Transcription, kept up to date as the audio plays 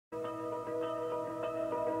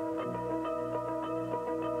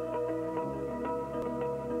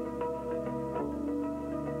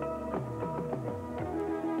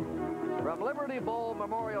Liberty Bowl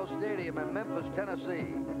Memorial Stadium in Memphis,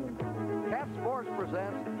 Tennessee. Cap Sports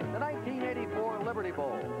presents the 1984 Liberty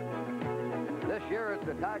Bowl. This year it's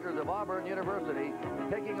the Tigers of Auburn University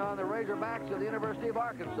taking on the Razorbacks of the University of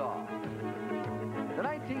Arkansas. The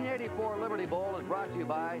 1984 Liberty Bowl is brought to you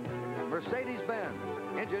by Mercedes-Benz,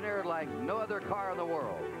 engineered like no other car in the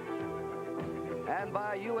world. And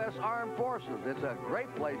by U.S. Armed Forces, it's a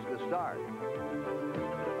great place to start.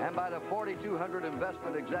 And by the 4,200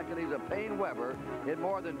 investment executives of Payne Weber in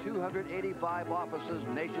more than 285 offices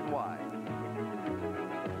nationwide.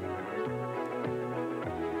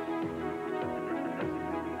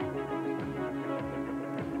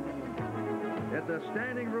 At the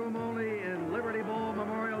standing room only in Liberty Bowl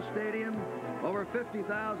Memorial Stadium, over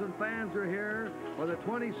 50,000 fans are here for the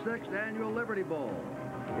 26th annual Liberty Bowl.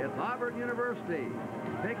 It's Auburn University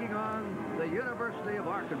taking on the University of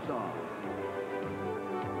Arkansas.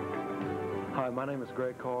 Hi, my name is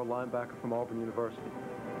Greg Carr, linebacker from Auburn University.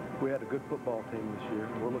 We had a good football team this year,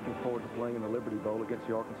 and we're looking forward to playing in the Liberty Bowl against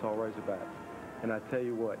the Arkansas Razorbacks. And I tell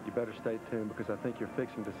you what, you better stay tuned because I think you're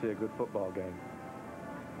fixing to see a good football game.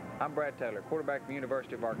 I'm Brad Taylor, quarterback from the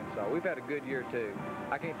University of Arkansas. We've had a good year, too.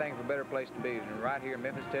 I can't think of a better place to be than right here in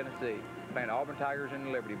Memphis, Tennessee, playing the Auburn Tigers in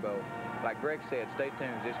the Liberty Bowl. Like Greg said, stay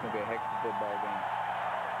tuned. This is going to be a heck of a football game.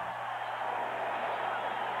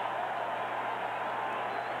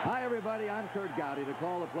 Hi, everybody. I'm Kurt Gowdy to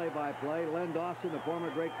call the play-by-play. Len Dawson, the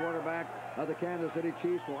former great quarterback of the Kansas City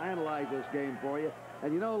Chiefs, will analyze this game for you.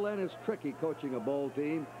 And you know, Len, it's tricky coaching a bowl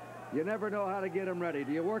team. You never know how to get them ready.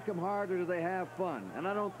 Do you work them hard or do they have fun? And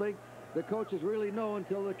I don't think the coaches really know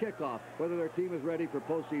until the kickoff whether their team is ready for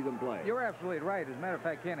postseason play. You're absolutely right. As a matter of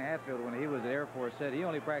fact, Kenny Hatfield, when he was at Air Force, said he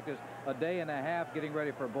only practiced a day and a half getting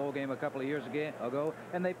ready for a bowl game a couple of years ago,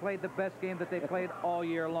 and they played the best game that they played all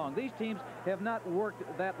year long. These teams have not worked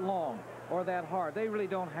that long or that hard. They really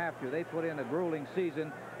don't have to. They put in a grueling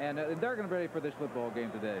season, and they're going to be ready for this football game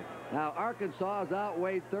today. Now, Arkansas has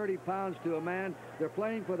outweighed 30 pounds to a man. They're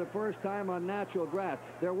playing for the first time on natural grass.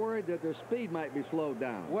 They're worried that their speed might be slowed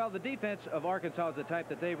down. Well, the defense of Arkansas is the type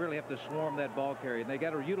that they really have to swarm that ball carrier, and they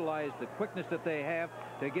got to utilize the quickness that they have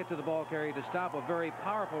to get to the ball carrier to stop a very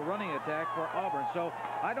powerful running attack for Auburn. So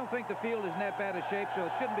I don't think the field is in that bad a shape, so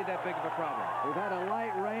it shouldn't be that big of a problem. We've had a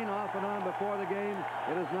light rain off and on before the game.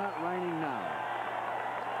 It is not raining now.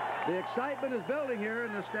 The excitement is building here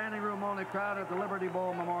in the standing room only crowd at the Liberty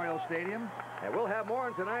Bowl Memorial Stadium. And we'll have more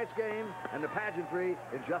in tonight's game and the pageantry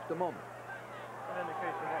in just a moment. An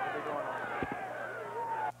indication what will be going on.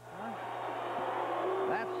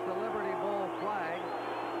 That's the Liberty Bowl flag.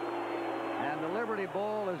 And the Liberty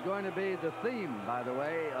Bowl is going to be the theme, by the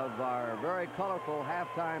way, of our very colorful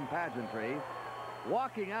halftime pageantry.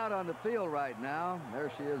 Walking out on the field right now,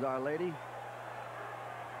 there she is, Our Lady.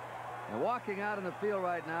 And walking out in the field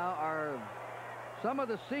right now are some of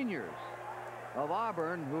the seniors of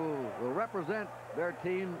Auburn who will represent their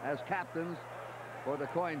team as captains for the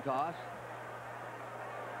coin toss.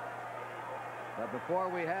 But before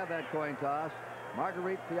we have that coin toss,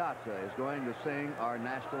 Marguerite Piazza is going to sing our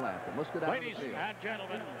national anthem. Let's go down Ladies to the field. and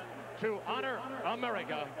gentlemen, to honor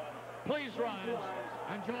America, please rise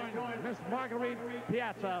and join Miss Marguerite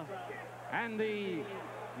Piazza and the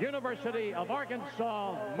University of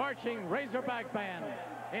Arkansas Marching Razorback Band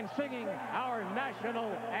in singing our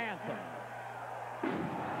national anthem.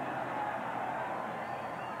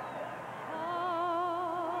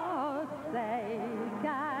 Oh, say,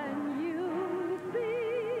 can you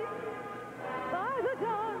see by the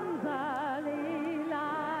dawn's early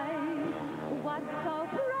light what so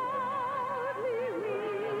proudly we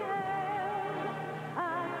hailed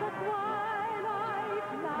at the twilight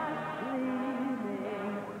last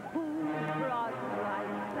gleaming, whose broad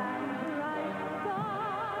stripes and bright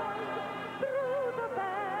stars through the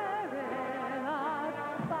perilous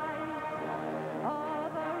fight of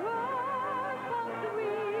the ramparts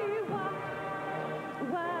we watched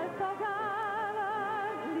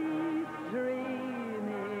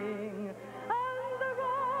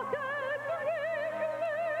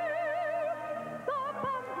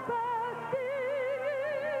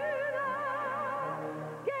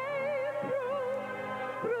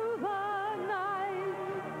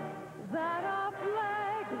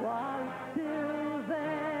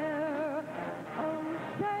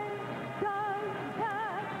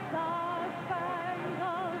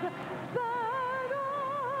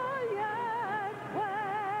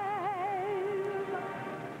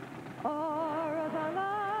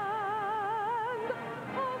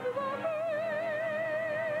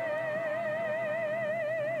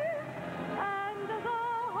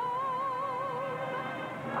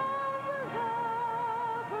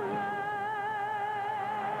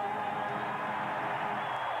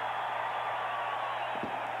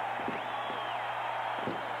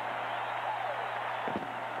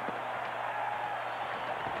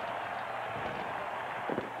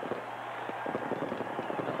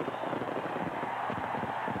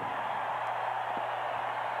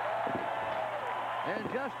In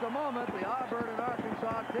just a moment, the Auburn and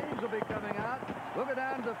Arkansas teams will be coming out. We'll go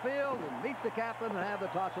down to the field and meet the captain and have the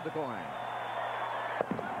toss of the coin.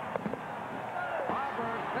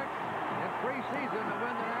 Auburn picked in preseason to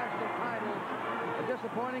win the national title. A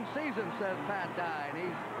disappointing season, says Pat Dye, and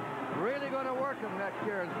he's really going to work him next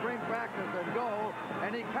year in spring practice and go.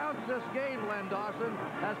 And he counts this game, Len Dawson,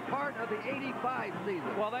 as part of the '85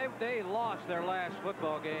 season. Well, they lost their last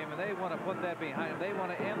football game, and they want to put that behind them. They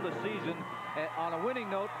want to end the season on a winning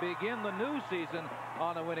note, begin the new season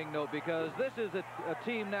on a winning note, because this is a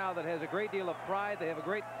team now that has a great deal of pride. They have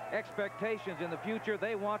great expectations in the future.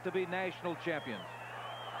 They want to be national champions.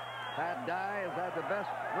 Pat Dye has had the best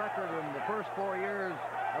record in the first 4 years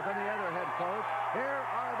of any other head coach. Here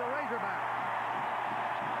are the Razorbacks.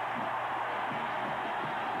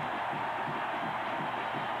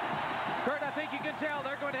 Kurt, I think you can tell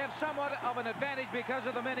they're going to have somewhat of an advantage because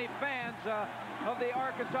of the many fans of the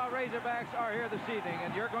Arkansas Razorbacks are here this evening,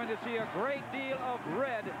 and you're going to see a great deal of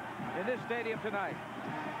red in this stadium tonight.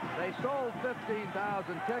 They sold 15,000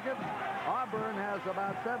 tickets. Auburn has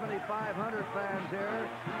about 7,500 fans here.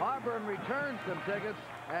 Auburn returned some tickets,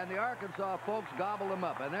 and the Arkansas folks gobbled them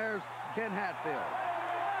up. And there's Ken Hatfield.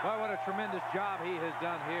 Boy, what a tremendous job he has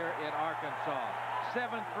done here in Arkansas.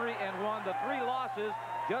 7-3-1. The 3 losses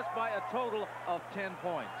just by a total of 10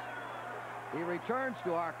 points. He returns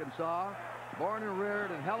to Arkansas, born and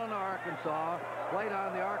reared in Helena, Arkansas, played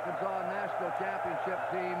on the Arkansas National Championship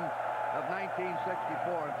team of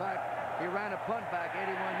 1964. In fact, he ran a punt back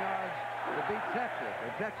 81 yards to beat Texas.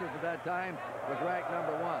 And Texas at that time was ranked #1.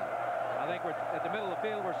 I think we're at the middle of the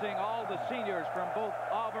field. We're seeing all the seniors from both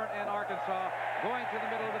Auburn and Arkansas going to the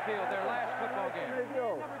middle of the field, their last football game. Nice to meet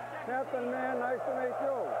you. Captain Mann, nice to meet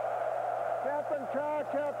you. Captain Carr,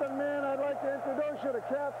 Captain Mann, I'd like to introduce you to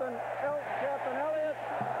Captain Elliott,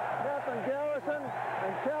 Captain Garrison,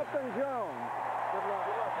 and Captain Jones. Good luck.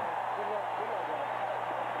 Good luck. Good luck. Good luck.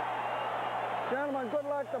 Gentlemen, good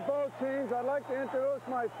luck to both teams. I'd like to introduce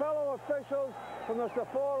my fellow officials from the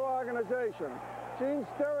Sephora organization. Gene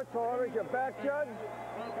Steratore is your back judge.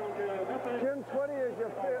 Jim Twitty is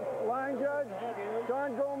your line judge.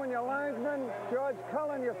 John Goldman, your linesman. George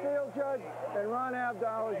Cullen, your field judge. And Ron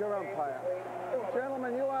Abdow is your umpire.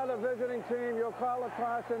 Gentlemen, you are the visiting team. You'll call the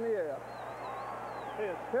toss in the air.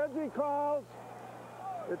 Heads he calls.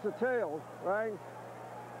 It's a tail, right?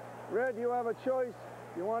 Red, you have a choice.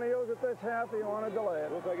 You want to use it this half or you want to delay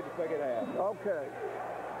it? We'll take it to second half. Okay.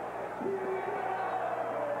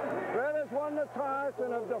 Red has won the toss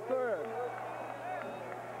and have deferred.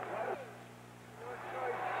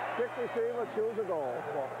 Kick receiver, choose a goal.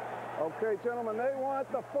 Okay, gentlemen, they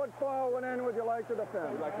want the football. What end would you like to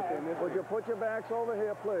defend? We'd like to defend this. Would you put your backs over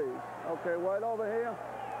here, please? Okay, White over here.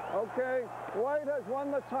 Okay, White has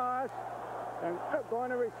won the toss and going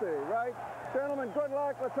to receive, right? Gentlemen, good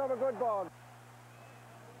luck. Let's have a good ball.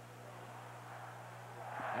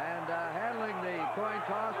 And handling the coin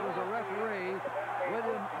toss was a referee,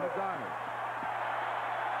 William McDonald.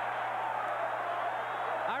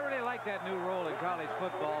 I really like that new rule in college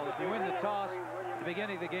football. If you win the toss at the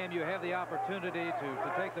beginning of the game, you have the opportunity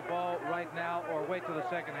to take the ball right now or wait till the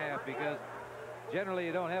second half, because generally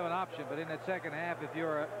you don't have an option. But in that second half, if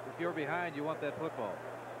you're behind, you want that football.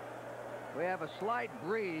 We have a slight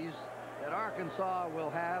breeze that Arkansas will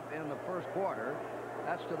have in the first quarter.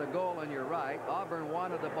 That's to the goal on your right. Auburn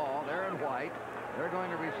wanted the ball. They're in white. They're going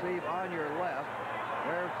to receive on your left.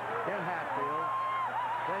 There's Ken Hatfield,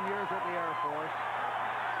 10 years at the Air Force.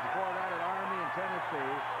 Before that at Army in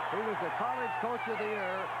Tennessee. He was the college coach of the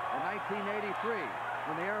year in 1983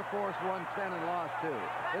 when the Air Force won 10 and lost 2.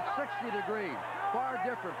 It's 60 degrees, far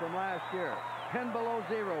different from last year. 10 below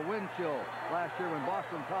 0 wind chill last year when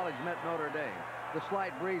Boston College met Notre Dame. The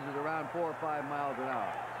slight breeze is around 4 or 5 miles an hour.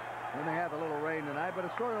 And they have a little rain tonight, but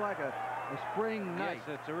it's sort of like a spring night.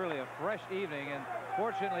 Yes, it's really a fresh evening, and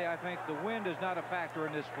fortunately, I think the wind is not a factor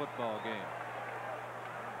in this football game.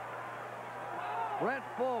 Brent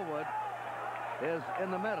Fullwood is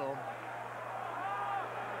in the middle.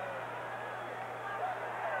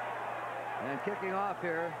 And kicking off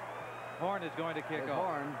here. Horn is going to kick off.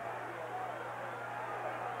 Horn.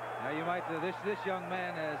 Now you might, this young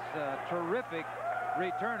man is a terrific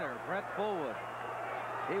returner, Brent Fullwood.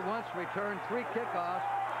 He once returned 3 kickoffs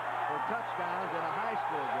for touchdowns in a high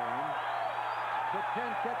school game. Took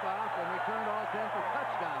 10 kickoffs and returned all 10 for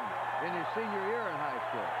touchdowns in his senior year in high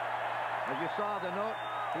school. As you saw the note,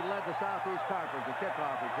 he led the Southeast Conference in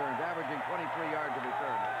kickoff returns, averaging 23 yards a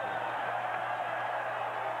return.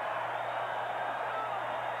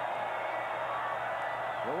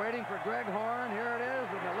 We're waiting for Greg Horn. Here it is,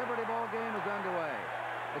 and the Liberty Bowl game is underway.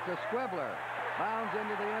 It's a squibbler. Bounds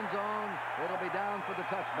into the end zone. It'll be down for the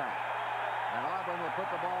touchback. And Auburn will put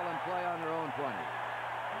the ball in play on their own 20.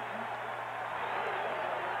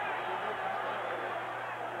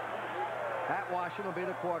 Pat Washington will be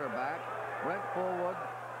the quarterback. Brent Fullwood,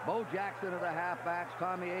 Bo Jackson are the halfbacks.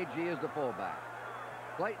 Tommy Agee is the fullback.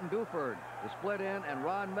 Clayton Duford, the split end, and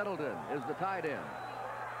Ron Middleton is the tight end.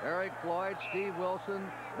 Eric Floyd, Steve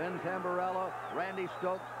Wilson, Ben Tamburello, Randy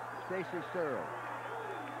Stokes, Stacy Searle,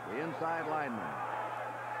 the inside linemen.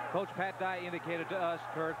 Coach Pat Dye indicated to us,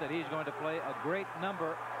 Kurt, that he's going to play a great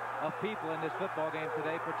number of people in this football game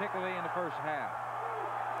today, particularly in the first half.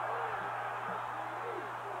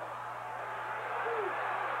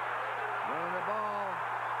 Running the ball,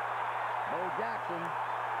 Bo Jackson.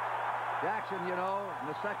 Jackson, you know, in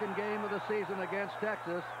the second game of the season against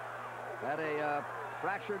Texas, had a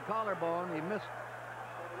fractured collarbone. He missed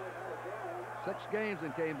 6 games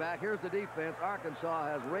and came back. Here's the defense. Arkansas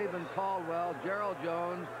has Raven Caldwell, Gerald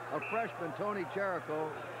Jones, a freshman, Tony Cherico,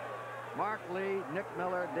 Mark Lee, Nick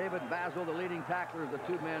Miller, David Basil, the leading tacklers, the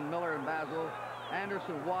 2 men, Miller and Basil,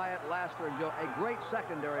 Anderson, Wyatt, Laster, and Joe. A great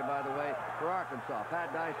secondary, by the way, for Arkansas.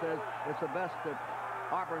 Pat Dye says it's the best that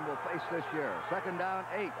Auburn will face this year. Second down,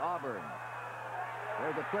 8, Auburn.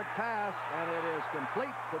 There's a quick pass, and it is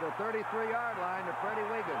complete to the 33-yard line to Freddie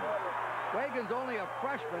Wiggins. Wiggins only a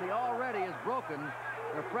freshman. He already has broken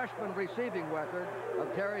the freshman receiving record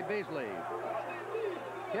of Terry Beasley.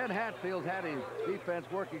 Ken Hatfield had his defense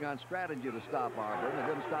working on strategy to stop Auburn. It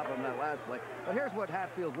didn't stop him that last play. But here's what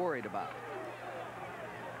Hatfield's worried about.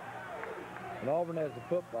 When Auburn has the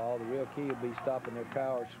football, the real key will be stopping their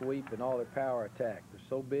power sweep and all their power attack. They're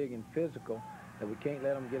so big and physical that we can't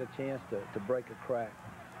let them get a chance to break a crack.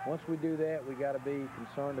 Once we do that, we got to be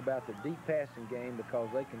concerned about the deep passing game because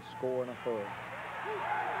they can score in a hurry.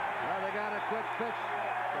 Well, they got a quick pitch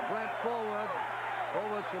to Brent Fullwood.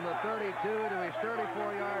 Fullwood's from the 32 to his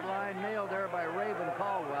 34-yard line, nailed there by Raven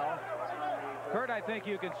Caldwell. Kurt, I think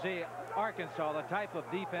you can see Arkansas, the type of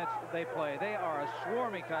defense they play. They are a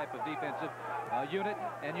swarming type of defensive unit,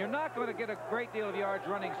 and you're not going to get a great deal of yards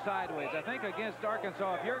running sideways. I think against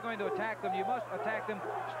Arkansas, if you're going to attack them, you must attack them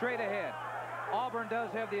straight ahead. Auburn does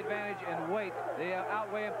have the advantage in weight. They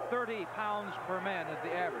outweigh him 30 pounds per man as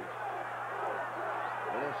the average.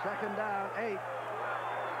 It is second down, 8.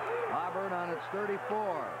 Auburn on its 34.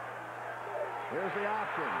 Here's the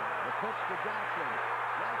option. The pitch to Jackson.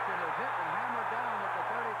 Jackson is hit and hammered down at the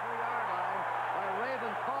 33-yard line by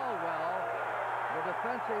Raven Caldwell, the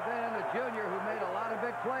defensive end, a junior who made a lot of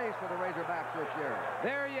big plays for the Razorbacks this year.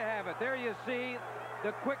 There you have it. There you see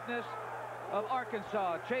the quickness of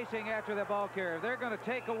Arkansas chasing after the ball carrier. They're going to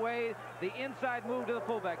take away the inside move to the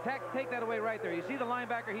fullback. Take that away right there. You see the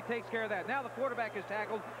linebacker, he takes care of that. Now the quarterback is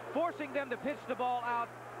tackled, forcing them to pitch the ball out.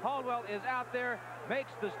 Caldwell is out there, makes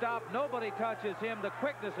the stop. Nobody touches him. The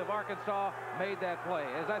quickness of Arkansas made that play.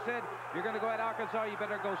 As I said, you're going to go at Arkansas, you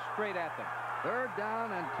better go straight at them. Third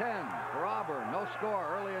down and 10 for Auburn. No score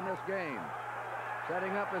early in this game.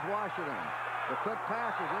 Setting up is Washington. The quick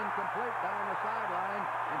pass is incomplete down the sideline,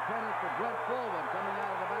 intended for Brent Fullwood coming out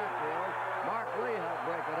of the backfield. Mark Lee helped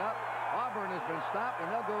break it up. Auburn has been stopped, and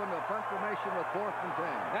they'll go into a punt formation with 4th and 10.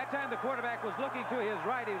 That time the quarterback was looking to his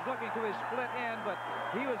right. He was looking to his split end, but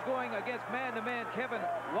he was going against man-to-man Kevin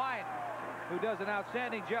Wyatt, who does an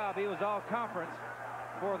outstanding job. He was all conference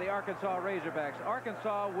for the Arkansas Razorbacks.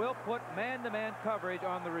 Arkansas will put man-to-man coverage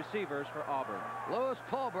on the receivers for Auburn. Lewis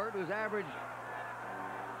Tolbert, who's averaged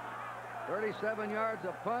 37 yards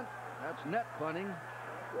a punt, that's net punting,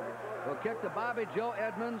 will kick to Bobby Joe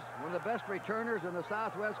Edmonds, one of the best returners in the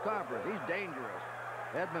Southwest Conference. He's dangerous.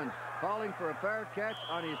 Edmonds calling for a fair catch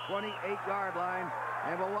on his 28-yard line,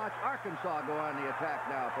 and we'll watch Arkansas go on the attack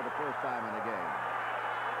now for the first time in the game.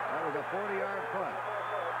 That was a 40-yard punt.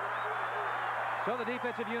 So the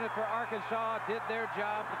defensive unit for Arkansas did their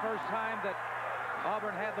job the first time that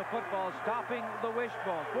Auburn had the football, stopping the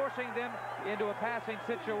wishbone, forcing them into a passing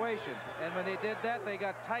situation. And when they did that, they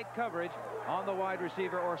got tight coverage on the wide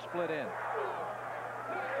receiver or split end.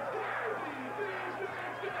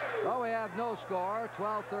 Well, we have no score,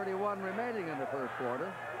 12:31 remaining in the first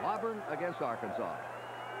quarter. Auburn against Arkansas.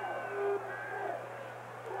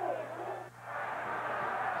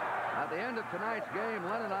 At the end of tonight's game,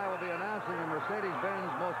 Len and I will be announcing the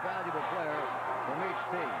Mercedes-Benz most valuable player from each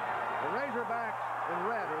team. The Razorbacks in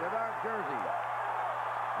red are the dark jerseys.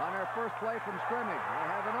 On their first play from scrimmage, they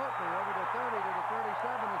have an opening over the 30 to the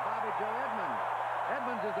 37 is Bobby Joe Edmonds.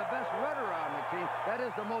 Edmonds is the best runner on the team. That is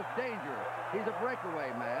the most dangerous. He's a breakaway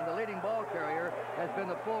man. The leading ball carrier has been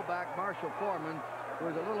the fullback, Marshall Foreman, who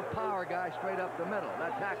is a little power guy straight up the middle.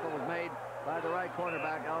 That tackle was made by the right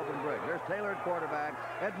cornerback, Alvin Briggs. There's Taylor at quarterback,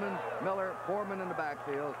 Edmonds, Miller, Foreman in the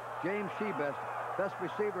backfield, James Shebest, best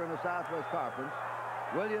receiver in the Southwest Conference,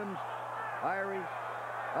 Williams, Irie,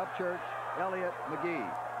 Upchurch, Elliott,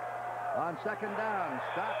 McGee. On second down,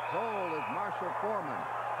 Scott Cole is Marshall Foreman.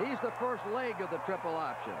 He's the first leg of the triple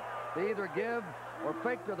option. They either give or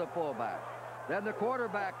fake to the fullback. Then the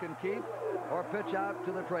quarterback can keep or pitch out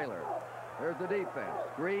to the trailer. There's the defense.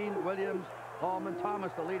 Green, Williams, Coleman,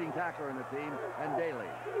 Thomas, the leading tackler in the team, and Daly.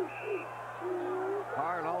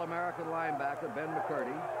 Carr, an All-American linebacker, Ben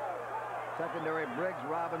McCurdy. Secondary, Briggs,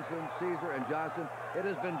 Robinson, Caesar, and Johnson. It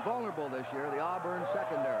has been vulnerable this year, the Auburn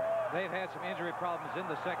secondary. They've had some injury problems in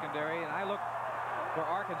the secondary, and I look for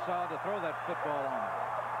Arkansas to throw that football on them.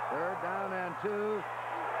 Third down and 2. They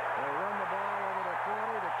run the ball over the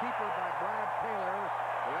 40. The keeper by Brad Taylor,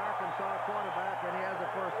 the Arkansas quarterback, and he has a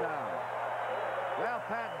first down. Well,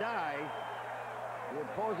 Pat Dye, the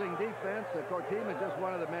opposing defense, of course, team is just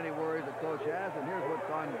one of the many worries that Coach has, and here's what's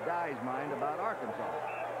on Dye's mind about Arkansas.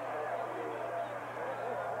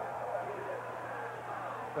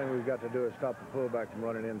 The thing we've got to do is stop the fullback from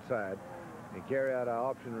running inside and carry out our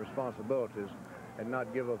option responsibilities and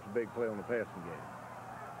not give up the big play on the passing game.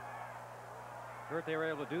 Kurt, they were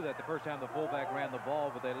able to do that the first time the fullback ran the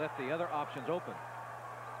ball, but they left the other options open.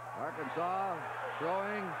 Arkansas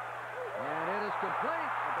throwing, and it is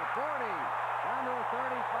complete at the 40, down to the 35,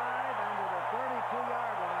 down to the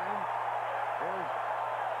 32-yard line is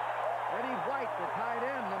Eddie White, the tight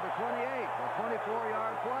end, number 28, a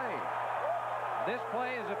 24-yard play. This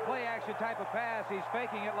play is a play-action type of pass. He's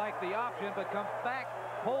faking it like the option, but comes back,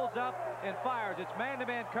 pulls up, and fires. It's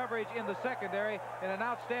man-to-man coverage in the secondary, and an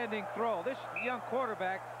outstanding throw. This young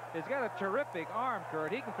quarterback has got a terrific arm, Kurt.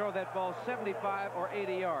 He can throw that ball 75 or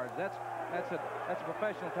 80 yards. That's a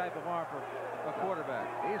professional type of arm for a quarterback.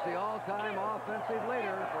 He's the all-time offensive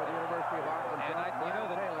leader for the University of Arkansas. And you know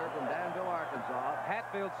that Taylor from Danville, Arkansas.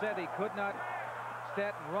 Hatfield said he could not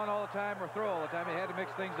stat and run all the time or throw all the time. He had to mix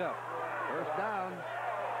things up. First down.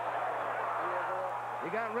 He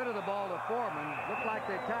got rid of the ball to Foreman. Looked like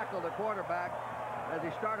they tackled the quarterback as he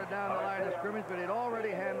started down the line of scrimmage, but he'd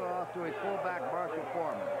already handed off to his fullback, Marshall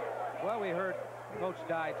Foreman. Well, we heard Coach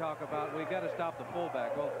Dye talk about we've got to stop the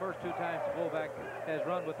fullback. Well, the first 2 times the fullback has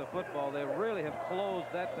run with the football, they really have closed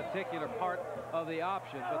that particular part of the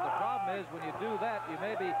option. But the problem is when you do that, you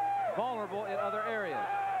may be vulnerable in other areas.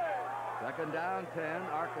 Second down, 10,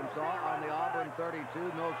 Arkansas on the Auburn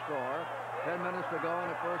 32, no score. 10 minutes to go in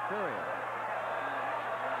the first period.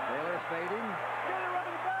 Taylor fading.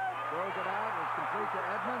 Throws it out. It's complete to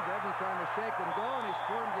Edmonds. Edmonds trying to shake and go, and he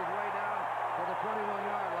squirms his way down to the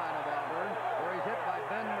 21-yard line of Auburn, where he's hit by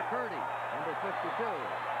Ben McCurdy, number 52.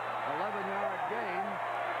 11-yard gain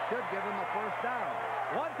should give him a first down.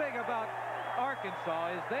 One thing about Arkansas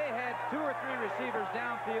is they had 2 or 3 receivers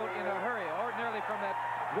downfield in a hurry. Ordinarily from that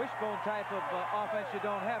wishbone type of offense, you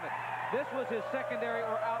don't have it. This was his secondary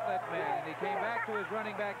or outlet man, and he came back to his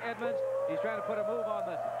running back, Edmonds. He's trying to put a move on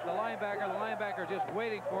the linebacker. The linebacker just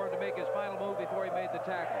waiting for him to make his final move before he made the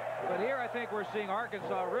tackle. But here I think we're seeing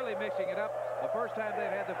Arkansas really mixing it up. The first time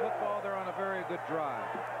they've had the football, they're on a very good drive.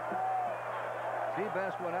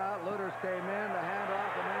 Seabest went out. Luters came in. The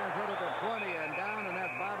handoff. The man's hit at the 20 and down, and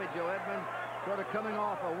that's Bobby Joe Edmonds sort of coming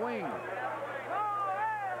off a wing.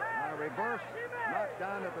 On a reverse knocked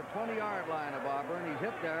down at the 20-yard line of Auburn. He's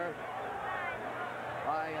hit there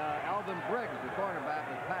by Alvin Briggs, the cornerback,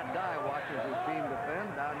 as Pat Dye watches his team defend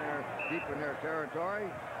down there deep in their territory.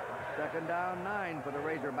 Second down, 9 for the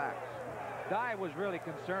Razorbacks. Dye was really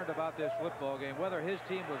concerned about this football game, whether his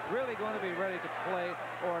team was really going to be ready to play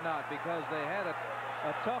or not, because they had a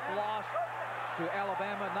tough loss to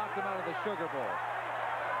Alabama, knocked them out of the Sugar Bowl.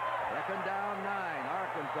 Second down, 9,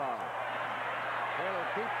 Arkansas. Taylor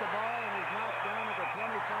keeps the ball, and he's knocked down at the 25.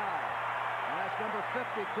 And that's number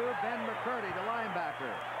 52, Ben McCurdy, the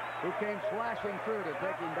linebacker, who came slashing through to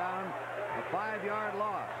take him down a 5-yard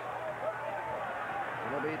loss.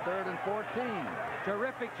 It'll be 3rd and 14.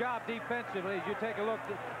 Terrific job defensively. As you take a look,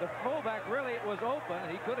 the fullback really was open.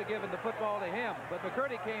 He could have given the football to him, but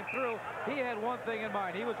McCurdy came through. He had one thing in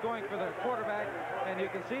mind. He was going for the quarterback, and you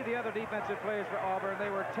can see the other defensive players for Auburn.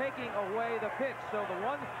 They were taking away the pitch, so the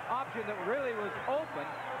one option that really was open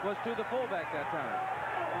was to the fullback that time.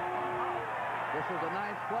 This is the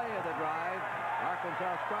 9th play of the drive.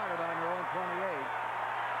 Arkansas started on their own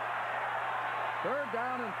 28. 3rd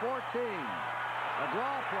down and 14. A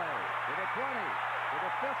draw play to the 20, to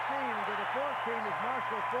the 15, and to the 14 is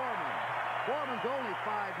Marshall Foreman. Foreman's only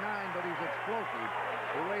 5'9", but he's explosive.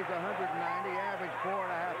 He weighs 190, averaged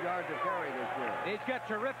 4.5 yards a carry this year. He's got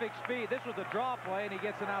terrific speed. This was a draw play, and he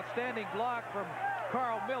gets an outstanding block from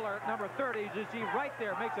Carl Miller, number 30, you see right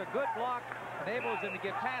there, makes a good block, enables him to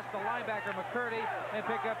get past the linebacker McCurdy and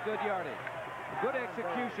pick up good yardage. Good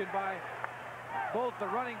execution by both the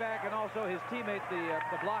running back and also his teammate,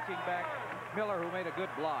 the blocking back, Miller, who made a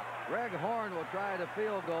good block. Greg Horn will try the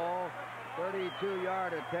field goal,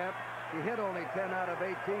 32-yard attempt. He hit only 10 out of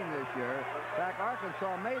 18 this year. In fact,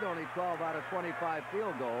 Arkansas made only 12 out of 25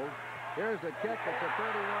 field goals. Here's the kick. It's a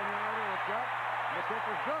 31-yarder. It's up. The kick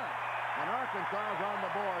is good. And Arkansas is on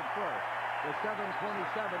the board first with 7:27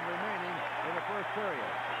 remaining in the first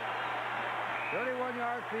period.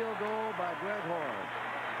 31-yard field goal by Greg Horn.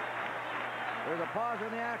 There's a pause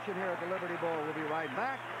in the action here at the Liberty Bowl. We'll be right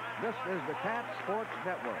back. This is the Cat Sports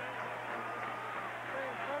Network.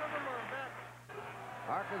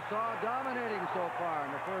 Arkansas dominating so far.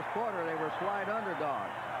 In the first quarter, they were slide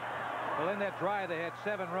underdogs. Well, in that drive, they had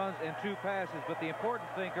 7 runs and 2 passes. But the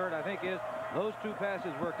important thing, Kurt, I think, is those 2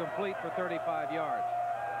 passes were complete for 35 yards.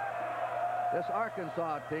 This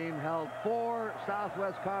Arkansas team held 4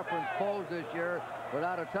 Southwest Conference foes this year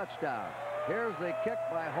without a touchdown. Here's the kick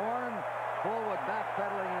by Horn. Fullwood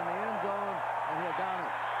backpedaling in the end zone, and he'll down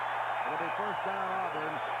it. It'll be first down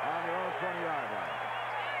Auburn on their own 20-yard line.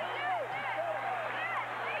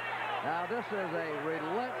 Now, this is a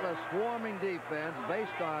relentless swarming defense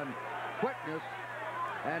based on quickness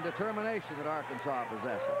and determination that Arkansas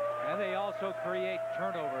possesses. And they also create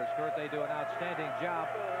turnovers, Kurt. They do an outstanding job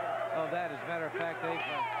of that. As a matter of fact, they've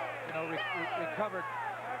recovered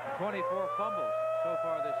 24 fumbles so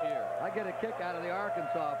far this year. I get a kick out of the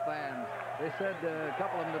Arkansas fans. They said, a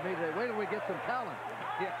couple of them to me, wait till we get some talent.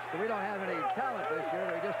 Yes. So we don't have any talent this year.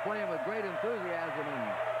 They're just playing with great enthusiasm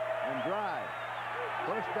and drive.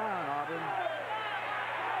 First down, Auburn.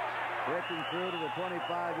 Breaking through to the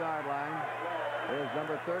 25-yard line is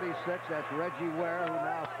number 36. That's Reggie Ware, who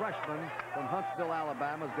now freshman from Huntsville,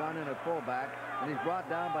 Alabama, has gone in at fullback, and he's brought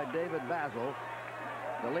down by David Basil,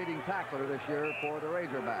 the leading tackler this year for the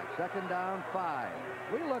Razorbacks. Second down, 5.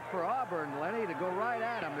 We look for Auburn, Lenny, to go right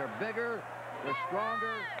at them. They're bigger, they're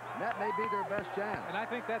stronger, and that may be their best chance. And I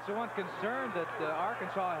think that's the one concern that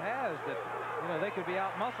Arkansas has, that they could be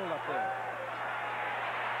out-muscled up there.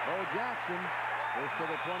 Bo Jackson is to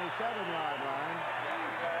the 27-yard line.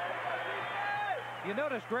 You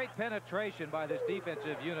notice great penetration by this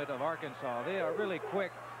defensive unit of Arkansas. They are really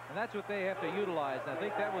quick, and that's what they have to utilize. And I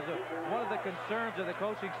think that was one of the concerns of the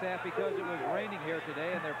coaching staff, because it was raining here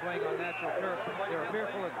today and they're playing on natural turf. They were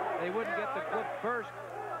fearful that they wouldn't get the quick burst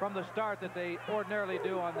from the start that they ordinarily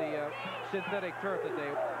do on the synthetic turf that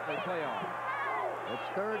they play on. It's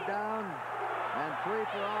third down and 3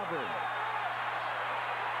 for Auburn.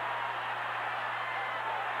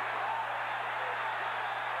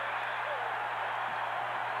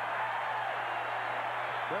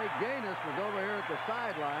 Craig Gaines was over here at the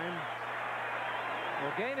sideline.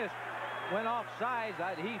 Well, Gaines went off sides.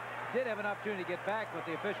 He did have an opportunity to get back, but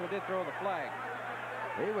the official did throw the flag.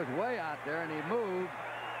 He was way out there, and he moved.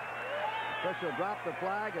 The official dropped the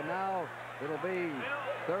flag, and now it'll be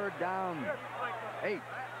third down 8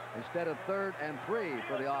 instead of third and 3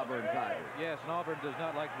 for the Auburn Tigers. Yes, and Auburn does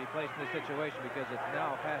not like to be placed in this situation because it's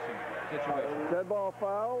now a passing situation. Dead ball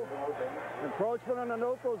foul. Encroachment in the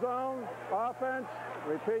neutral zone. Offense.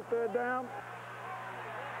 Repeat third down.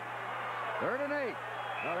 Third and 8.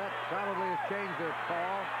 Well, that probably has changed their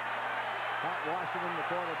call. Pat Washington, the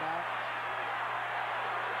quarterback.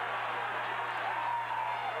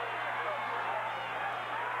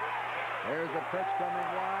 There's the pitch coming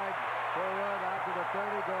wide. Forward out to the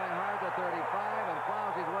 30, going hard to 35, and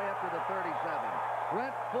plows his way up to the 37.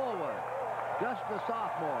 Brent Fullwood, just a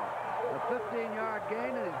sophomore. A 15-yard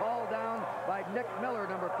gain, and he's hauled down by Nick Miller,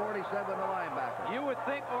 number 47, the linebacker. You would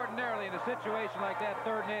think ordinarily in a situation like that,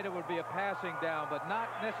 third and 8, it would be a passing down, but not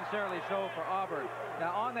necessarily so for Auburn.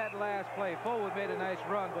 Now, on that last play, Fullwood made a nice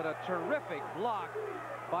run, but a terrific block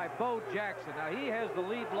by Bo Jackson. Now, he has the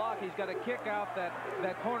lead block. He's got to kick out that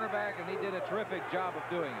cornerback, and he did a terrific job of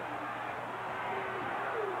doing it.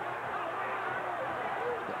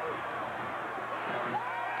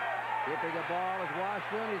 Keeping the ball is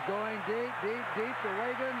Washington. He's going deep to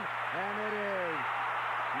Reagan, and it is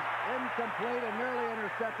incomplete and nearly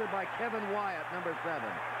intercepted by Kevin Wyatt, number 7,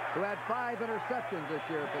 who had 5 interceptions this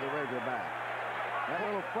year for the Razorbacks. That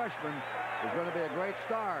little freshman is going to be a great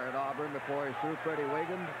star at Auburn before he's through. Freddie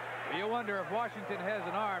Wiggins. You wonder if Washington has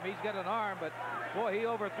an arm. He's got an arm, but boy, he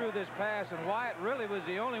overthrew this pass, and Wyatt really was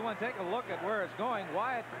the only one. Take a look at where it's going.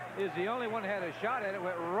 Wyatt is the only one who had a shot at it.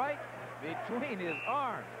 Went right between his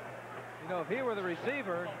arms. You know, if he were the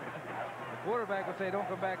receiver, the quarterback would say, don't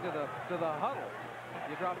come back to the huddle.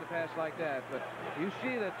 You drop the pass like that. But you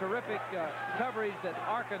see the terrific coverage that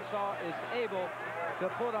Arkansas is able to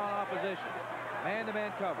put on opposition.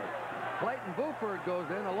 Man-to-man coverage. Clayton Buford goes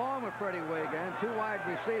in along with Freddie Wiggin, 2 wide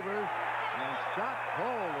receivers, and shot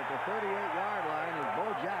cold at the 38-yard line is Bo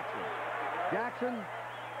Jackson. Jackson,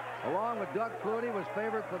 along with Doug Flutie, was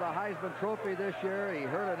favored for the Heisman Trophy this year. He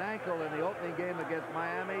hurt an ankle in the opening game against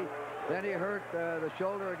Miami. Then he hurt the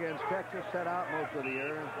shoulder against Texas, set out most of the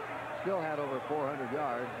year. Still had over 400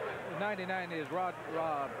 yards. 99 is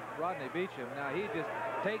Rodney Beecham. Now he just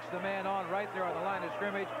takes the man on right there on the line of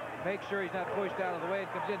scrimmage, makes sure he's not pushed out of the way, and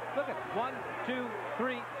comes in. Look at 1, 2,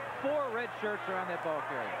 3, 4 red shirts around that ball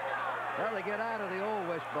carrier. Well, they get out of the old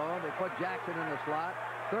wishbone. They put Jackson in the slot.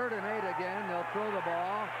 3rd and 8 again. They'll throw the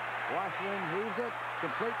ball. Washington heaves it.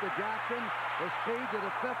 Complete to Jackson. The speed to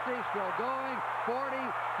the 50. Still going. 40.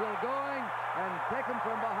 Still going. And taken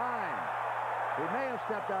from behind. He may have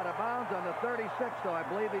stepped out of bounds on the 36, though. I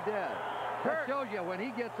believe he did. That shows you when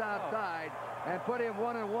he gets outside and put him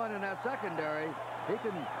 1-on-1 in that secondary, he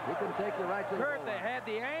can take you right to the goal. They had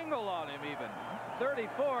the angle on him even.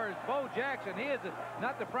 34 is Bo Jackson. He is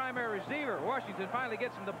not the primary receiver. Washington finally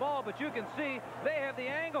gets him the ball, but you can see they have the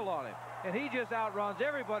angle on him. And he just outruns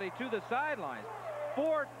everybody to the sidelines.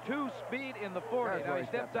 4.2 speed in the 40. Now he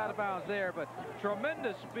steps out of bounds there, but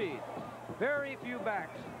tremendous speed. Very few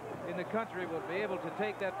backs in the country will be able to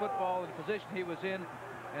take that football in the position he was in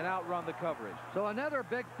and outrun the coverage. So another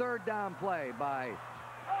big 3rd down play by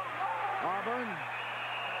Auburn.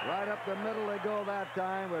 Right up the middle they go that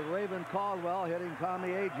time with Raven Caldwell hitting Tommy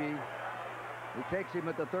Agee. He takes him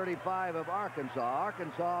at the 35 of Arkansas.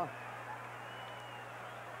 Arkansas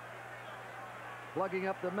plugging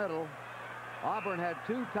up the middle. Auburn had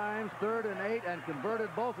 2 times, 3rd and 8, and converted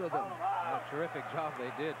both of them. A terrific job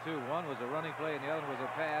they did, too. One was a running play, and the other was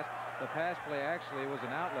a pass. The pass play actually was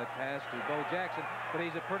an outlet pass to Bo Jackson, but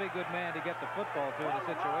he's a pretty good man to get the football to in a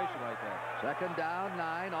situation like that. 2nd down,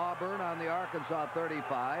 9. Auburn on the Arkansas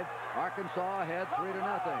 35. Arkansas ahead 3-0.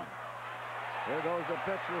 There goes the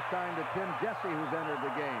pitch this time to Tim Jesse, who's entered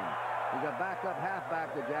the game. He's a backup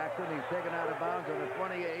halfback to Jackson. He's taken out of bounds on the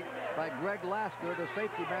 28 by Greg Lasker, the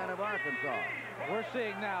safety man of Arkansas. We're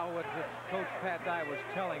seeing now what Coach Pat Dye was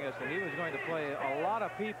telling us, that he was going to play a lot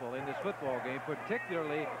of people in this football game,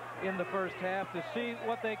 particularly in the first half, to see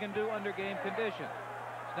what they can do under game conditions.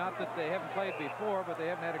 It's not that they haven't played before, but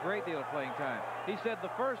they haven't had a great deal of playing time. He said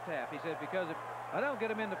the first half, he said, because if I don't get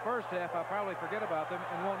them in the first half, I'll probably forget about them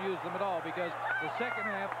and won't use them at all, because the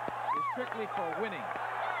second half is strictly for winning.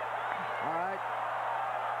 All right.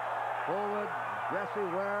 Forward, Jesse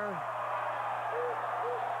Ware.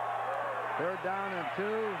 3rd down and 2.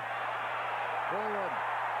 Forward,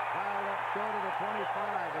 piled up short of the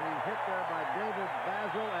 25, and he's hit there by David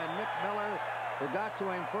Basil and Nick Miller, who got to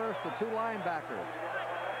him first, the 2 linebackers.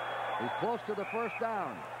 He's close to the 1st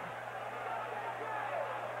down.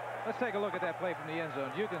 Let's take a look at that play from the end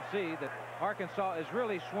zone. You can see that Arkansas is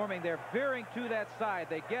really swarming. They're veering to that side.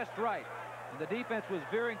 They guessed right. And the defense was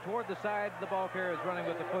veering toward the side. The ball carrier is running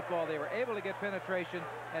with the football. They were able to get penetration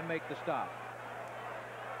and make the stop.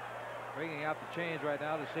 Bringing out the chains right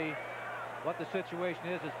now to see what the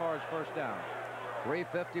situation is as far as 1st down.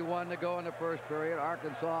 3:51 to go in the 1st period.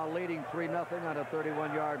 Arkansas leading 3-0 on a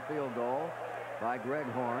 31-yard field goal by Greg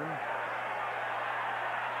Horn.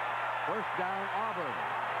 1st down, Auburn.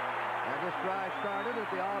 And this drive started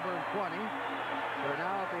at the Auburn 20. They're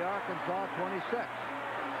now at the Arkansas 26.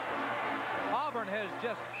 Auburn has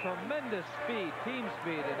just tremendous speed, team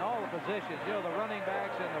speed in all the positions. You know, the running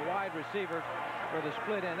backs and the wide receivers for the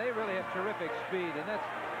split end. They really have terrific speed, and that's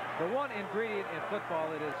the one ingredient in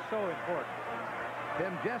football that is so important.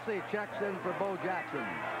 Tim Jesse checks in for Bo Jackson.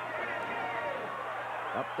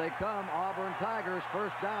 Up they come, Auburn Tigers.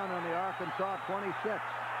 1st down on the Arkansas 26.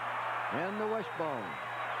 In the wishbone.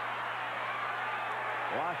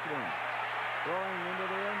 Washington throwing into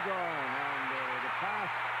the end zone, and the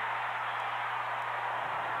pass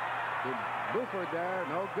to Buford there,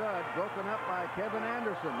 no good. Broken up by Kevin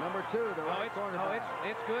Anderson, number 2, the right cornerback.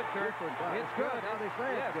 It's good, Kurt. It's good. How they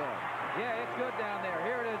say it's good. Yeah, it's good down there.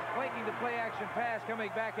 Here it is, flanking the play-action pass,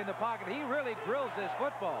 coming back in the pocket. He really drills this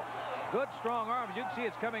football. Good, strong arms. You can see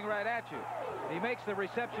it's coming right at you. He makes the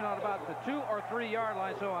reception on about the 2 or 3 yard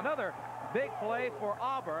line. So another big play for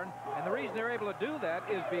Auburn, and the reason they're able to do that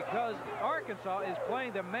is because Arkansas is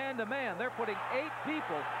playing the man-to-man. They're putting 8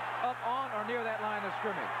 people up on or near that line of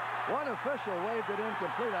scrimmage. One official waved it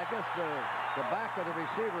incomplete. I guess the back of the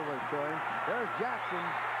receiver was showing. There's Jackson.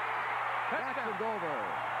 Jackson's over.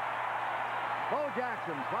 Bo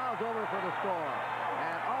Jackson plows over for the score.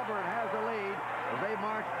 And Auburn has the lead as they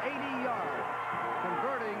march 80 yards,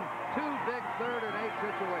 converting 2 big 3rd and 8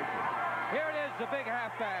 situations. Here it is, the big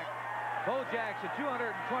halfback. Bo Jackson,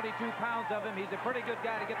 222 pounds of him. He's a pretty good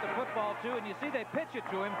guy to get the football to, and you see they pitch it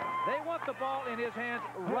to him. They want the ball in his hands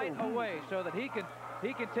right away so that he can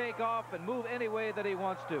take off and move any way that he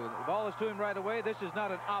wants to. The ball is to him right away. This is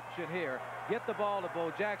not an option here. Get the ball to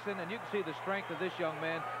Bo Jackson, and you can see the strength of this young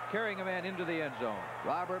man carrying a man into the end zone.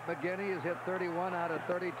 Robert McGinney has hit 31 out of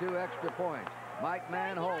 32 extra points. Mike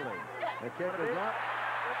Mann holding. The kick is up,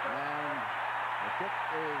 and the kick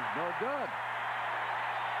is no good.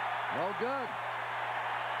 No good.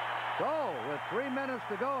 So, with 3 minutes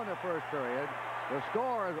to go in the first period, the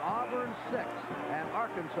score is Auburn 6 and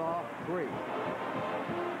Arkansas 3.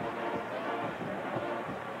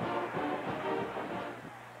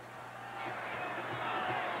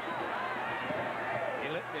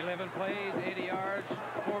 11 plays, 80 yards,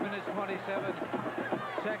 4 minutes, 27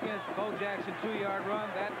 seconds. Bo Jackson, 2-yard run.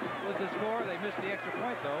 That was the score. They missed the extra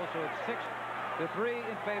point, though, so it's 6-3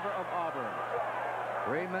 in favor of Auburn.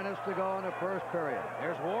 3 minutes to go in the first period.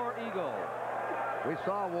 There's War Eagle. We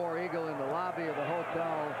saw War Eagle in the lobby of the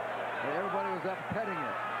hotel, and everybody was up petting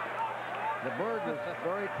it. The bird was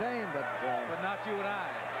very tame, but not you and I.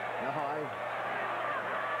 No, I've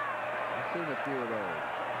seen a few of those.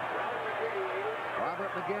 Robert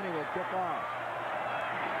McGinney will kick off.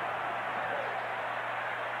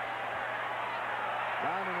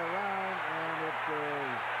 Rounding around, and it is,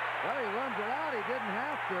 well, he runs it out. He didn't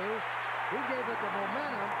have to. He gave it the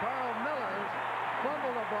momentum. Carl Miller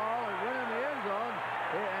fumbled the ball and went in the end zone,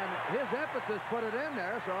 and his impetus put it in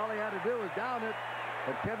there, so all he had to do was down it,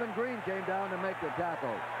 but Kevin Green came down to make the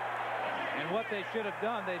tackle. And what they should have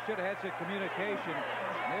done, they should have had some communication.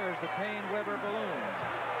 There's the Payne Weber balloon.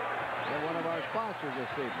 They're one of our sponsors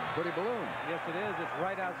this evening. Pretty balloon. Yes, it is. It's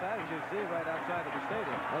right outside, as you see, right outside of the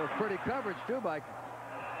stadium. That was pretty coverage, too, by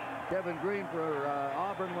Kevin Green for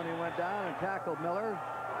Auburn when he went down and tackled Miller.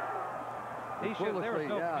 There was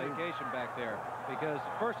no communication back there because,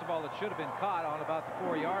 first of all, it should have been caught on about the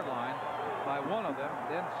 4-yard line by one of them.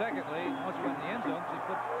 Then, secondly, once you went in the end zone, you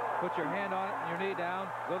put your hand on it and your knee down,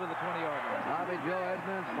 go to the 20-yard line. Bobby Joe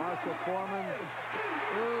Edmonds, Marshall Foreman.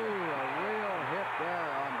 Ooh, a real hit there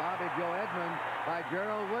on Bobby Joe Edmonds by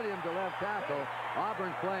Gerald Williams, the left tackle.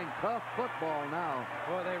 Auburn's playing tough football now.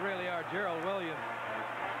 Boy, they really are. Gerald Williams.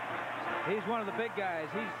 He's one of the big guys.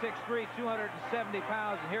 He's 6'3", 270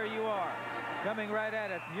 pounds, and here you are, coming right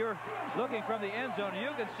at it. You're looking from the end zone.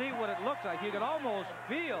 You can see what it looks like. You can almost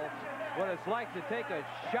feel what it's like to take a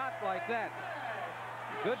shot like that.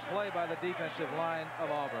 Good play by the defensive line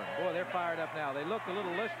of Auburn. Boy, they're fired up now. They looked a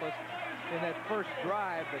little listless in that first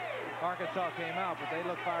drive that Arkansas came out, but they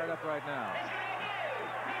look fired up right now.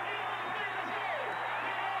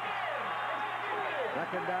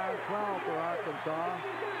 Second down, 12 for Arkansas.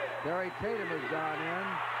 Terry Tatum has gone in.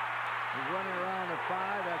 He's running around the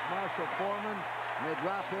 5. That's Marshall Foreman. And they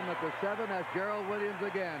drop him at the 7. That's Gerald Williams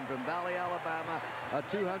again from Valley, Alabama, a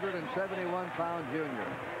 271-pound junior.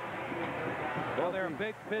 Well, they're a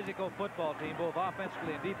big physical football team, both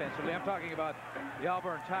offensively and defensively. I'm talking about the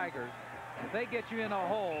Auburn Tigers. If they get you in a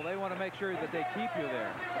hole, they want to make sure that they keep you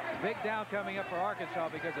there. Big down coming up for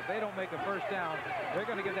Arkansas, because if they don't make a first down, they're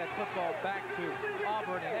going to give that football back to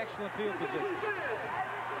Auburn in excellent field position.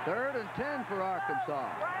 3rd and 10 for Arkansas.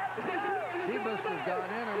 Shebus has gone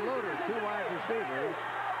in, and Luter, 2 wide receivers.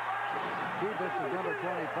 Shebus is number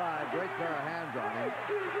 25. Great pair of hands on him.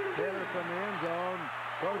 Taylor from the end zone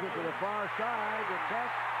throws it to the far side. The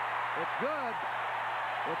catch. It's good.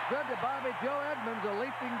 It's good to Bobby Joe Edmonds, a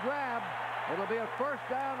leaping grab. It'll be a first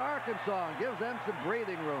down Arkansas and gives them some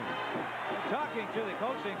breathing room. Talking to the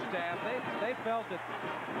coaching staff, they felt that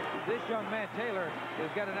this young man, Taylor, has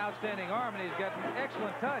got an outstanding arm, and he's got an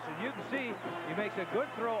excellent touch. And you can see he makes a good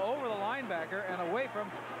throw over the linebacker and away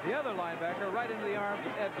from the other linebacker right into the arms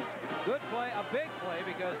of Edmonds. Good play, a big play,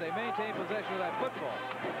 because they maintain possession of that football.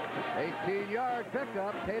 18-yard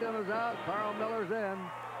pickup. Tatum is out. Carl Miller's in.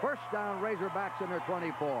 First down, Razorbacks in their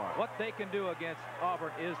 24. What they can do against Auburn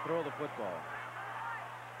is throw the football.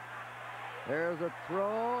 There's a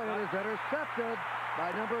throw, and it is intercepted by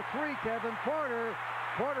number 3, Kevin Porter.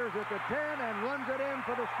 Porter's at the 10 and runs it in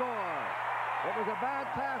for the score. It was a bad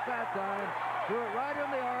pass that time. Threw it right in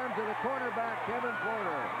the arms of the cornerback, Kevin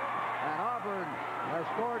Porter. And Auburn has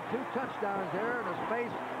scored 2 touchdowns here in a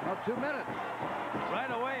space of 2 minutes. Right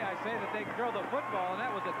away, I say that they can throw the football, and that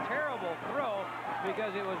was a terrible throw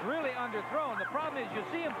because it was really underthrown. The problem is you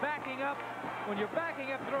see him backing up. When you're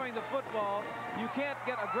backing up throwing the football, you can't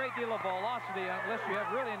get a great deal of velocity unless you have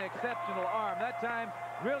really an exceptional arm. That time,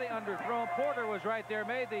 really underthrown. Porter was right there,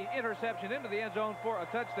 made the interception into the end zone for a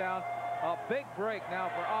touchdown. A big break now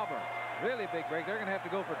for Auburn. Really big break. They're going to have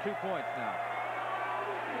to go for 2 points now.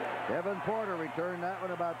 Evan Porter returned that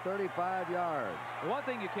one about 35 yards. The one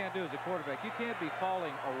thing you can't do as a quarterback, you can't be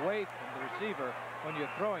falling away from the receiver when you're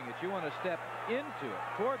throwing it. You want to step into it,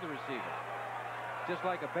 toward the receiver. Just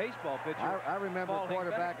like a baseball pitcher. I remember a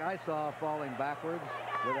quarterback I saw falling backwards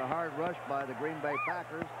with a hard rush by the Green Bay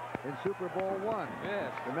Packers in Super Bowl I.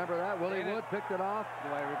 Yes. Remember that? Willie Wood picked it off.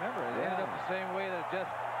 Do I remember? It ended up the same way that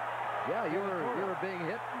just... Yeah, you were being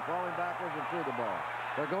hit and falling backwards and threw the ball.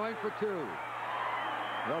 They're going for two.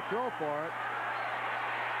 They'll throw for it.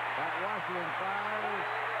 That Washington fires.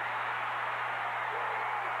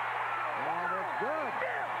 And it's good.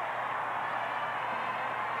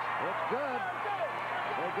 It's good.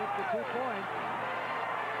 They get the 2 points.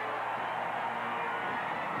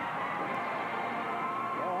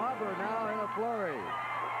 So Auburn now in a flurry.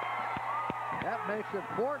 That makes it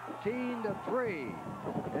 14-3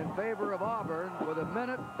 in favor of Auburn with 1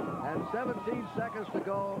 minute and 17 seconds to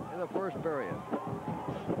go in the first period.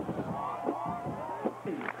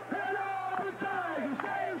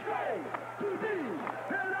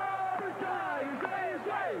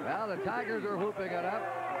 Well, the Tigers are hooping it up.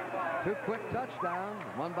 2 quick touchdowns,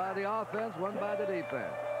 one by the offense, one by the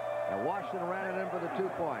defense. And Washington ran it in for the 2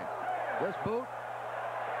 points. This boot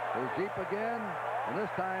is deep again, and this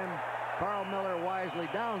time Carl Miller wisely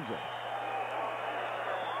downs it.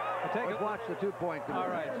 Let's watch the 2-point conversion. All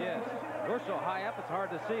right, yes. We're so high up, it's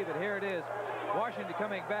hard to see, but here it is. Washington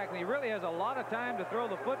coming back, and he really has a lot of time to throw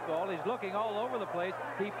the football. He's looking all over the place.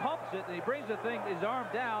 He pumps it, and he brings the thing, his arm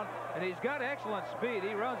down, and he's got excellent speed.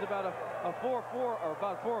 He runs about a 4.4 or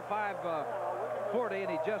about 4.5 40,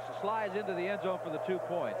 and he just slides into the end zone for the 2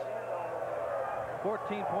 points.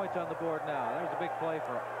 14 points on the board now. There's a big play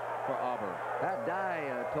for Auburn. Pat Dye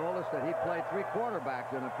told us that he played 3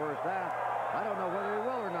 quarterbacks in the first half. I don't know whether he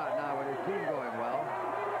will or not now with his team going well.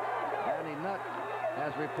 Danny Nutt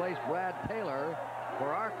has replaced Brad Taylor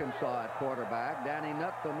for Arkansas at quarterback. Danny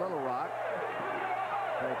Nutt from Little Rock.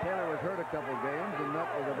 Taylor was hurt a couple games, and Nutt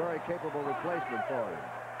was a very capable replacement for him.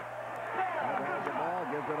 Has the ball,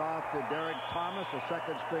 gives it off to Derek Thomas, the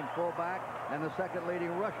second-string fullback, and the second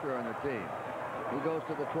leading rusher on the team. He goes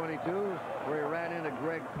to the 22, where he ran into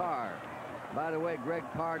Greg Carr. By the way, Greg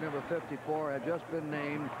Carr, number 54, had just been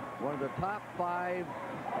named one of the top 5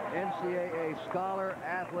 NCAA scholar,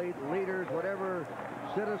 athlete, leaders, whatever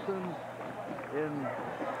citizens in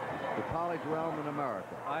the college realm in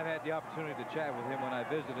America. I've had the opportunity to chat with him when I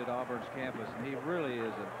visited Auburn's campus, and he really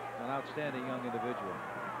is an outstanding young individual.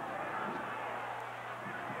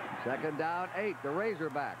 Second down, 8, the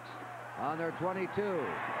Razorbacks on their 22.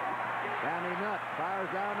 Danny Nutt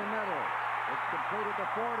fires down the middle. It's completed to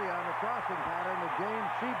 40 on the crossing pattern to James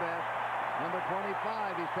Shebest, number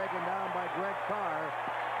 25. He's taken down by Greg Carr.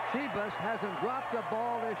 Shebest hasn't dropped a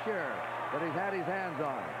ball this year, but he's had his hands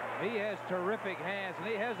on it. He has terrific hands, and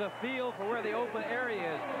he has a feel for where the open area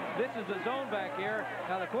is. This is a zone back here.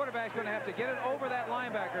 Now the quarterback's going to have to get it over that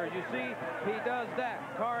linebacker. You see, he does that.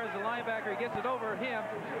 Carr is the linebacker. He gets it over him.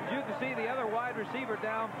 You can see the other wide receiver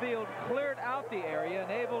downfield cleared out the area,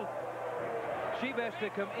 enabled Shebest to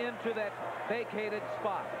come into that vacated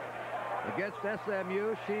spot. Against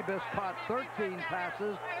SMU, Shebest caught 13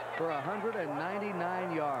 passes for 199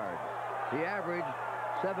 yards. He averaged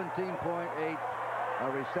 17.8 a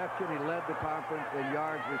reception. He led the conference in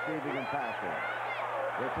yards receiving and passing.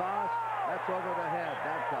 The toss, that's over the head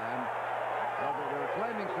that time. They were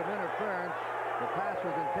claiming some interference. The pass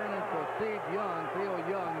was intended for Theo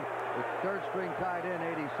Young, the third-string tight end,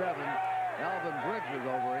 87. Alvin Briggs was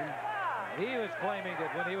over him. He was claiming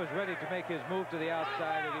that when he was ready to make his move to the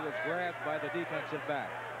outside that he was grabbed by the defensive back.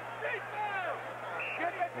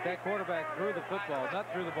 But that quarterback threw the football, Nutt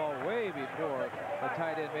threw the ball way before the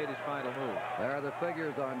tight end made his final move. There are the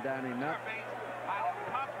figures on Danny Nutt.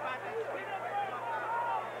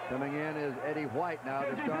 Coming in is Eddie White now,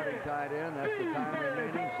 the starting tight end. That's the time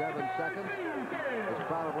remaining, 7 seconds. It's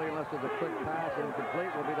probably, unless there's a quick pass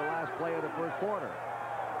incomplete, will be the last play of the first quarter.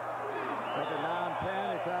 Second down,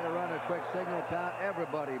 10. They try to run a quick signal count.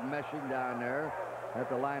 Everybody meshing down there at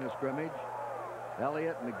the line of scrimmage.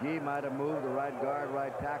 Elliott, McGee might have moved, the right guard,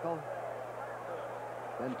 right tackle.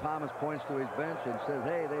 Then Thomas points to his bench and says,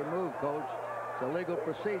 hey, they moved, coach. It's a legal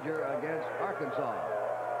procedure against Arkansas.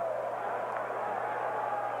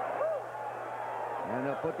 And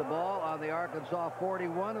they'll put the ball on the Arkansas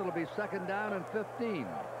 41. It'll be second down and 15.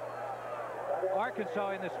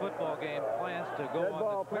 Arkansas in this football game plans to go Dead on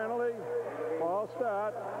ball penalty. Ball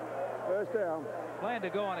start. First down. Plan to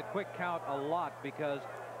go on a quick count a lot because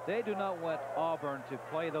they do not want Auburn to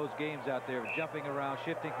play those games out there, jumping around,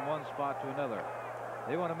 shifting from one spot to another.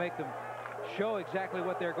 They want to make them show exactly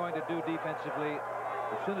what they're going to do defensively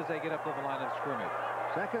as soon as they get up to the line of scrimmage.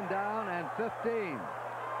 Second down and 15.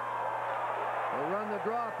 They run the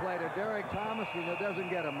draw play to Derek Thomas, and it doesn't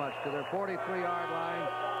get him much to their 43-yard line.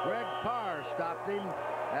 Greg Carr stopped him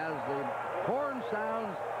as the horn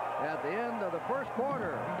sounds at the end of the first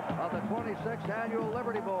quarter of the 26th annual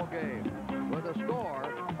Liberty Bowl game. With a score,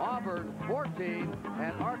 Auburn 14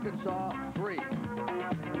 and Arkansas 3.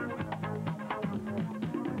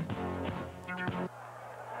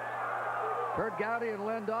 Kurt Gowdy and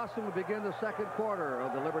Len Dawson will begin the second quarter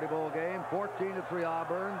of the Liberty Bowl game. 14-3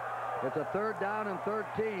 Auburn. It's a third down and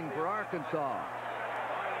 13 for Arkansas.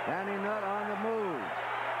 Danny Nutt on the move.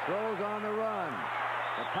 Throws on the run.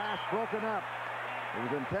 The pass broken up. It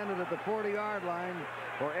was intended at the 40-yard line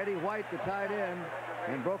for Eddie White, the tight end,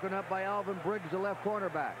 and broken up by Alvin Briggs, the left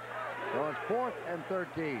cornerback. So it's 4th and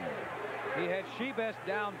 13. He had Shebest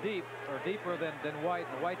down deep, or deeper than White,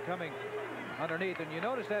 and White coming underneath. And you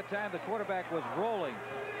notice that time the quarterback was rolling,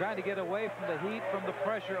 trying to get away from the heat, from the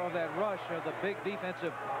pressure of that rush of the big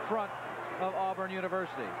defensive front of Auburn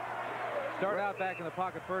University. Started out back in the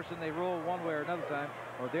pocket first, and they rolled one way or another time,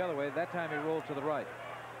 or the other way. That time he rolled to the right.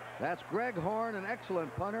 That's Greg Horn, an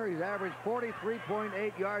excellent punter. He's averaged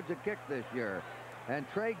 43.8 yards a kick this year. And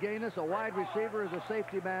Trey Gaines, a wide receiver, is a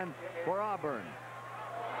safety man for Auburn.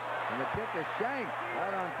 And the kick is shanked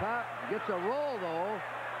right on top. Gets a roll, though,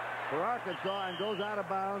 for Arkansas, and goes out of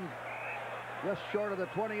bounds just short of the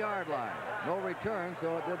 20-yard line. No return,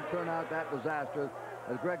 so it didn't turn out that disastrous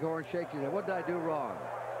as Greg Horn shakes his head. What did I do wrong?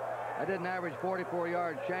 I didn't average 44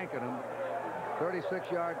 yards shanking him.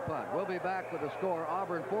 36-yard punt. We'll be back with the score.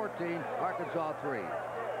 Auburn 14, Arkansas 3.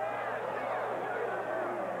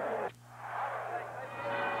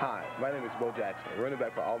 Hi, my name is Bo Jackson, running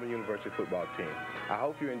back for Auburn University football team. I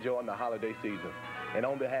hope you're enjoying the holiday season. And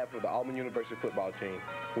on behalf of the Auburn University football team,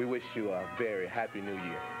 we wish you a very happy new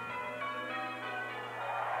year.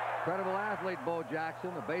 Incredible athlete, Bo Jackson,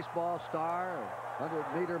 a baseball star, a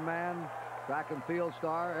 100-meter man, track and field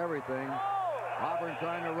star, everything. Auburn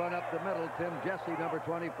trying to run up the middle. Tim Jesse, number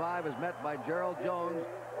 25, is met by Gerald Jones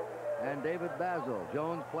and David Basil.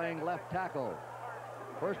 Jones playing left tackle.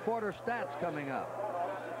 First quarter stats coming up.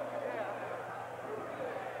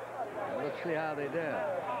 And let's see how they did.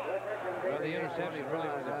 Well, the interception really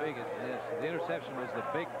was the biggest. Yes, the interception was the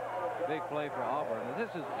big play for Auburn. And this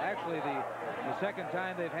is actually the second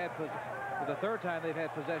time they've had, the third time they've had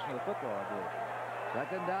possession of the football, I believe.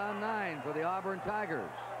 Second down 9 for the Auburn Tigers.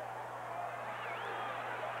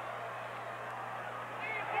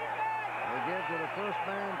 They give to the first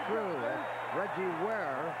man through. Reggie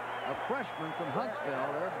Ware, a freshman from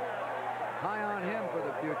Huntsville. They're high on him for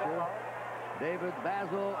the future. David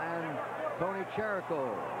Basil and Tony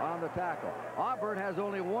Cherico on the tackle. Auburn has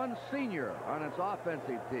only one senior on its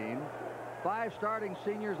offensive team, 5 starting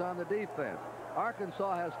seniors on the defense.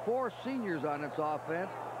 Arkansas has 4 seniors on its offense,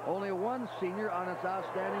 only 1 senior on its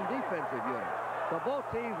outstanding defensive unit. So both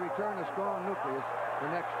teams return a strong nucleus for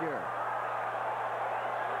next year.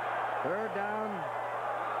 Third down,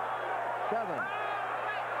 7.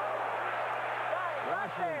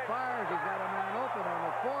 Washington fires. He's got a man open on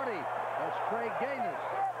the 40. That's Trey Gaines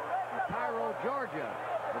of Cairo, Georgia,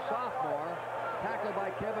 the sophomore, tackled by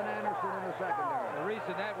Kevin Anderson in the secondary. The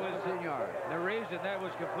reason that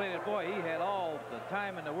was completed, boy, he had all the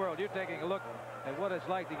time in the world. You're taking a look at what it's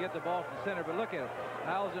like to get the ball from center, but look at it.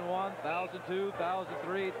 1,001, 1,002,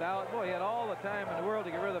 1,003, 1,000. Boy, he had all the time in the world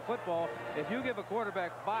to get rid of the football. If you give a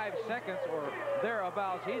quarterback 5 seconds or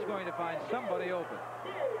thereabouts, he's going to find somebody open.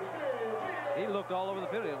 He looked all over the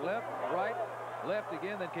field. Left, right, left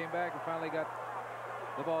again, then came back and finally got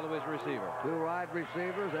the ball to his receiver. 2 wide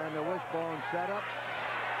receivers and the wishbone setup.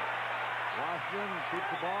 Washington keeps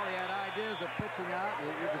the ball. He had ideas of pitching out.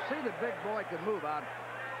 You can see the big boy can move out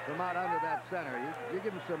from out under that center. You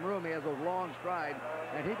give him some room. He has those long strides,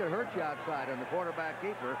 and he could hurt you outside on the quarterback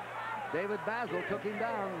keeper. David Basil took him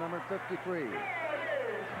down, number 53.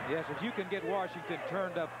 Yes, if you can get Washington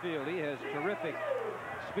turned upfield, he has terrific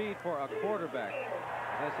speed for a quarterback.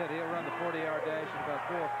 As I said, he'll run the 40-yard dash in about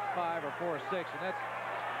 4.5 or 4.6, and that's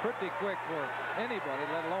pretty quick for anybody,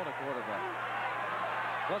 let alone a quarterback.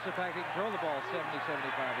 Plus the fact he can throw the ball 70, 75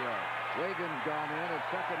 yards. Wiggins gone in at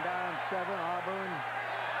second down, 7. Auburn.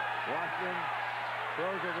 Washington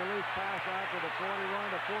throws a release pass out to the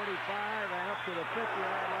 41 to 45 and up to the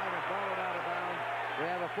 50-yard line and ball it out of bounds. We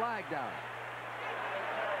have a flag down.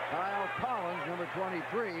 Kyle Collins, number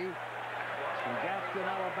 23, from Gadsden,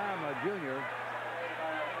 Alabama, junior.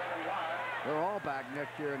 They're all back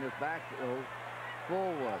next year in this backfield.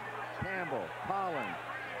 Fullwood, Campbell, Collins,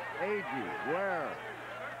 Agee, Ware,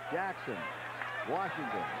 Jackson,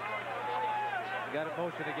 Washington. got a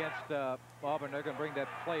motion against Auburn. They're going to bring that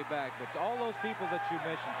play back. But all those people that you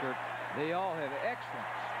mentioned, Kurt, they all have excellent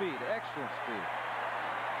speed, excellent speed.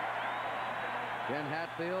 Ken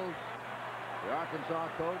Hatfield, the Arkansas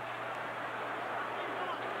coach,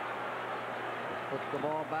 puts the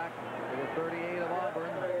ball back to the 38 of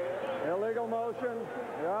Auburn. Illegal motion.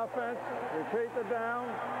 The offense. Repeat the down.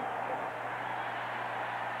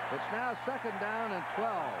 It's now 2nd down and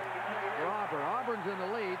 12 for Auburn. Auburn's in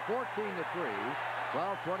the lead, 14-3.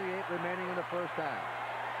 12:28 remaining in the first half.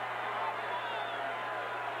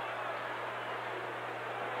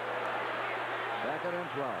 Second and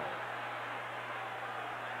 12.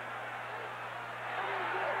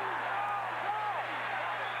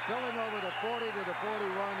 Filling over the 40 to the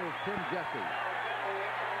 41 is Tim Jesse.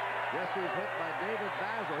 Jesse's hit by David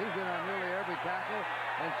Basil. He's in on nearly every tackle.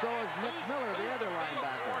 And so is Nick Miller, the other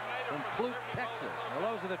linebacker from Clute, Texas.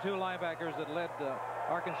 Well, those are the two linebackers that led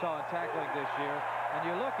Arkansas in tackling this year. And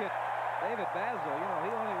you look at David Basil, you know,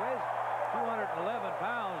 he only weighs 211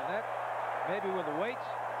 pounds. That maybe with the weights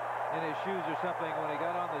in his shoes or something when he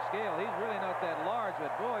got on the scale. He's really not that large,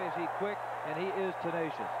 but boy, is he quick and he is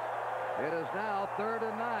tenacious. It is now 3rd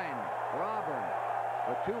and 9 for Auburn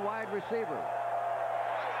with 2 wide receivers.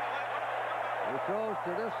 He throws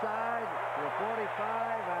to this side, to the 45,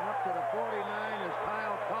 and up to the 49 is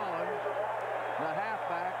Kyle Collins, the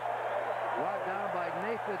halfback, brought down by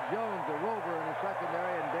Nathan Jones, the rover in the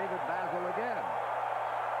secondary, and David Basil again.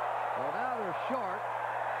 So now they're short.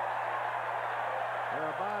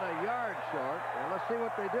 They're about a yard short, and let's see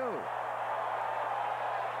what they do.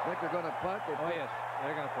 Think they're going to punt? Oh, yes,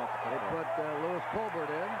 they're going to punt. They put Lewis Colbert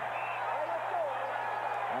in.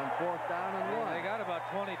 On 4th down and 1. They got about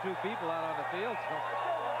 22 people out on the field, so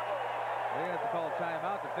they're going to have to call a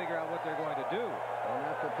timeout to figure out what they're going to do. And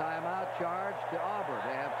that's a timeout charge to Auburn.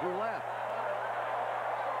 They have 2 left.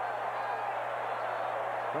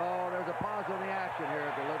 So there's a pause in the action here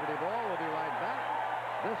at the Liberty Bowl. We'll be right back.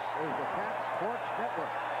 This is the Cat Sports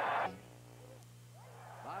Network.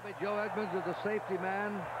 Bobby Joe Edmonds is the safety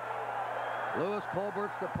man. Lewis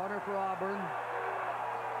Colbert's the punter for Auburn.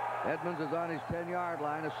 Edmonds is on his 10-yard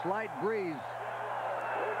line. A slight breeze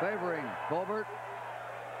favoring Colbert.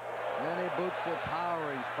 And he boots the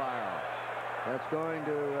towering spiral. That's going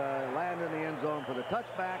to land in the end zone for the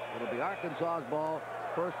touchback. It'll be Arkansas's ball.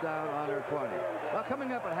 1st down on their 20. Well,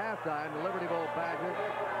 coming up at halftime, the Liberty Bowl pageant.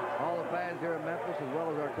 All the fans here in Memphis, as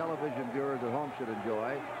well as our television viewers at home, should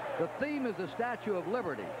enjoy. The theme is the Statue of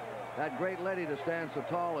Liberty. That great lady that stands so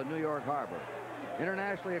tall in New York Harbor.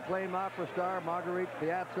 Internationally acclaimed opera star Marguerite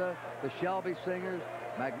Piazza, the Shelby Singers,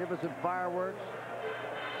 magnificent fireworks,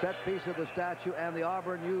 set piece of the statue, and the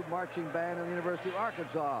Auburn U Marching Band and the University of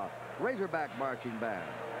Arkansas Razorback Marching Band.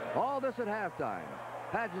 All this at halftime.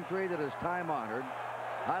 Pageantry that is time-honored,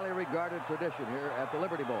 highly regarded tradition here at the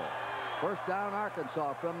Liberty Bowl. 1st down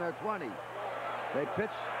Arkansas from their 20. They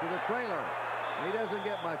pitch to the trailer. He doesn't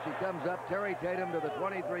get much. He comes up. Terry Tatum to the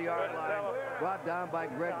 23-yard line, brought down by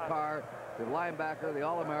Greg Carr, the linebacker, the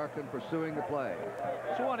All-American, pursuing the play.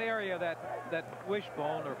 It's one area that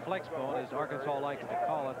wishbone or flexbone, as Arkansas likes to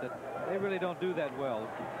call it, that they really don't do that well,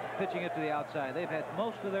 pitching it to the outside. They've had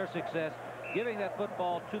most of their success giving that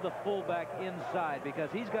football to the fullback inside because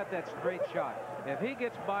he's got that straight shot. If he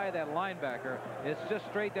gets by that linebacker, it's just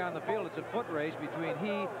straight down the field. It's a foot race between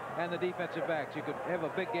he and the defensive backs. You could have a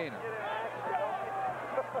big gainer.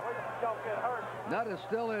 Nutt is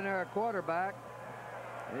still in there at quarterback.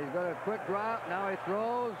 He's got a quick drop. Now he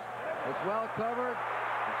throws. It's well covered.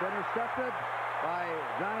 It's intercepted by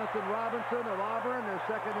Jonathan Robinson of Auburn, their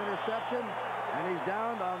 2nd interception. And he's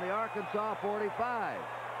down on the Arkansas 45.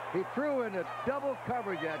 He threw into double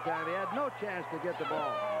coverage that time. He had no chance to get the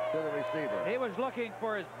ball to the receiver. He was looking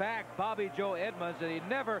for his back, Bobby Joe Edmonds, and he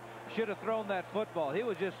never should have thrown that football. He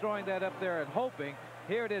was just throwing that up there and hoping.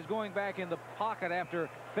 Here it is going back in the pocket after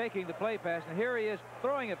faking the play pass, and here he is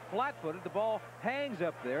throwing it flat-footed. The ball hangs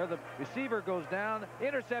up there. The receiver goes down.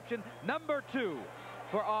 Interception number 2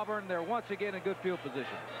 for Auburn. They're once again in good field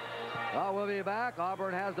position. Well, we'll be back.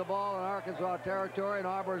 Auburn has the ball in Arkansas territory, and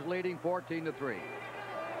Auburn's leading 14-3.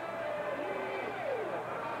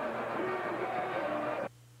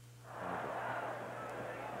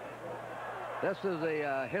 This is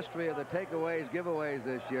the history of the takeaways, giveaways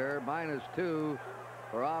this year. -2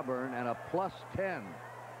 for Auburn and a +10.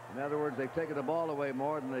 In other words, they've taken the ball away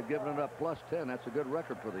more than they've given it up. +10. That's a good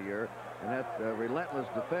record for the year. And that relentless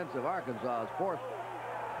defense of Arkansas has forced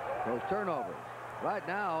those turnovers. Right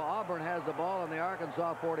now, Auburn has the ball in the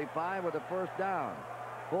Arkansas 45 with a 1st down.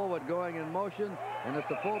 Fullwood going in motion, and it's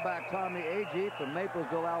the fullback Tommy Agee from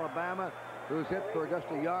Maplesville, Alabama, who's hit for just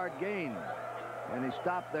a yard gain. And he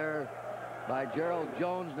stopped there by Gerald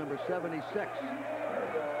Jones, number 76.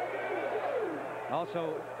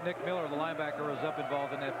 Also, Nick Miller, the linebacker, was up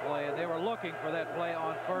involved in that play, and they were looking for that play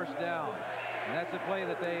on first down. And that's a play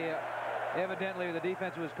that they, evidently, the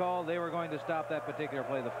defense was called. They were going to stop that particular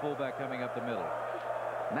play, the fullback coming up the middle.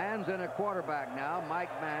 Mann's in a quarterback now.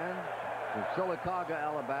 Mike Mann from Sylacauga,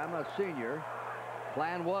 Alabama, a senior.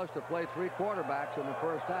 Plan was to play 3 quarterbacks in the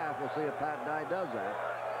first half. We'll see if Pat Dye does that.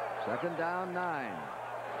 Second down, 9.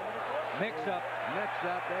 Mix up.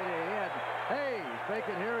 Hey, he's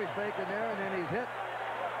faking here, he's faking there, and then he's hit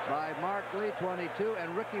by Mark Lee, 22,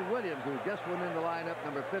 and Ricky Williams, who just went in the lineup,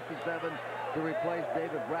 number 57, to replace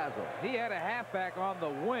David Brazel. He had a halfback on the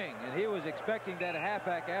wing, and he was expecting that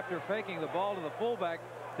halfback, after faking the ball to the fullback,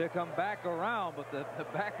 to come back around, but the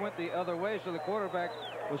back went the other way, so the quarterback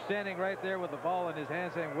was standing right there with the ball in his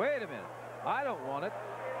hand saying, wait a minute, I don't want it.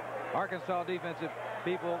 Arkansas defensive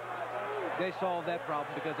people, they solved that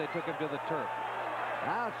problem because they took him to the turf.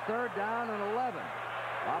 Now it's third down and 11.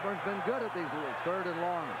 Auburn's been good at these third and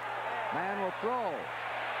longs. Mann will throw.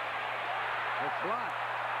 It's blocked.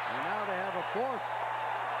 And now they have a 4th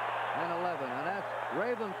and 11. And that's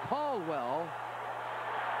Raven Caldwell,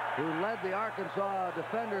 who led the Arkansas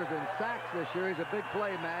defenders in sacks this year. He's a big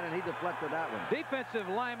play man, and he deflected that one. Defensive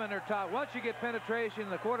linemen are taught, once you get penetration,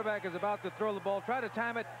 the quarterback is about to throw the ball, try to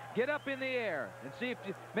time it, get up in the air, and see if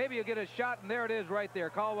maybe you'll get a shot, and there it is right there.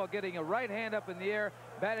 Caldwell getting a right hand up in the air,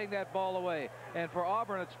 batting that ball away. And for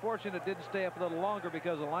Auburn, it's fortunate it didn't stay up a little longer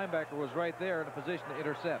because the linebacker was right there in a position to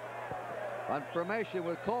intercept. On formation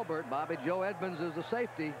with Colbert, Bobby Joe Edmonds is the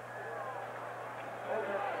safety.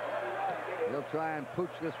 He'll try and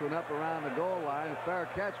pooch this one up around the goal line. Fair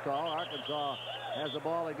catch call. Arkansas has the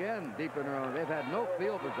ball again deep in their own. They've had no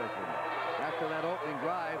field position after that opening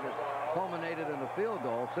drive that culminated in a field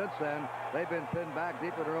goal. Since then, they've been pinned back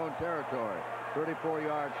deep in their own territory.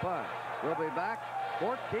 34-yard punt. We'll be back.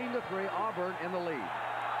 14-3, Auburn in the lead.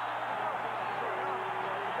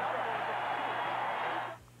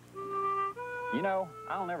 You know,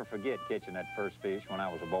 I'll never forget catching that first fish when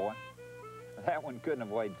I was a boy. That one couldn't have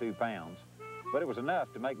weighed 2 pounds, but it was enough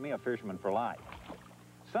to make me a fisherman for life.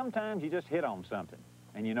 Sometimes you just hit on something,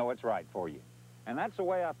 and you know it's right for you. And that's the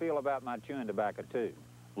way I feel about my chewing tobacco, too.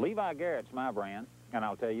 Levi Garrett's my brand, and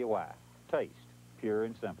I'll tell you why. Taste, pure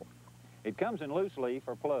and simple. It comes in loose leaf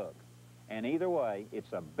or plug, and either way,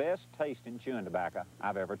 it's the best tasting chewing tobacco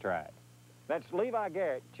I've ever tried. That's Levi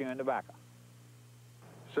Garrett chewing tobacco.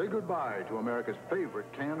 Say goodbye to America's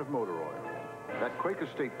favorite can of motor oil. That Quaker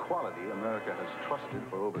State quality America has trusted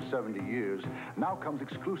for over 70 years now comes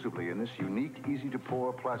exclusively in this unique,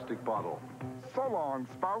 easy-to-pour plastic bottle. So long,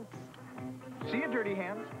 spouts. See you, dirty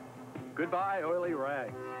hands. Goodbye, oily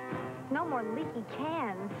rags. No more leaky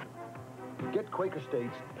cans. Get Quaker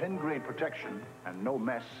State's pen-grade protection and no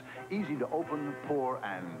mess, easy to open, pour,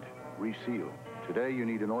 and reseal. Today, you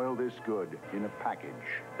need an oil this good in a package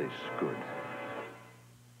this good.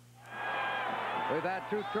 We've had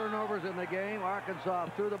 2 turnovers in the game. Arkansas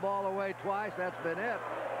threw the ball away twice. That's been it.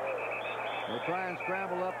 They try and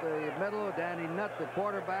scramble up the middle. Danny Nutt, the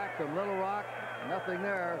quarterback from Little Rock. Nothing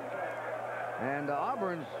there. And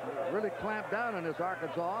Auburn's really clamped down on this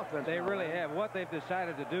Arkansas offense. They really have. What they've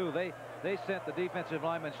decided to do, they sent the defensive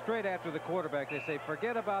lineman straight after the quarterback. They say,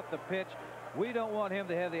 forget about the pitch. We don't want him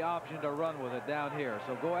to have the option to run with it down here.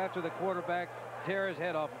 So go after the quarterback, tear his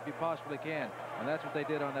head off if you possibly can. And that's what they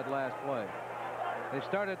did on that last play. They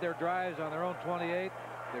started their drives on their own 28,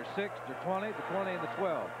 their 6, their 20, the 20, and the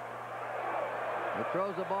 12. He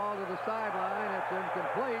throws the ball to the sideline. It's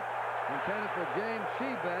incomplete. Intended for James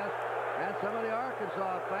Shebest. And some of the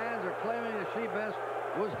Arkansas fans are claiming that Shebest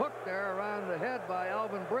was hooked there around the head by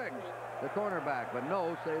Alvin Briggs, the cornerback. But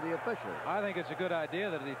no, say the officials. I think it's a good idea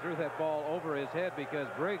that he threw that ball over his head because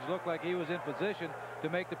Briggs looked like he was in position to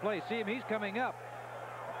make the play. See him, he's coming up.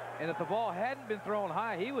 And if the ball hadn't been thrown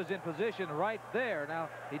high, he was in position right there. Now,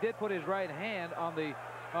 he did put his right hand on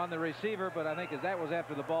the receiver, but I think that was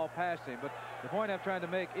after the ball passed him. But the point I'm trying to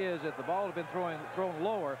make is if the ball had been thrown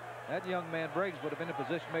lower, that young man Briggs would have been in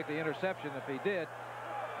position to make the interception. If he did,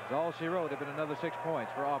 that's all she wrote. It would have been another 6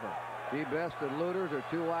 points for Auburn. Shebest and Looters are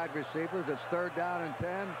 2 wide receivers. It's third down and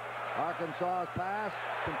 10. Arkansas's pass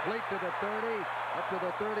complete to the 30. Up to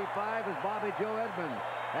the 35 is Bobby Joe Edmonds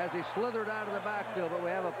as he slithered out of the backfield, but we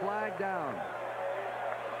have a flag down.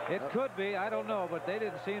 It could be, I don't know, but they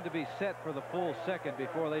didn't seem to be set for the full second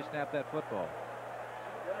before they snapped that football.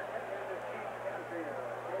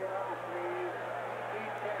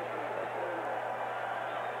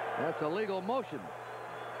 That's a legal motion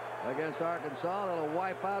against Arkansas. That'll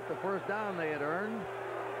wipe out the first down they had earned.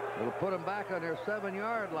 It'll put them back on their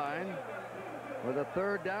 7-yard line. with a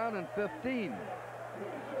 3rd down and 15.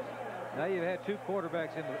 Now you've had 2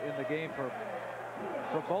 quarterbacks in the game for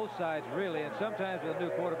both sides, really, and sometimes when a new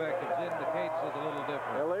quarterback comes in, the cadence is a little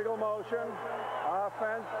different. Illegal motion,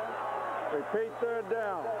 offense, repeat 3rd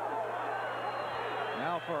down.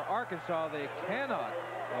 Now for Arkansas, they cannot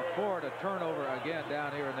afford a turnover again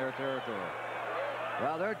down here in their territory.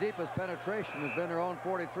 Well, their deepest penetration has been their own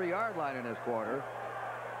 43-yard line in this quarter.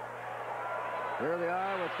 Here they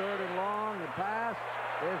are with 3rd and long. The pass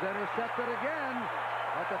is intercepted again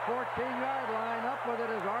at the 14-yard line. Up with it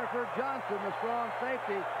is Arthur Johnson, the strong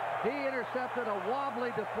safety. He intercepted a wobbly,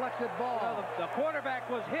 deflected ball. Well, the quarterback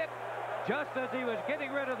was hit just as he was getting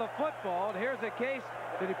rid of the football. And here's a case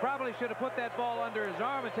that he probably should have put that ball under his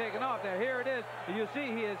arm and taken off. Now, here it is. You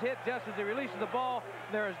see he is hit just as he releases the ball.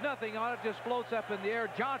 There is nothing on it, just floats up in the air.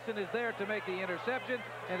 Johnson is there to make the interception.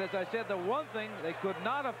 And as I said, the one thing they could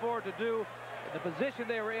not afford to do in the position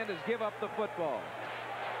they were in is give up the football.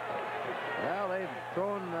 Well, they've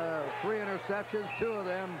thrown 3 interceptions, 2 of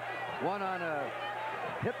them, one on a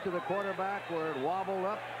hip to the quarterback where it wobbled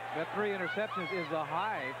up. That 3 interceptions is the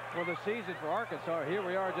high for the season for Arkansas. Here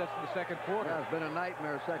we are just in the 2nd quarter. Yeah, it's been a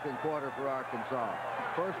nightmare 2nd quarter for Arkansas.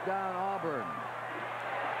 1st down, Auburn.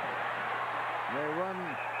 They run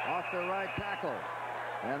off their right tackle,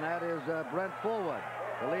 and that is Brent Fullwood,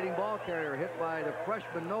 the leading ball carrier, hit by the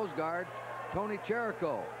freshman nose guard, Tony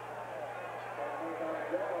Cherico.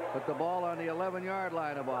 Put the ball on the 11-yard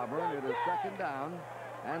line of Auburn. It is 2nd down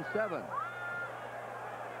and 7.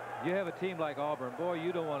 You have a team like Auburn, boy,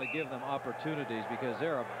 you don't want to give them opportunities because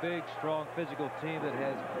they're a big, strong, physical team that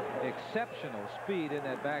has exceptional speed in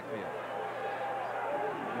that backfield.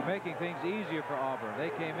 They're making things easier for Auburn.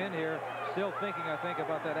 They came in here still thinking, I think,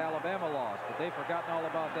 about that Alabama loss, but they've forgotten all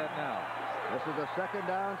about that now. This is a 2nd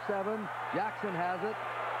down, 7. Jackson has it.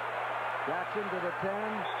 Jackson to the 10,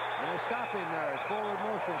 and they stop him there. His forward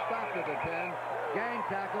motion stopped at the 10. Gang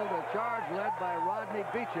tackle, the charge led by Rodney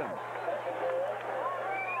Beecham.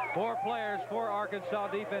 4 players, 4 Arkansas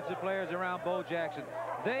defensive players around Bo Jackson.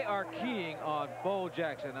 They are keying on Bo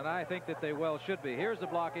Jackson, and I think that they well should be. Here's the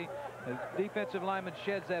blocking. The defensive lineman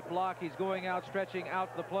sheds that block. He's going out, stretching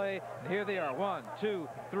out the play. And here they are. 1, 2,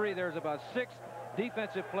 3. There's about 6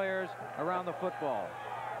 defensive players around the football.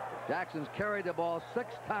 Jackson's carried the ball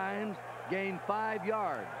 6 times, gained 5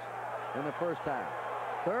 yards in the 1st half.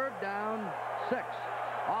 3rd down, 6.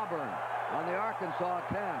 Auburn on the Arkansas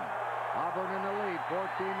 10. Auburn in the lead, 14-3.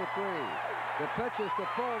 The pitch is to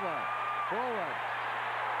Fullwood. Fullwood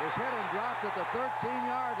is hit and dropped at the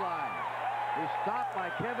 13-yard line. He's stopped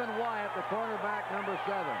by Kevin Wyatt, the cornerback, number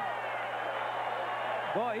 7.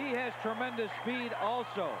 Boy, he has tremendous speed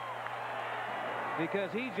also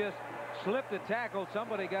because he just slipped a tackle.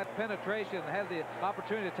 Somebody got penetration and had the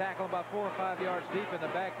opportunity to tackle him about 4 or 5 yards deep in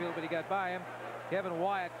the backfield, but he got by him. Kevin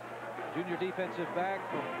Wyatt, junior defensive back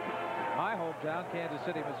from my hometown, Kansas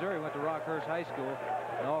City, Missouri, went to Rockhurst High School,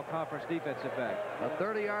 an all-conference defensive back. A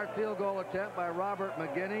 30-yard field goal attempt by Robert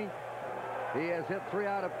McGinney. He has hit 3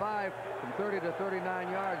 out of 5 from 30 to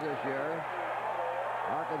 39 yards this year.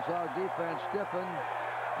 Arkansas defense stiffened,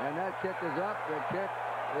 and that kick is up. The kick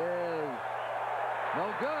is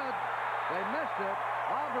no good. They missed it.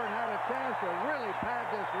 Auburn had a chance to really pad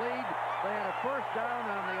this lead. They had a 1st down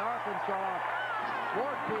on the Arkansas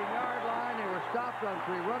 14-yard line. They were stopped on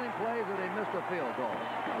 3 running plays, and they missed a field goal.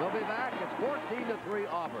 They'll be back. It's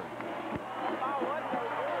 14-3 Auburn.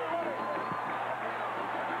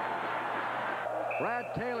 Brad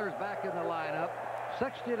Taylor's back in the lineup.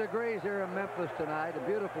 60 degrees here in Memphis tonight. A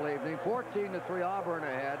beautiful evening. 14-3 Auburn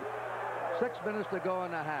ahead. 6 minutes to go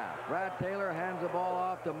in the half. Brad Taylor hands the ball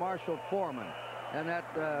off to Marshall Foreman. And that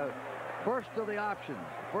first of the options,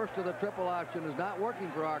 first of the triple option is not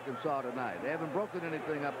working for Arkansas tonight. They haven't broken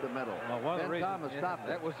anything up the middle. Well, Ben Thomas stopped it.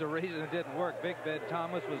 That was the reason it didn't work. Big Ben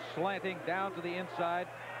Thomas was slanting down to the inside,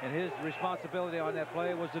 and his responsibility on that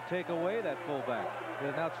play was to take away that fullback. Did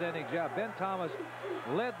an outstanding job. Ben Thomas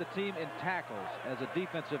led the team in tackles as a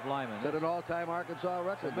defensive lineman. Set an all-time Arkansas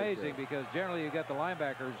record. It's amazing because generally you got the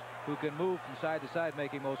linebackers who can move from side to side,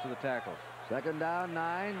 making most of the tackles. 2nd down,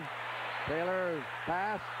 9. Taylor's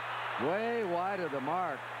pass way wide of the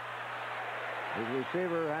mark. His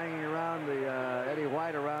receiver hanging around the Eddie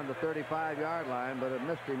White around the 35-yard line, but it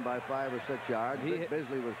missed him by 5 or 6 yards.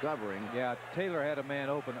 Bisley was covering. Yeah, Taylor had a man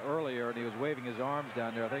open earlier, and he was waving his arms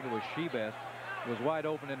down there. I think it was Shebest. Was wide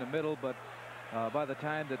open in the middle, but by the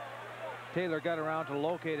time that Taylor got around to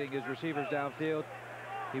locating his receivers downfield,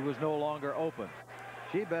 he was no longer open.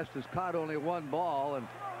 Shebest has caught only 1 ball, and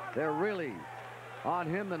they're really on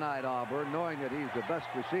him tonight, Auburn, knowing that he's the best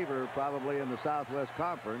receiver probably in the Southwest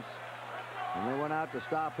Conference. And they went out to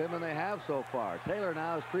stop him, and they have so far. Taylor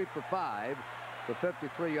now is 3 for 5 for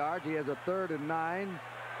 53 yards. He has a 3rd and 9.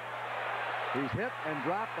 He's hit and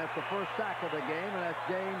dropped. That's the first sack of the game, and that's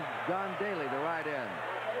John Daly, the right end,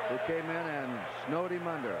 who came in and snowed him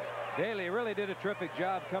under. Daly really did a terrific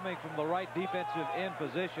job coming from the right defensive end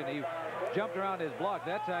position. He jumped around his block.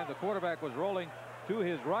 That time the quarterback was rolling to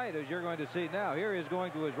his right, as you're going to see now. Here he is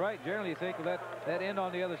going to his right. Generally, you think that end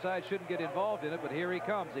on the other side shouldn't get involved in it, but here he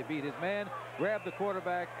comes. He beat his man, grabbed the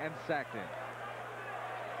quarterback, and sacked him.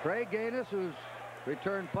 Trey Gaines, who's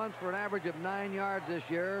returned punts for an average of 9 yards this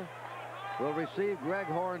year, will receive Greg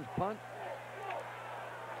Horn's punt.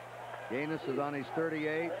 Gaines is on his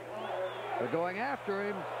 38. They're going after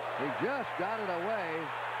him. He just got it away.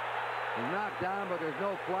 He's knocked down, but there's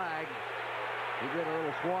no flag. He did a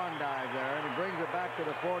little swan dive there, and he brings it back to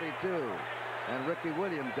the 42. And Ricky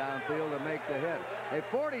Williams downfield to make the hit. A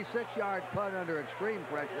 46-yard punt under extreme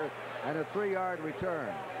pressure and a 3-yard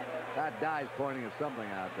return. That Dye's pointing at something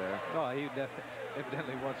out there. Oh, he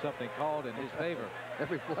evidently wants something called in his favor.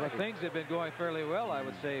 Every play. But things have been going fairly well, I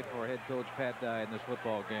would say, for head coach Pat Dye in this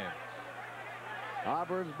football game.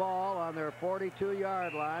 Auburn's ball on their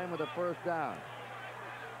 42-yard line with a first down.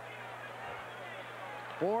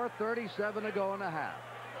 4:37 to go in the half.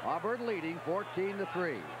 Auburn leading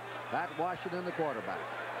 14-3. Pat Washington, the quarterback.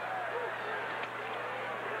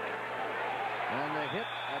 And the hit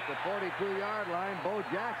at the 42-yard line, Bo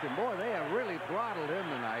Jackson. Boy, they have really throttled him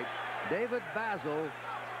tonight. David Basil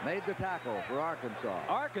made the tackle for Arkansas.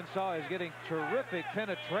 Arkansas is getting terrific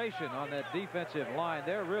penetration on that defensive line.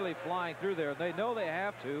 They're really flying through there. They know they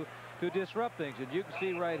have to disrupt things. And you can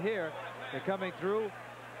see right here, they're coming through.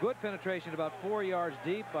 Good penetration, about 4 yards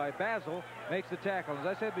deep by Basil, makes the tackle. As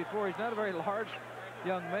I said before, he's not a very large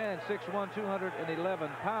young man, 6'1", 211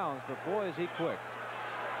 pounds, but boy, is he quick.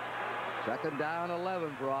 Second down,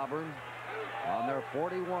 11 for Auburn on their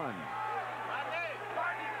 41.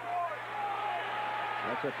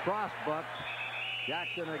 That's a cross buck.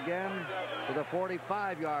 Jackson again to the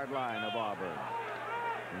 45-yard line of Auburn.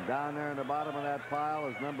 And down there in the bottom of that pile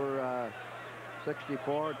is number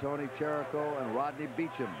 64, Tony Cherico, and Rodney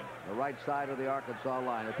Beecham, the right side of the Arkansas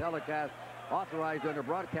line. A telecast authorized under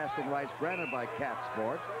broadcasting rights granted by Cat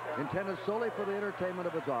Sports, intended solely for the entertainment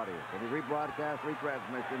of its audience. Any rebroadcast,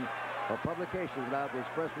 retransmission, or publication without the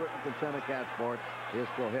express written consent of Cat Sports is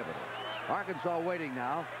prohibited. Arkansas waiting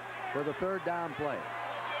now for the third down play.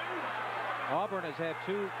 Auburn has had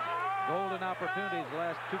 2 golden opportunities the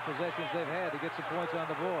last 2 possessions they've had to get some points on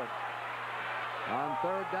the board. On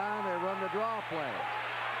third down, they run the draw play.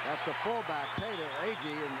 That's the fullback, Taylor,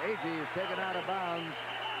 Agee, and Agee is taken out of bounds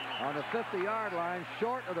on the 50-yard line,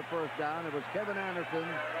 short of the first down. It was Kevin Anderson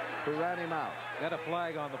who ran him out. Got a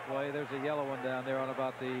flag on the play. There's a yellow one down there on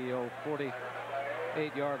about the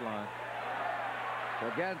 48-yard line.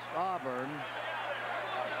 Against Auburn,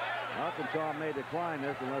 Arkansas may decline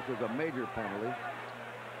this unless there's a major penalty,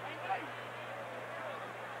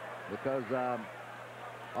 because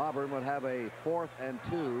Auburn would have a 4th and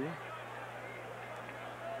 2.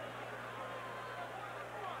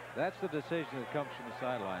 That's the decision that comes from the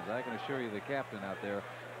sidelines. I can assure you the captain out there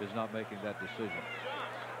is not making that decision.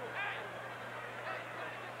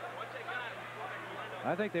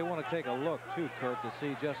 I think they want to take a look, too, Kurt, to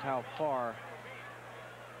see just how far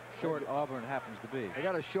short Auburn happens to be. They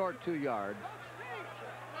got a short 2 yards.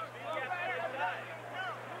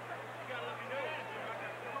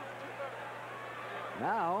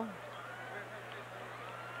 Now,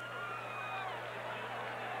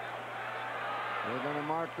 they're going to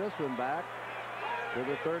mark this one back to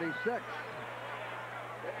the 36.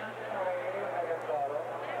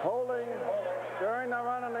 Holding during the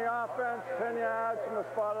run on the offense, 10 yards from the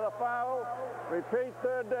spot of the foul. Repeat,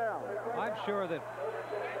 third down. I'm sure that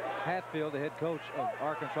Hatfield, the head coach of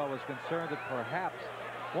Arkansas, was concerned that perhaps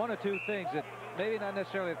 1 or 2 things, that maybe not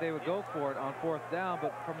necessarily that they would go for it on 4th down,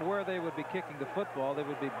 but from where they would be kicking the football, they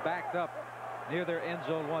would be backed up near their end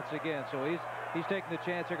zone once again. So he's taking the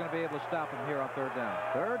chance they're going to be able to stop him here on 3rd down.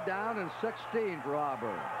 3rd down and 16 for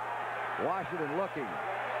Auburn. Washington looking.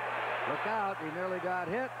 Look out, he nearly got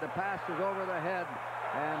hit. The pass is over the head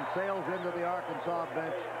and sails into the Arkansas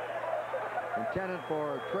bench. Intended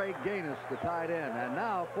for Trey Gaines, the tight end. And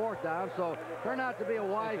now 4th down, so turned out to be a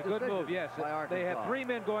wise decision. Good move, yes. By Arkansas. They had 3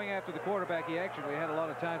 men going after the quarterback. He actually had a lot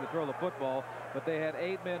of time to throw the football, but they had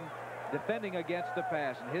 8 men defending against the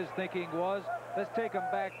pass. And his thinking was, let's take them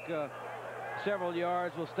back several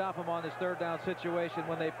yards. We'll stop them on this 3rd down situation.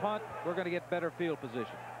 When they punt, we're going to get better field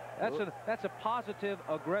position. That's a positive,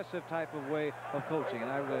 aggressive type of way of coaching,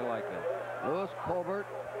 and I really like that. Lewis Colbert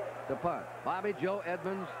to punt. Bobby Joe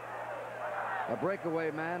Edmonds, a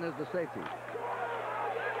breakaway man, is the safety.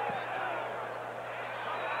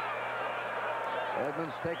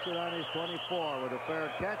 Edmonds takes it on his 24 with a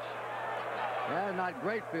fair catch. And not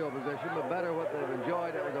great field position, but better what they've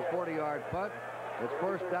enjoyed. It was a 40-yard punt. It's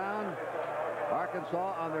first down.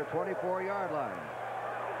 Arkansas on their 24-yard line.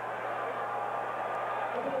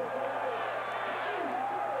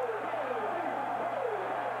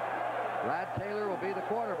 Brad Taylor will be the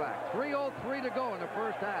quarterback. 3:03 to go in the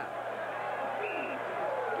first half.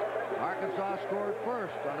 Arkansas scored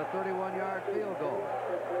first on a 31-yard field goal.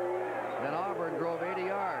 Then Auburn drove 80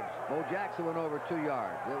 yards. Bo Jackson went over 2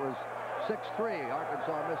 yards. It was 6-3.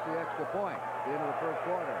 Arkansas missed the extra point at the end of the first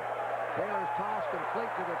quarter. Taylor's toss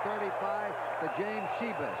complete to the 35 to James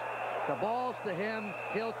Shebest. The ball's to him.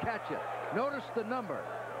 He'll catch it. Notice the number,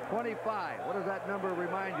 25. What does that number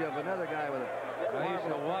remind you of? Another guy with a... I used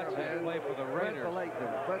to watch him play for the Raiders.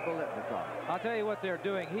 Fred Biletnikoff. I'll tell you what they're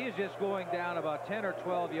doing. He's just going down about 10 or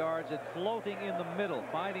 12 yards and floating in the middle,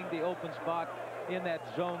 finding the open spot in that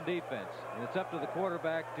zone defense. And it's up to the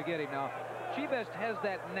quarterback to get him. Now, Shebest has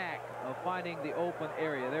that knack of finding the open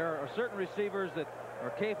area. There are certain receivers that are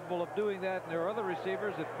capable of doing that, and there are other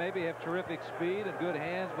receivers that maybe have terrific speed and good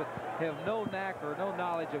hands, but have no knack or no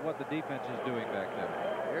knowledge of what the defense is doing back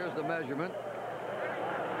there. Here's the measurement.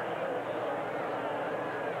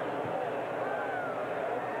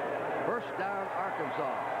 First down,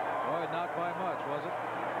 Arkansas. Boy, not by much, was it?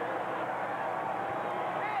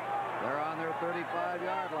 They're on their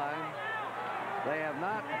 35-yard line. They have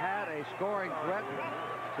not had a scoring threat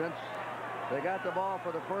since they got the ball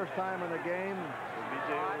for the first time in the game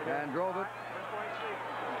and drove it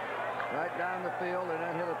right down the field and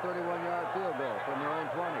then hit a 31-yard field goal from their own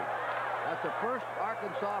 20. That's the first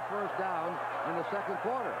Arkansas first down in the second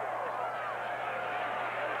quarter.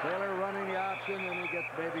 Taylor running the option, and he gets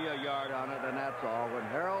maybe a yard on it, and that's all. When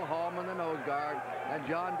Harold Hallman, the nose guard, and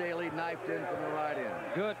John Daly knifed in from the right end.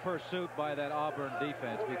 Good pursuit by that Auburn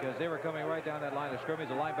defense because they were coming right down that line of scrimmage.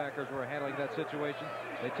 The linebackers were handling that situation.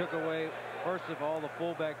 They took away, first of all, the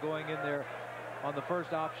fullback going in there on the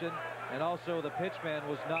first option, and also the pitchman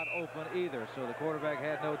was not open either, so the quarterback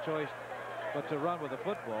had no choice but to run with the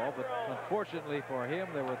football. But unfortunately for him,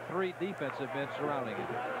 there were 3 defensive men surrounding him.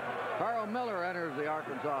 Carl Miller enters the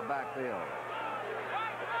Arkansas backfield.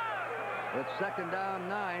 It's second down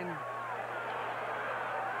 9.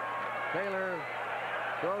 Taylor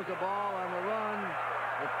throws the ball on the run.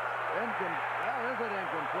 It's incomplete?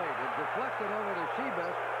 It's deflected over to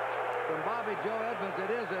Shebest from Bobby Joe Edmonds.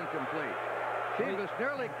 It is incomplete. Shebest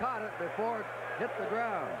nearly caught it before it hit the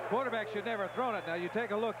ground. Quarterback should never have thrown it. Now you take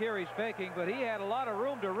a look here. He's faking, but he had a lot of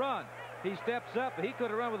room to run. He steps up. He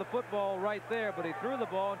could have run with the football right there, but he threw the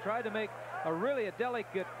ball and tried to make a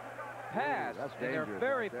delicate pass. That's and dangerous. They're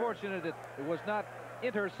very fortunate it was not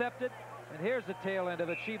intercepted. And here's the tail end of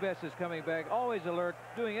it. Shebest is coming back, always alert,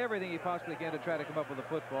 doing everything he possibly can to try to come up with the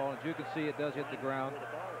football. And as you can see, it does hit the ground.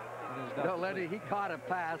 No, Lenny, he caught a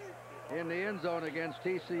pass in the end zone against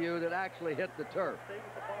TCU that actually hit the turf.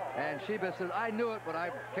 And Shebest says, I knew it, but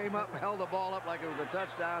I came up and held the ball up like it was a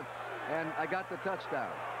touchdown, and I got the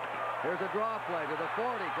touchdown. Here's a draw play to the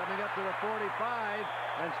 40, coming up to the 45,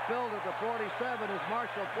 and spilled at the 47 is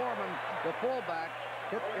Marshall Foreman, the fullback,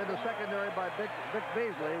 hit in the secondary by Vic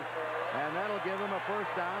Beasley, and that'll give him a first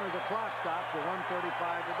down as the clock stops with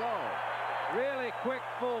 1:35 to go. Really quick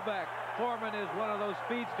fullback. Foreman is one of those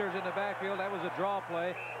speedsters in the backfield. That was a draw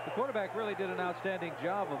play. The quarterback really did an outstanding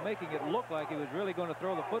job of making it look like he was really going to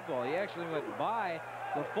throw the football. He actually went by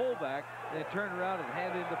the fullback, then turned around and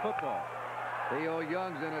handed him the football. Theo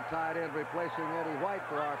Young's in a tight end replacing Eddie White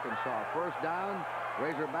for Arkansas. First down,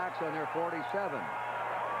 Razorbacks on their 47.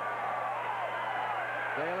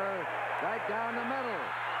 Taylor right down the middle.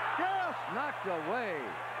 Just knocked away.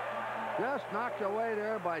 Just knocked away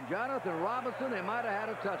there by Jonathan Robinson. They might have had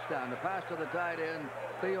a touchdown. The pass to the tight end,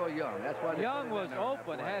 Theo Young. That's why Young was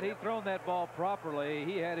open. Had he thrown that ball properly,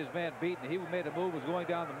 he had his man beaten. He made a move, was going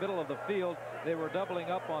down the middle of the field. They were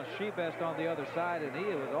doubling up on Shebest on the other side, and he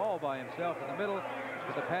was all by himself in the middle,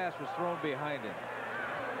 but the pass was thrown behind him.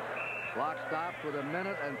 Clock stops with 1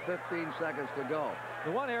 minute and 15 seconds to go.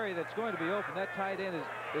 The one area that's going to be open, that tight end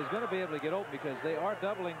is going to be able to get open because they are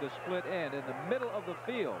doubling the split end. In the middle of the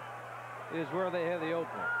field is where they have the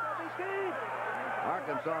opening.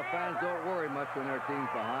 Arkansas fans don't worry much when their team's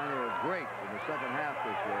behind. They were great in the second half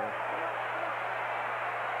this year.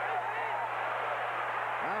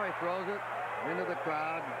 Now he throws it into the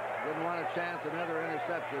crowd. Didn't want to chance another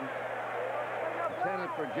interception. Intended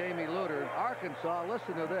for Jamie Luter. Arkansas,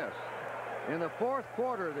 listen to this. In the fourth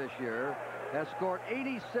quarter this year, has scored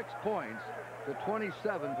 86 points to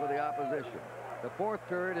 27 for the opposition. The fourth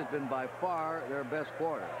period has been by far their best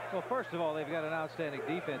quarter. Well, first of all, they've got an outstanding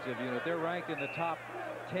defensive unit. They're ranked in the top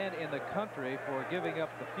 10 in the country for giving up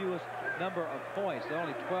the fewest number of points. They're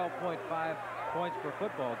only 12.5 points per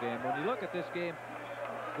football game. When you look at this game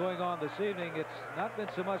going on this evening, it's not been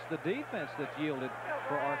so much the defense that's yielded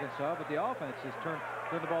for Arkansas, but the offense has turned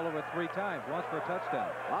the ball over 3 times, once for a touchdown.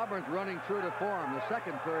 Auburn's running true to form. The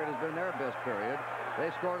second period has been their best period.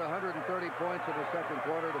 They scored 130 points in the second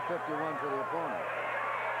quarter to 51 for the opponent.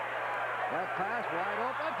 That pass wide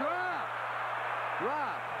open.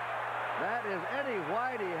 Drop. That is Eddie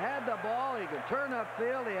White. He had the ball. He could turn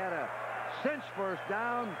upfield. He had a cinch first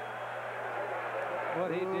down.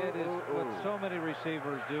 What he did is what so many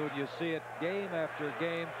receivers do, and you see it game after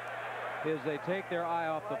game, is they take their eye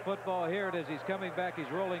off the football. Here it is. He's coming back.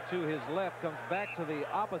 He's rolling to his left, comes back to the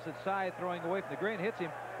opposite side, throwing away from the green, hits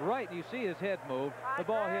him right. You see his head move. The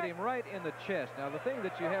ball hit him right in the chest. Now, the thing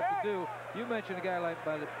that you have to do, you mentioned a guy like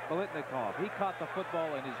Biletnikoff. He caught the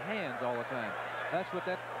football in his hands all the time. That's what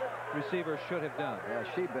that receiver should have done. Yeah,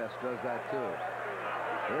 Shebest does that too.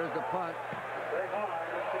 Here's the punt.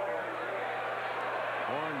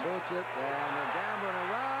 Horn boots it, and they're gambling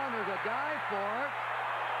around. There's a dive for it.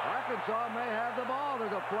 Arkansas may have the ball.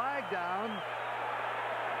 There's a flag down.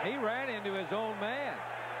 He ran into his own man.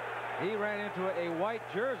 He ran into a white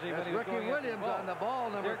jersey. That's when he was Ricky Williams on the ball,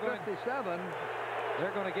 number 57.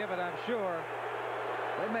 They're going to give it, I'm sure.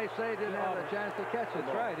 They may say didn't have a chance to catch it.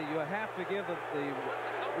 That's right. You have to give the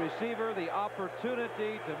receiver the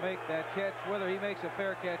opportunity to make that catch, whether he makes a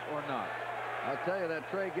fair catch or not. I'll tell you that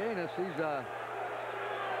Trey Gaines, he's the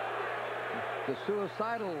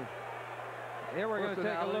suicidal. Here we're going to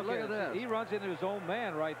take a look at this. He runs into his own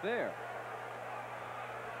man right there.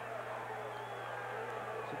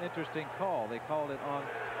 It's an interesting call. They called it on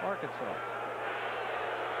Arkansas.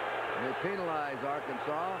 They penalize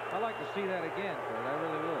Arkansas. I'd like to see that again, Kurt. I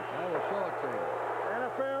really would. I will show it to you.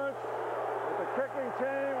 Interference with the kicking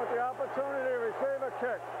team with the opportunity to receive a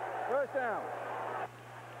kick. First down.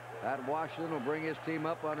 Pat Washington will bring his team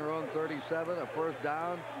up on their own 37, a first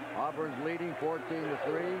down. Auburn's leading 14-3. And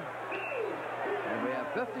we have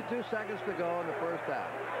 52 seconds to go in the first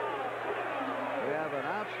half. We have an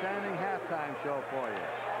outstanding halftime show for you.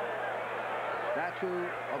 Statue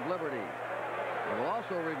of Liberty. And we'll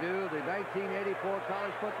also review the 1984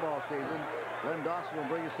 college football season. Glenn Dawson will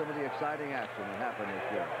bring you some of the exciting action that happened this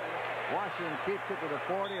year. Washington keeps it to the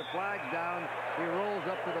 40. A flag's down. He rolls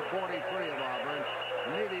up to the 43 of Auburn.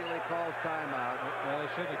 Immediately calls timeout. Well,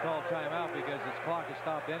 they shouldn't have called timeout because his clock is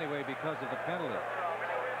stopped anyway because of the penalty.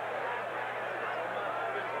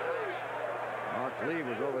 Mark Lee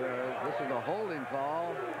was over there. This is a holding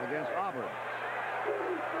call against Auburn.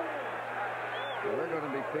 So they're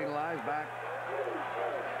going to be penalized back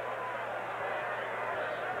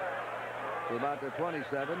to about the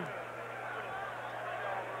 27.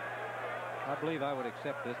 I believe I would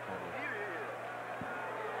accept this penalty.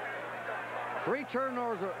 3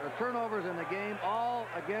 turnovers in the game, all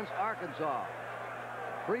against Arkansas.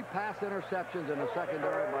 3 pass interceptions in the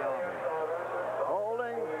secondary by Auburn.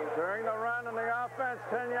 Holding during the run on the offense,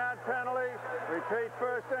 10-yard penalty. Repeat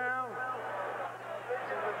first down.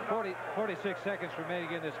 46 seconds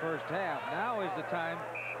remaining in this first half. Now is the time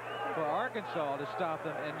for Arkansas to stop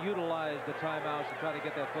them and utilize the timeouts to try to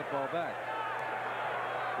get that football back.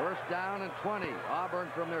 First down and 20.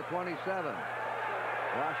 Auburn from their 27.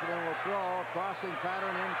 Washington will throw. Crossing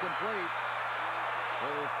pattern incomplete.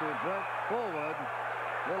 It was to Brent Fullwood.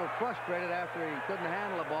 A little frustrated after he couldn't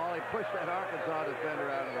handle the ball. He pushed that Arkansas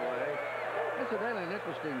defender out of the way. Incidentally, an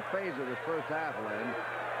interesting phase of this first half, Lynn,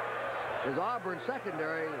 is Auburn's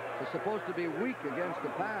secondary is supposed to be weak against the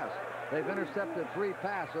pass. They've intercepted 3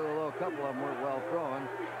 passes, although a couple of them weren't well thrown.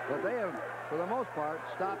 But they have, for the most part,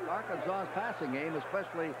 stopped Arkansas's passing game,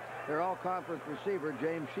 especially their all-conference receiver,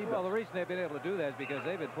 James Sheba. Well, the reason they've been able to do that is because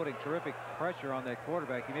they've been putting terrific pressure on that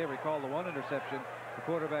quarterback. You may recall the one interception, the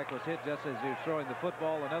quarterback was hit just as he was throwing the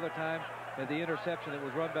football. Another time, the interception that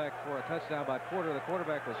was run back for a touchdown by Porter, the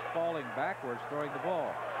quarterback was falling backwards throwing the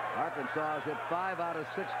ball. Arkansas has hit 5 out of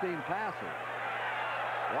 16 passes.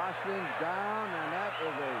 Washington's down, and that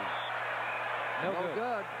is no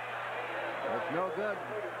good. That's no good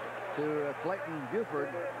to Clayton Buford,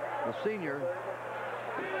 the senior.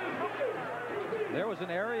 There was an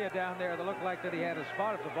area down there that looked like that he had a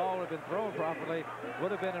spot. If the ball had been thrown properly,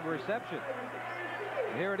 would have been a reception.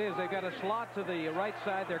 Here it is. They've got a slot to the right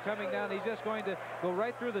side. They're coming down. He's just going to go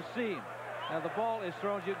right through the seam. Now the ball is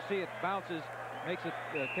thrown. As you can see, it bounces, makes a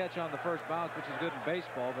catch on the first bounce, which is good in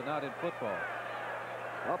baseball, but not in football.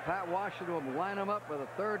 Well, Pat Washington will line them up with a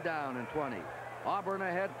third down and 20. Auburn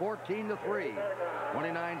ahead 14-3.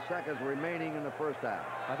 29 seconds remaining in the first half.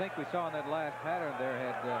 I think we saw in that last pattern there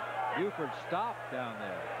had Buford stopped down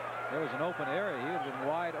there. There was an open area. He would have been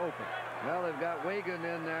wide open. Well, they've got Wiegand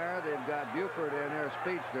in there. They've got Buford in there,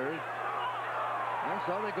 speedsters. And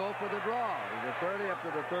so they go for the draw. The 30 up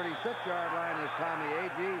to the 36-yard line is Tommy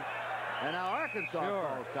Agee. And now Arkansas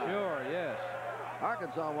calls time. Sure, yes.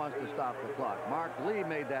 Arkansas wants to stop the clock. Mark Lee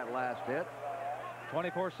made that last hit.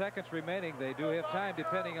 24 seconds remaining. They do have time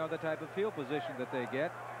depending on the type of field position that they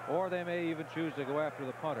get, or they may even choose to go after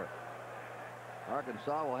the punter.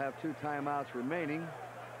 Arkansas will have 2 timeouts remaining.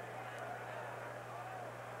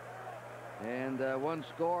 And one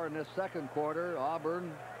score in this second quarter.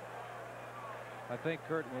 Auburn. I think,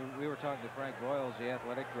 Kurt, when we were talking to Frank Broyles, the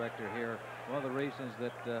athletic director here, one of the reasons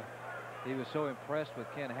that he was so impressed with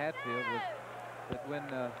Ken Hatfield was that when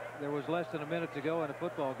there was less than a minute to go in a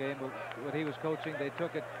football game, when he was coaching, they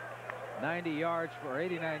took it 90 yards or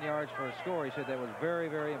 89 yards for a score. He said that was very,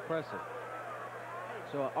 very impressive.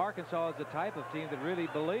 So Arkansas is the type of team that really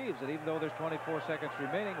believes that even though there's 24 seconds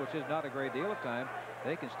remaining, which is not a great deal of time,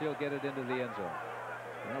 they can still get it into the end zone.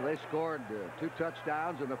 Well, they scored 2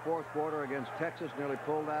 touchdowns in the fourth quarter against Texas, nearly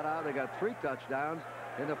pulled that out. They got 3 touchdowns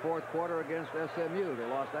in the fourth quarter against SMU. They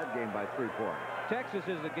lost that game by 3 points. Texas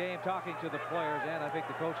is the game, talking to the players and I think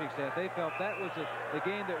the coaching staff, they felt that was the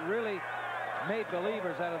game that really made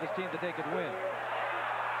believers out of this team that they could win.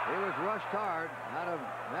 He was rushed hard out of,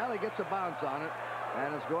 well, he gets a bounce on it,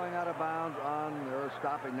 and it's going out of bounds on, or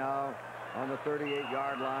stopping now on the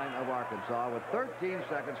 38-yard line of Arkansas with 13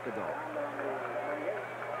 seconds to go.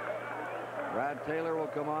 Brad Taylor will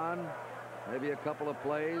come on, maybe a couple of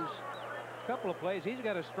plays. He's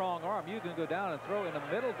got a strong arm. You can go down and throw in the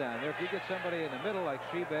middle down there. If you get somebody in the middle like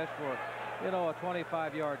Shebesh for, you know, a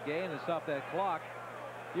 25-yard gain and stop that clock,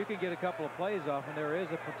 you can get a couple of plays off, and there is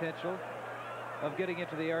a potential of getting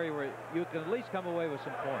into the area where you can at least come away with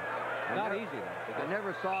some points. Not easy, though. I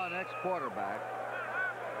never saw an ex-quarterback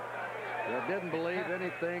that didn't believe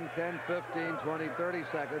anything 10, 15, 20, 30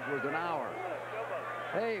 seconds was an hour.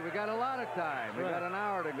 Hey, we got a lot of time. We got an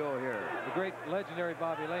hour to go here. The great legendary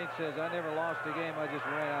Bobby Lane says, I never lost a game, I just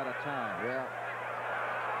ran out of time. Yeah.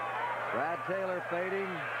 Brad Taylor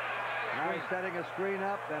fading. Now he's setting a screen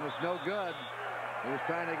up, and it's no good. He was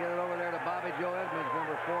trying to get it over there to Bobby Joe Edmonds,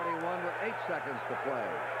 number 41, with 8 seconds to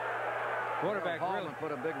play. Quarterback really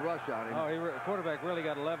put a big rush on him. Oh, quarterback really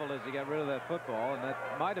got leveled as he got rid of that football, and that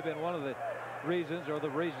might have been one of the reasons, or the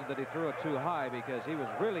reason that he threw it too high, because he was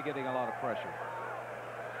really getting a lot of pressure.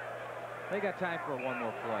 They got time for one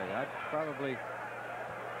more play. I'd probably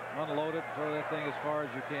unload it, throw that thing as far as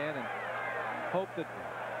you can, and hope that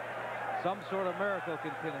some sort of miracle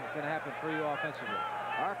can happen for you offensively.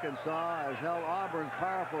 Arkansas has held Auburn's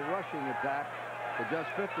powerful rushing attack to just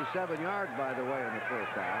 57 yards, by the way, in the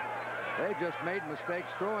first half. They just made mistakes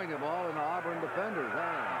throwing the ball in the Auburn defenders'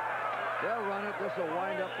 hands. They'll run it. This will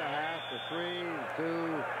wind up the half to 3,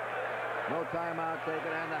 2, no timeout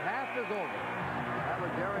taken, and the half is over. That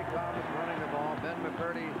was Jerry Thomas running the ball. Ben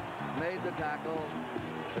McCurdy made the tackle.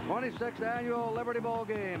 The 26th annual Liberty Bowl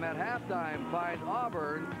game at halftime finds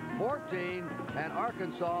Auburn 14 and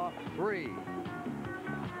Arkansas 3.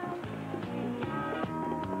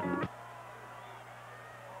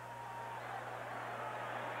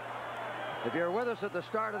 If you're with us at the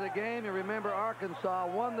start of the game, you remember Arkansas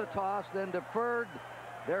won the toss, then deferred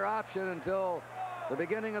their option until the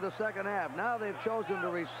beginning of the second half. Now they've chosen to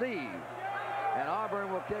receive, and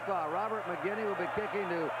Auburn will kick off. Robert McGinney will be kicking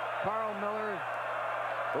to Carl Miller,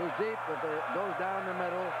 who's deep, but goes down the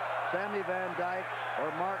middle. Sammy Van Dyke or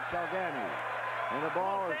Mark Talgani. And the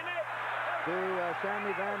ball is to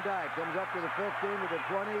Sammy Van Dyke. Comes up to the 15, to the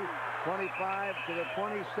 20, 25, to the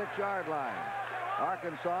 26-yard line.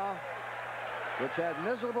 Arkansas, which had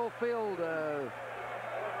miserable field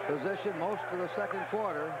position most of the second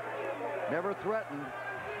quarter, never threatened.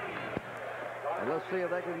 And let's see if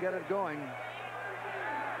they can get it going.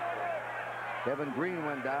 Kevin Green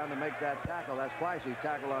went down to make that tackle. That's twice he's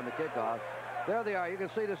tackled on the kickoff. There they are. You can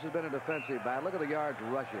see this has been a defensive battle. Look at the yards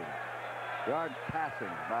rushing. Yards passing,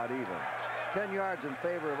 about even. 10 yards in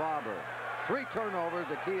favor of Auburn. 3 turnovers,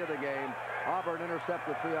 the key of the game. Auburn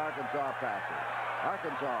intercepted 3 Arkansas passes.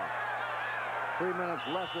 Arkansas, 3 minutes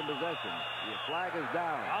less in possession. The flag is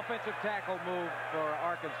down. Offensive tackle move for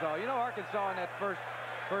Arkansas. You know, Arkansas in that first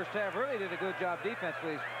half really did a good job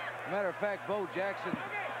defensively. As a matter of fact, Bo Jackson,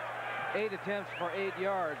 8 attempts for 8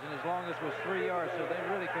 yards, and his longest was 3 yards, so they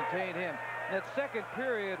really contained him. In that second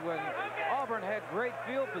period, when Auburn had great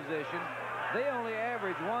field position, they only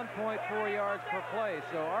averaged 1.4 yards per play,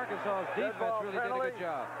 so Arkansas's defense really did a good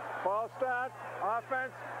job. Ball start,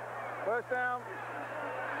 offense, first down.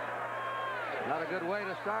 Not a good way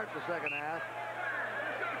to start the second half.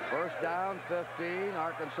 First down, 15.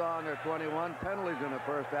 Arkansas on their 21. Penalties in the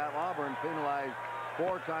first half. Auburn penalized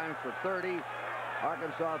 4 times for 30.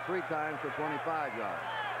 Arkansas 3 times for 25 yards.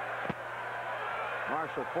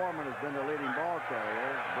 Marshall Foreman has been the leading ball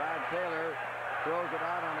carrier. Brad Taylor throws it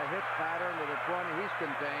out on a hitch pattern to the 20. He's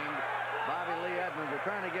contained. Bobby Lee Edmonds, they're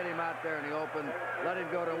trying to get him out there in the open, let him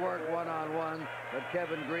go to work one-on-one, but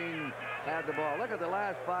Kevin Green had the ball. Look at the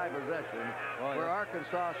last 5 possessions where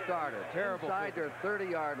Arkansas started. Terrible. Inside their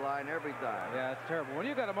 30-yard line every time. Yeah, it's terrible. When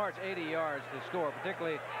you got to march 80 yards to score,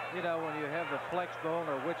 particularly, you know, when you have the flex bone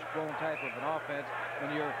or wishbone type of an offense,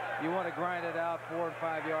 when you want to grind it out 4 and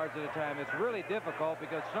 5 yards at a time, it's really difficult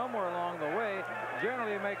because somewhere along the way,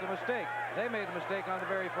 generally you make a mistake. They made a mistake on the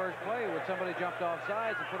very first play when somebody jumped off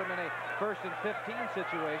sides and put them in a 1st and 15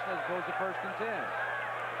 situation as opposed to 1st and 10.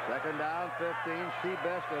 Second down, 15.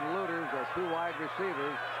 Shebest and Luters are 2 wide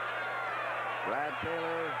receivers. Brad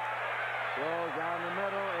Taylor throws down the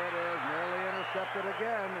middle. It is nearly intercepted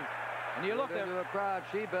again. And you look into the crowd.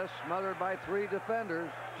 Shebest smothered by 3 defenders.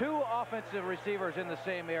 2 offensive receivers in the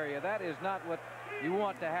same area. That is not what you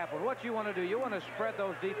want to happen. What you want to do, you want to spread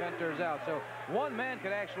those defenders out. So one man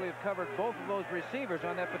could actually have covered both of those receivers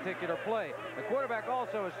on that particular play. The quarterback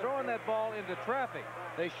also is throwing that ball into traffic.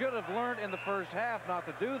 They should have learned in the first half not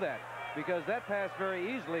to do that, because that pass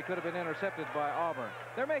very easily could have been intercepted by Auburn.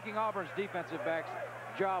 They're making Auburn's defensive backs'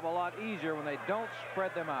 job a lot easier when they don't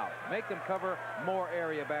spread them out. Make them cover more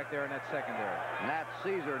area back there in that secondary. Nat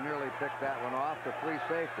Caesar nearly picked that one off to free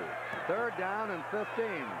safety. Third down and 15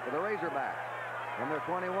 for the Razorbacks from their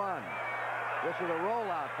 21. This is a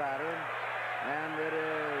rollout pattern, and it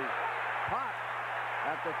is caught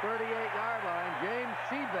at the 38-yard line. James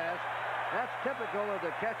Shebest, that's typical of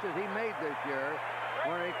the catches he made this year,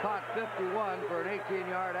 where he caught 51 for an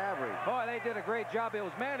 18-yard average. Boy, they did a great job. It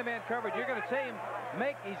was man-to-man coverage. You're going to see him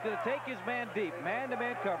he's going to take his man deep,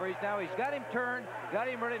 man-to-man coverage. Now he's got him turned, got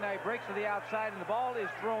him ready. Now he breaks to the outside, and the ball is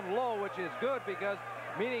thrown low, which is good because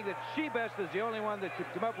meaning that Shebest is the only one that could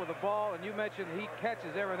come up with the ball, and you mentioned he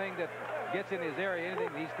catches everything that gets in his area.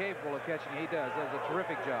 Anything he's capable of catching, he does. Does a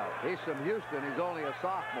terrific job. He's from Houston. He's only a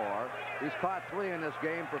sophomore. He's caught 3 in this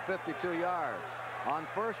game for 52 yards. On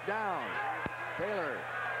first down, Taylor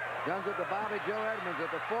guns it to Bobby Joe Edmonds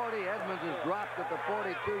at the 40. Edmonds is dropped at the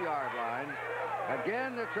 42-yard line.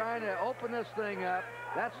 Again, they're trying to open this thing up.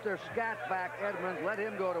 That's their scat back, Edmonds. Let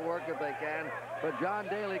him go to work if they can. But John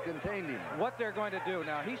Daly contained him. What they're going to do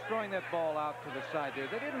now, he's throwing that ball out to the side there.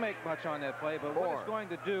 They didn't make much on that play, but what it's going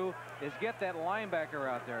to do is get that linebacker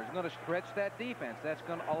out there. It's going to stretch that defense. That's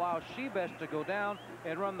going to allow Shebest to go down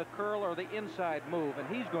and run the curl or the inside move, and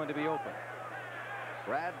he's going to be open.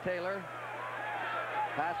 Brad Taylor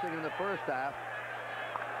passing in the first half.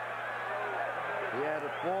 He had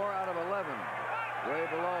a 4 out of 11. Way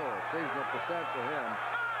below seasonal percent for him.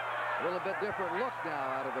 A little bit different look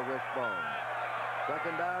now out of the wishbone.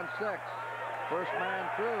 Second down, 6. First man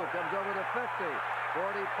through. Comes over to 50.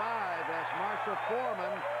 45. That's Marshall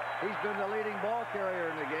Foreman. He's been the leading ball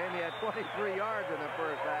carrier in the game. He had 23 yards in the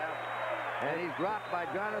first half. And he's dropped by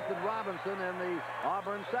Jonathan Robinson in the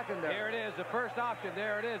Auburn secondary. Here it is, the first option.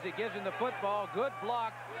 There it is. He gives him the football. Good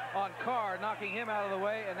block on Carr, knocking him out of the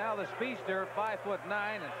way. And now the speedster, 5'9"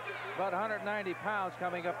 and about 190 pounds,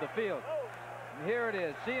 coming up the field. And here it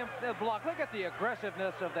is. See him block. Look at the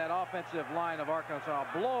aggressiveness of that offensive line of Arkansas,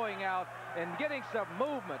 blowing out and getting some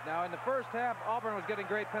movement. Now, in the first half, Auburn was getting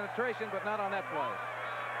great penetration, but not on that play.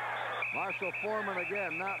 Marshall Foreman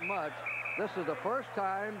again, not much. This is the first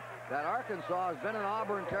time that Arkansas has been in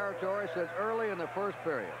Auburn territory since early in the first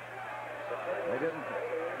period. They didn't.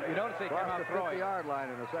 You notice they came out throwing. The 50-yard line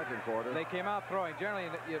in the second quarter. They came out throwing.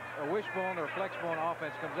 Generally, a wishbone or flexbone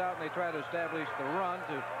offense comes out and they try to establish the run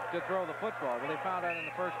to throw the football. Well, they found out in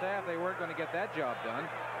the first half they weren't going to get that job done.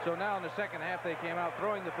 So now in the second half they came out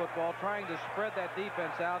throwing the football, trying to spread that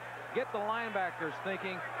defense out, get the linebackers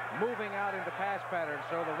thinking, moving out into pass patterns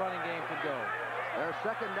so the running game can go. They're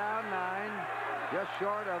second down 9, just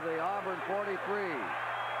short of the Auburn 43.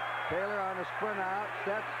 Taylor on a sprint out,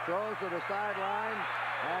 sets, throws to the sideline,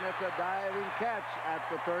 and it's a diving catch at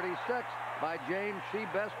the 36 by James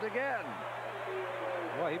Shebest again.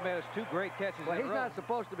 Well, he made us 2 great catches. Well, he's not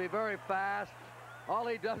supposed to be very fast. All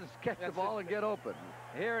he does is catch the ball and get open.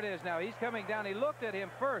 Here it is now. He's coming down. He looked at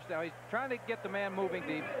him first. Now he's trying to get the man moving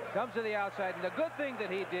deep. Comes to the outside. And the good thing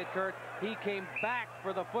that he did, Kurt, he came back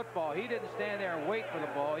for the football. He didn't stand there and wait for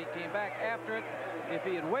the ball. He came back after it. If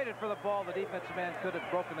he had waited for the ball, the defensive man could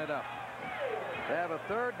have broken it up. They have a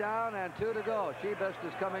third down and 2 to go. Shebest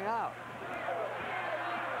is coming out.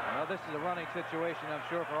 Well, this is a running situation, I'm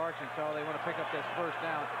sure, for Arkansas. They want to pick up this first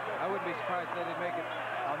down. I wouldn't be surprised if they didn't make it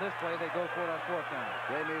on this play. They go for it on fourth down.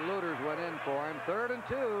 Jamie Luters went in for him. 3rd and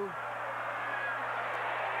 2.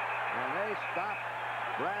 And they stop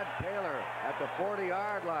Brad Taylor at the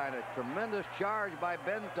 40-yard line. A tremendous charge by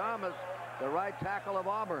Ben Thomas, the right tackle of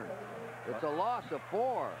Auburn. It's a loss of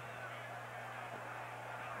 4.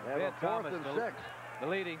 They have Ben a 4th Thomas, and 6. The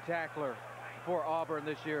leading tackler for Auburn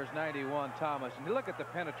this year is 91 Thomas. And you look at the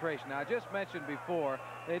penetration. Now, I just mentioned before,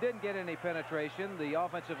 they didn't get any penetration. The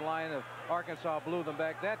offensive line of Arkansas blew them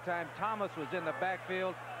back. That time, Thomas was in the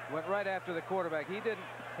backfield, went right after the quarterback. He didn't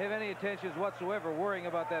have any intentions whatsoever worrying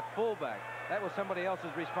about that fullback. That was somebody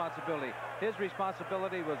else's responsibility. His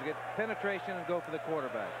responsibility was to get penetration and go for the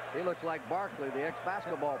quarterback. He looks like Barkley, the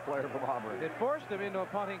ex-basketball player from Auburn. It forced him into a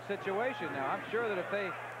punting situation. Now, I'm sure that if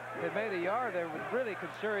they had made a yard, they would really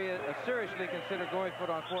seriously consider going for it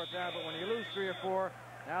on fourth down. But when you lose 3 or 4,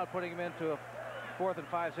 now putting them into a 4th and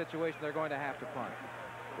 5 situation, they're going to have to punt.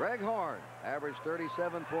 Greg Horn averaged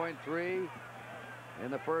 37.3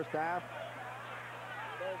 in the first half.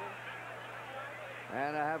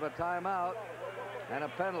 And I have a timeout and a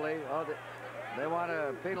penalty. Oh, they want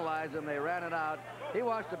to penalize him. They ran it out. He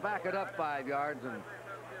wants to back it up 5 yards and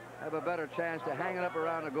have a better chance to hang it up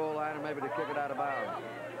around the goal line or maybe to kick it out of bounds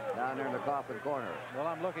down there in the coffin corner. Well,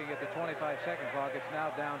 I'm looking at the 25-second clock. It's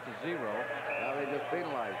now down to 0. Now they just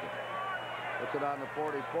penalized him. Puts it on the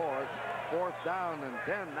 44. 4th down and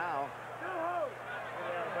 10 now.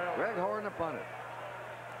 Greg Horn the punter.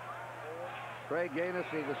 Craig Gaines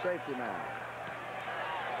is the safety man.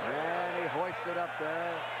 And he hoists it up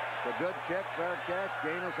there. It's a good kick, fair catch.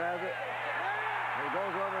 Gaines has it. He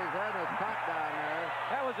goes over his head and it's caught down there.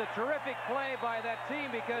 That was a terrific play by that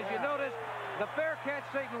team because you noticed the fair catch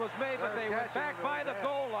signal was made, but they went back by the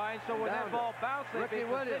goal line, so when that ball bounced, they'd be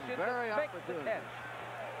positioned very to make the catch.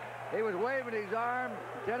 He was waving his arm,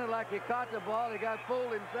 pretending like he caught the ball. He got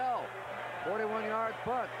fooled himself. 41-yard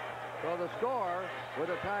punt. So the score with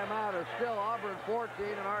a timeout is still Auburn 14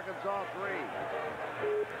 and Arkansas 3.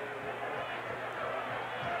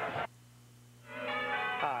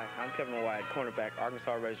 Hi, I'm Kevin White, cornerback,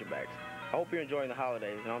 Arkansas Razorbacks. I hope you're enjoying the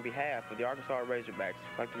holidays, and on behalf of the Arkansas Razorbacks,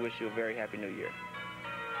 I'd like to wish you a very happy New Year.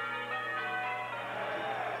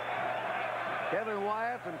 Kevin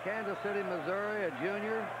Wyatt from Kansas City, Missouri, a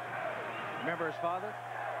junior. Remember his father?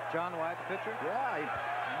 John Wyatt, the pitcher? Yeah, he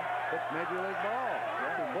pitched Major League ball.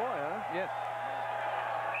 That's his boy, huh? Yes.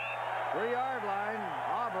 3-yard line,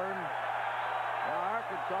 Auburn. Now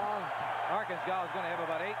Arkansas is going to have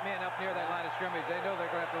about 8 men up near that line of scrimmage. They know they're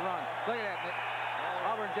going to have to run. Look at that, Nick.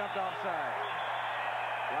 Auburn jumped offside.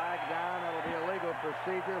 Flag down. That'll be a legal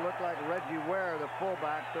procedure. Looked like Reggie Ware, the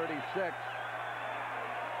fullback, 36.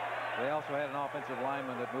 They also had an offensive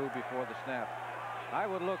lineman that moved before the snap. I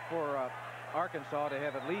would look for Arkansas to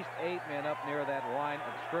have at least 8 men up near that line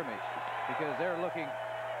of scrimmage because they're looking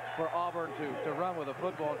for Auburn to run with the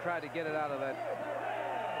football and try to get it out of that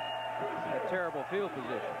terrible field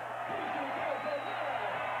position.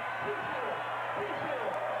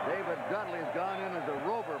 David Dudley's gone in as a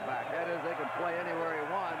rover back. That is, they can play anywhere he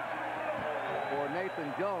wants for Nathan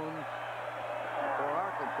Jones for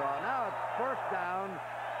Arkansas. Now it's first down,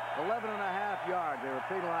 11.5 yards. They were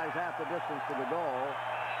penalized half the distance to the goal.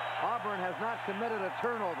 Auburn has not committed a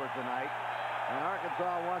turnover tonight, and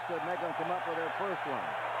Arkansas wants to make them come up with their first one.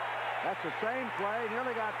 That's the same play.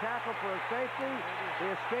 Nearly got tackled for a safety. He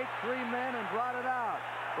escaped 3 men and brought it out.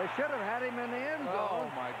 They should have had him in the end zone. Oh,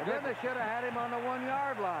 my and then they should have had him on the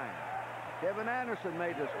 1-yard line. Kevin Anderson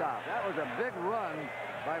made the stop. That was a big run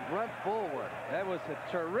by Brent Fullwood. That was a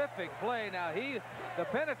terrific play. Now, the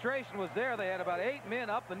penetration was there. They had about 8 men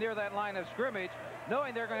up and near that line of scrimmage,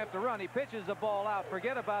 knowing they're going to have to run. He pitches the ball out.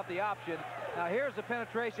 Forget about the option. Now, here's the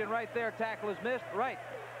penetration right there. Tackle is missed. Right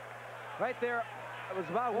there. It was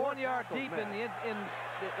about 1 yard deep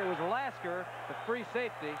it was Lasker, the free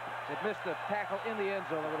safety, that missed the tackle in the end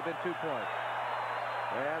zone. It would have been 2 points.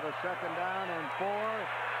 They have a second down and 4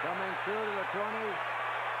 coming through to the 20.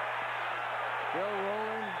 Still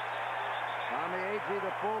rolling. Tommy Agee,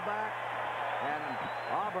 the fullback. And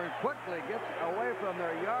Auburn quickly gets away from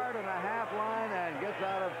their 1.5 yard line and gets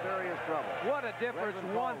out of serious trouble. What a difference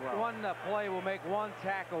one play will make, one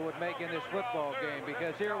tackle would make in this football game,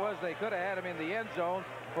 because here it was, they could have had him in the end zone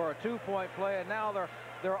for a 2-point play, and now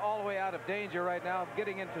they're all the way out of danger right now,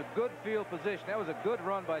 getting into good field position. That was a good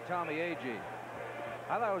run by Tommy Agee.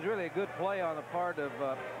 I thought it was really a good play on the part of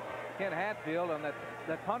Ken Hatfield on that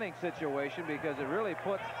punting situation, because it really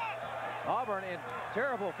puts Auburn in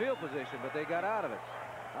terrible field position, but they got out of it.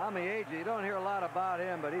 Tommy Agee, you don't hear a lot about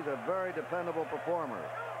him, but he's a very dependable performer.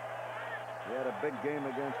 He had a big game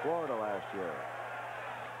against Florida last year.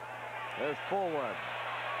 There's Fullwood.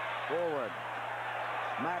 Fullwood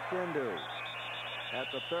smacked into. At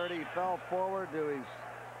the 30, he fell forward to his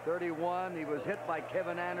 31. He was hit by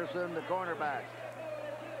Kevin Anderson, the cornerback.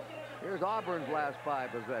 Here's Auburn's last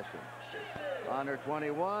 5 possessions. On their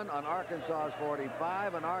 21, on Arkansas's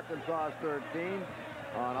 45, on Arkansas's 13,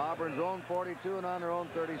 on Auburn's own 42, and on their own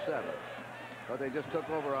 37. But they just took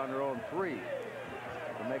over on their own 3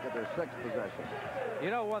 to make it their 6th possession.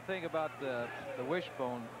 You know, one thing about the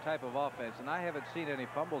wishbone type of offense, and I haven't seen any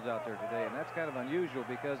fumbles out there today, and that's kind of unusual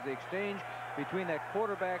because the exchange between that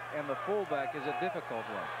quarterback and the fullback is a difficult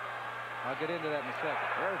one. I'll get into that in a second.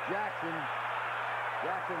 There's Jackson.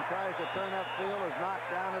 Jackson tries to turn upfield, is knocked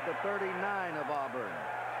down at the 39 of Auburn.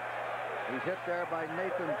 He's hit there by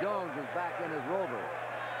Nathan Jones, who's back in his Rover.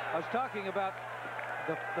 I was talking about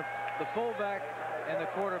the fullback and the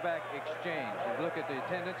quarterback exchange. You look at the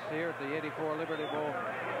attendance here at the 84 Liberty Bowl,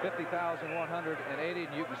 50,180,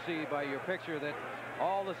 and you can see by your picture that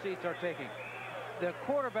all the seats are taken. The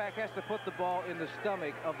quarterback has to put the ball in the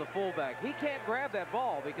stomach of the fullback. He can't grab that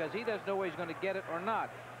ball because he doesn't know whether he's going to get it or not.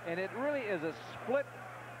 And it really is a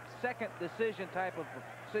split-second decision type of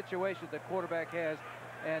situation the quarterback has.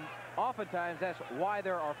 And oftentimes that's why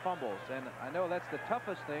there are fumbles. And I know that's the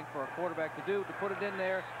toughest thing for a quarterback to do, to put it in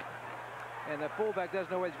there, and the fullback doesn't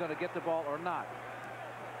know whether he's going to get the ball or not.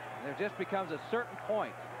 And there just becomes a certain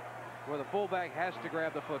point where the fullback has to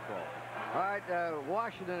grab the football. All right,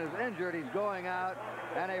 Washington is injured. He's going out,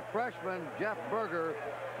 and a freshman, Jeff Berger,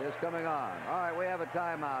 is coming on. All right, we have a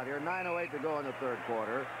timeout here. 9:08 to go in the 3rd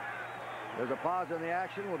quarter. There's a pause in the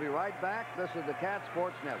action. We'll be right back. This is the Cat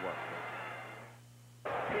Sports Network.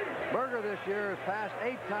 Berger this year has passed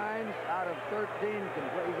 8 times out of 13.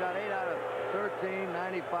 He's got 8 out of 13,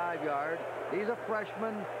 95 yards. He's a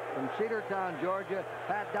freshman from Cedartown, Georgia.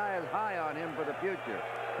 Pat Dye is high on him for the future.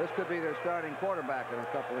 This could be their starting quarterback in a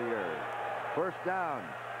couple of years. First down,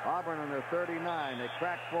 Auburn on their 39. They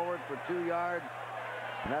crack forward for 2 yards.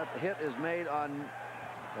 And that hit is made on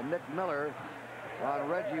Nick Miller on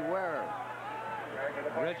Reggie Ware.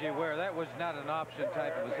 Reggie Ware, that was not an option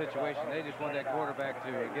type of a situation. They just want that quarterback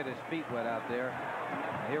to get his feet wet out there.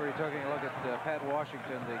 And here we're taking a look at Pat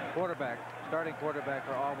Washington, the quarterback, starting quarterback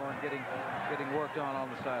for Auburn, getting worked on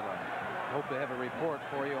the sideline. Hope to have a report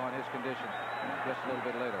for you on his condition just a little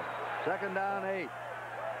bit later. Second down, 8.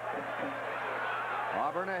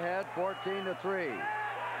 Auburn ahead, 14-3.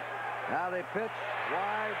 Now they pitch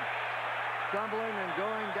wide, stumbling and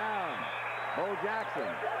going down. Bo Jackson,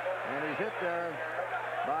 and he's hit there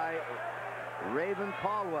by Raven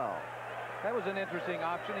Caldwell. That was an interesting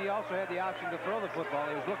option. He also had the option to throw the football.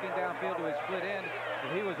 He was looking downfield to his split end.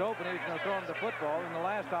 If he was open, he was going to throw him the football, and the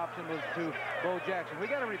last option was to Bo Jackson. We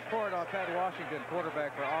got a report on Pat Washington,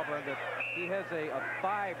 quarterback for Auburn, that he has a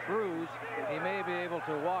thigh bruise. He may be able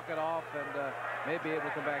to walk it off and may be able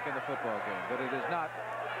to come back in the football game, but it is not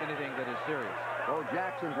anything that is serious. Bo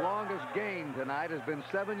Jackson's longest gain tonight has been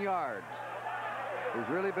 7 yards. He's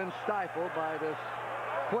really been stifled by this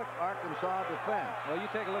quick Arkansas defense. Well, you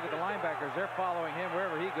take a look at the linebackers. They're following him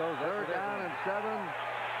wherever he goes. Third down and 7.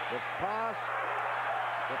 The pass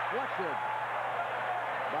deflected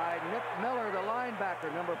by Nick Miller, the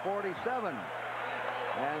linebacker, number 47.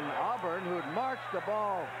 And Auburn, who'd marched the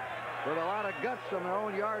ball with a lot of guts from their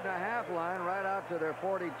own 1.5-yard line right out to their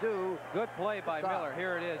 42. Good play by Miller.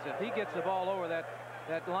 Here it is. If he gets the ball over that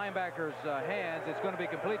linebacker's hands, it's going to be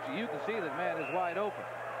complete. You can see that man is wide open.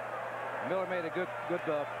 Miller made a good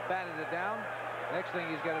batted it down. Next thing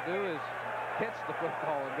he's got to do is pitch the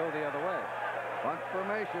football and go the other way. Punt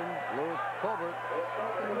formation. Lewis Colbert.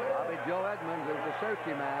 Bobby Joe Edmonds is the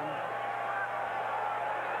safety man.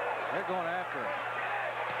 They're going after him.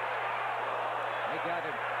 They got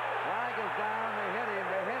him. Flag is down. They hit him.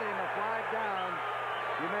 They hit him. A flag down.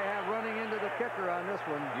 You may have running into the kicker on this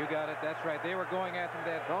one. You got it. That's right. They were going after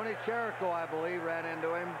him. Tony Cherico, I believe, ran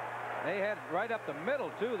into him. They had right up the middle,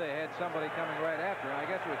 too. They had somebody coming right after him. I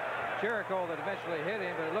guess it was Cherico that eventually hit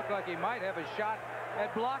him, but it looked like he might have a shot at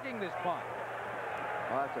blocking this punt.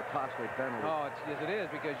 Oh, that's a costly penalty. Oh, yes, it is,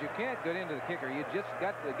 because you can't get into the kicker. You just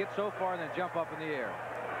got to get so far and then jump up in the air.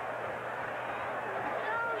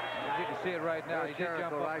 As you can see it right now. He did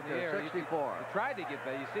jump up in the air. 64. He tried to get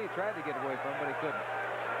there. You see, he tried to get away from him, but he couldn't.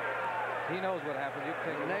 He knows what happened. You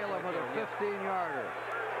can take a nail him with a 15-yarder.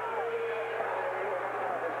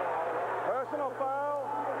 Personal foul,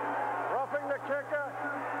 roughing the kicker,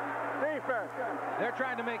 defense. They're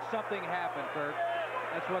trying to make something happen, Kurt.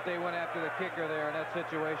 That's what they went after the kicker there in that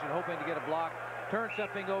situation, hoping to get a block, turn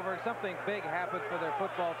something over, something big happened for their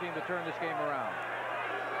football team to turn this game around.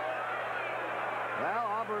 Well,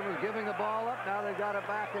 Auburn was giving the ball up. Now they've got it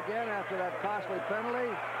back again after that costly penalty.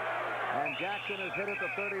 And Jackson has hit at the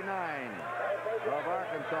 39 of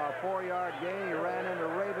Arkansas. 4-yard gain. He ran into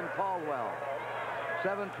Raven Caldwell.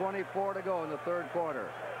 7:24 to go in the third quarter.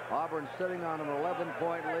 Auburn sitting on an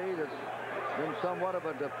 11-point lead. It's been somewhat of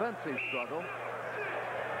a defensive struggle.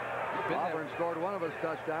 Auburn scored one of his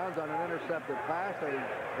touchdowns on an intercepted pass. They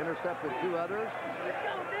intercepted 2 others.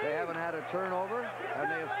 They haven't had a turnover, and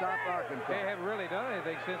they have stopped Arkansas. They haven't really done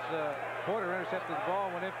anything since Porter intercepted the ball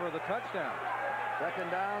and went in for the touchdown. Second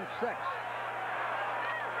down, 6.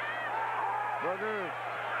 Berger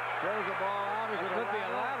throws the ball out. It could be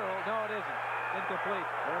a lateral. No, it isn't. Incomplete.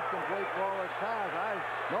 Incomplete forward pass.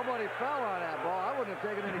 Nobody fell on that ball. I wouldn't have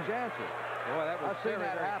taken any chances. Boy, that was very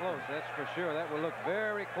happen. close. That's for sure. That would look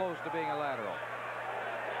very close to being a lateral.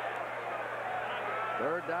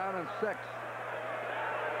 Third down and 6.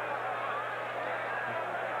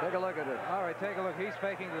 Take a look at it. All right, take a look. He's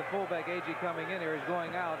faking the fullback, A.G. coming in here. He's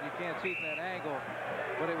going out. You can't see from that angle,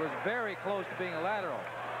 but it was very close to being a lateral.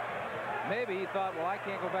 Maybe he thought, well, I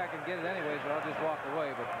can't go back and get it anyway, so I'll just walk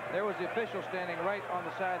away. But there was the official standing right on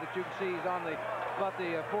the side that you can see. He's on about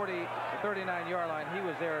the 39-yard line. He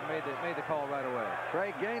was there and made the call right away.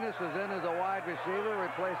 Trey Gaines is in as a wide receiver,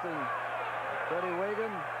 replacing Freddie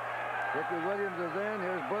Wagon. Ricky Williams is in.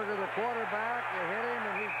 Here's Berger, the quarterback. You hit him,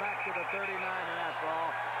 and he's back to the 39, and that's all.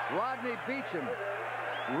 Rodney Beecham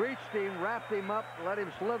reached him, wrapped him up, let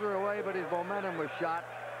him slither away, but his momentum was shot.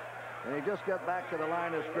 And he just got back to the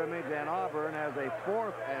line of scrimmage, and Auburn has a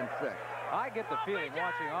 4th and 6. I get the feeling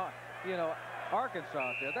watching, Arkansas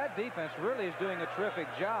out there, that defense really is doing a terrific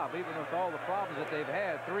job, even with all the problems that they've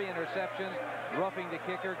had. 3 interceptions, roughing the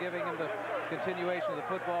kicker, giving him the continuation of the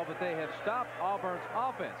football, but they have stopped Auburn's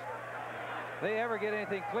offense. If they ever get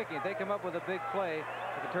anything clicking, if they come up with a big play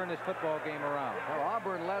to turn this football game around. Well,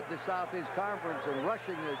 Auburn led the Southeast Conference in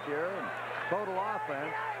rushing this year and total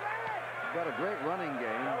offense. Got a great running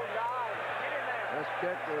game. This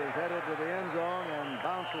kick is headed to the end zone and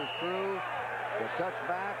bounces through. The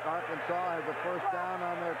touchback. Arkansas has a first down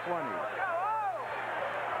on their 20.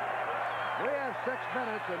 We have 6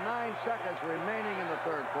 minutes and 9 seconds remaining in the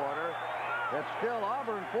third quarter. It's still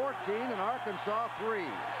Auburn 14 and Arkansas 3.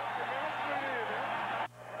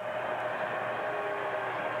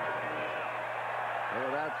 Look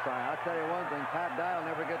at that sign. I'll tell you one thing, Pat Dye will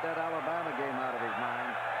never get that Alabama game out of his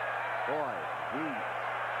mind. Boy, he's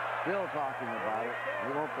still talking about it.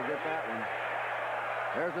 He won't forget that one.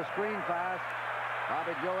 There's a screen pass.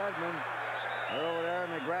 Bobby Joe Edmonds. They're over there,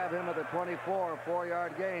 and they grab him at the 24,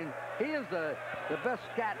 4-yard gain. He is the best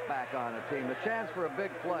scat back on the team, a chance for a big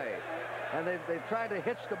play. And they've tried to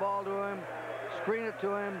hitch the ball to him, screen it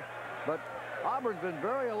to him, but Auburn's been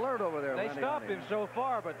very alert over there. They stopped him so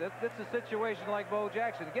far, but that's a situation like Bo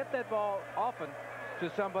Jackson. Get that ball often to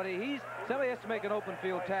somebody. Somebody has to make an open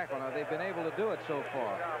field tackle. Now, they've been able to do it so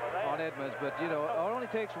far on Edmonds, but, it only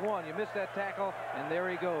takes one. You miss that tackle, and there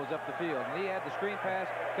he goes up the field. And he had the screen pass,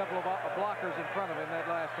 a couple of blockers in front of him that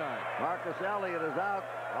last time. Marcus Elliott is out.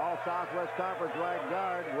 All Southwest Conference right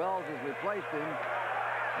guard. Wells has replaced him.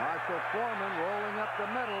 Marshall Foreman rolling up the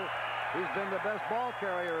middle. He's been the best ball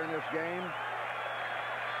carrier in this game.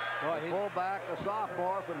 Well, fullback, a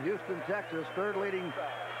sophomore from Houston, Texas, third leading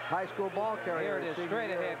high school ball carrier. Here it is,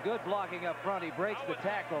 straight ahead. Good blocking up front. He breaks the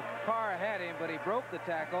tackle. Carr had him, but he broke the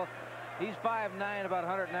tackle. He's 5'9", about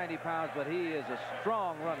 190 pounds, but he is a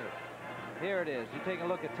strong runner. Here it is. You take a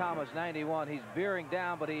look at Thomas, 91. He's veering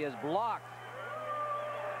down, but he is blocked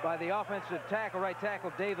by the offensive tackle, right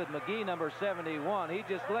tackle, David McGee, number 71. He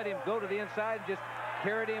just let him go to the inside and just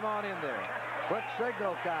carried him on in there. Quick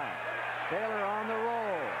signal count. Taylor on the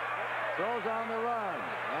roll. Throws on the run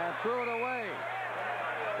and threw it away.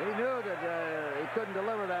 He knew that he couldn't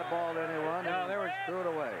deliver that ball to anyone. No, there was threw it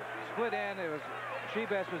away. Split end. It was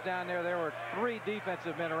Shebest was down there. There were 3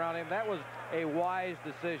 defensive men around him. That was a wise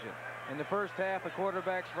decision. In the first half, the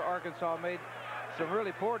quarterbacks for Arkansas made some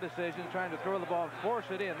really poor decisions trying to throw the ball and force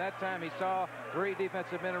it in. That time he saw 3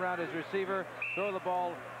 defensive men around his receiver, throw the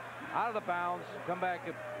ball out of the bounds, come back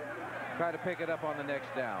and try to pick it up on the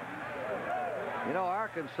next down.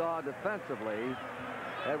 Arkansas defensively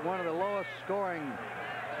had one of the lowest scoring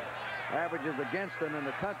averages against them in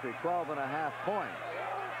the country, 12.5 points.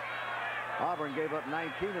 Auburn gave up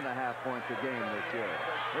 19.5 points a game this year.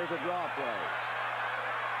 Here's a draw play.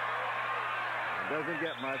 It doesn't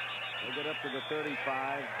get much. They get up to the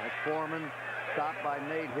 35. That's Foreman, stopped by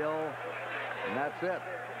Nate Hill, and that's it.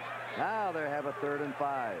 Now they have a 3rd and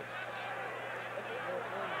 5.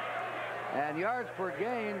 And yards per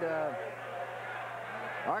gain,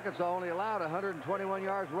 Arkansas only allowed 121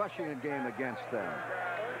 yards rushing a game against them.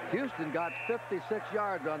 Houston got 56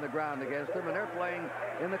 yards on the ground against them, and they're playing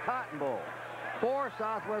in the Cotton Bowl. 4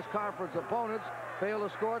 Southwest Conference opponents failed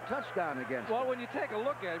to score a touchdown against them. Well, when you take a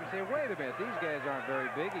look at him, you say, wait a minute, these guys aren't very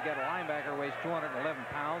big. You got a linebacker who weighs 211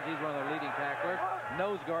 pounds. He's one of their leading tacklers.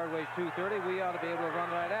 Nose guard weighs 230. We ought to be able to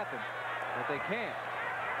run right at them, but they can't.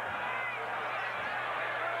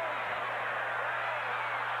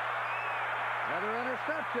 Another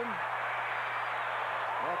interception.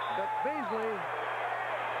 That's Vic Beasley.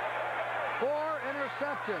 4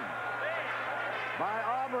 interceptions by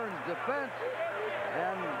Auburn's defense,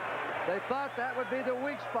 and they thought that would be the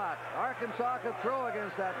weak spot. Arkansas could throw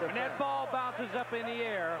against that defense. And that ball bounces up in the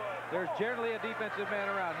air. There's generally a defensive man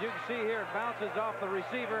around. You can see here it bounces off the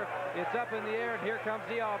receiver. It's up in the air, and here comes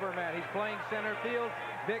the Auburn man. He's playing center field.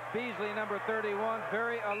 Vic Beasley, number 31,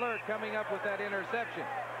 very alert coming up with that interception.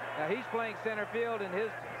 Now he's playing center field, and his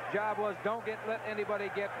job was don't let anybody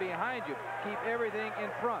get behind you. Keep everything in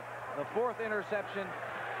front. The 4th interception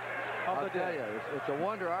of the day. I'll tell you, it's a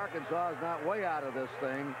wonder Arkansas is not way out of this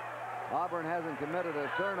thing. Auburn hasn't committed a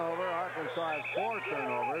turnover. Arkansas has 4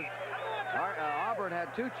 turnovers. Auburn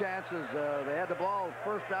had 2 chances. They had the ball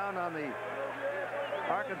first down on the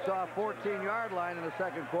Arkansas 14-yard line in the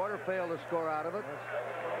second quarter, failed to score out of it.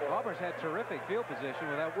 Auburn's had terrific field position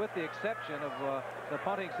with the exception of the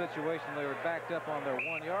punting situation. They were backed up on their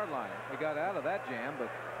 1-yard line. They got out of that jam, but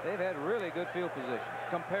they've had really good field position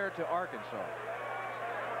compared to Arkansas.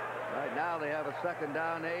 Right now they have a 2nd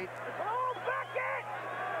down 8.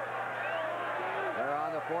 They're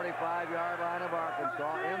on the 45-yard line of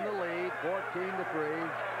Arkansas in the lead, 14-3.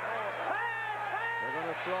 They're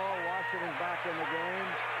going to throw. Washington's back in the game.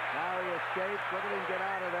 Now he escapes. Look at him get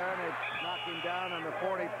out of there, and they knock him down on the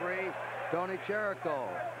 43. Tony Cherico,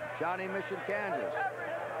 Shawnee Mission, Kansas.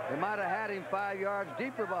 They might have had him 5 yards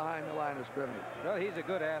deeper behind the line of scrimmage. Well, he's a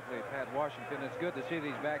good athlete, Pat Washington. It's good to see that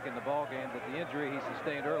he's back in the ball game, but the injury he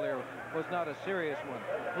sustained earlier was not a serious one.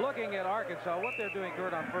 Looking at Arkansas, what they're doing,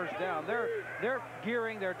 Kurt, on first down, they're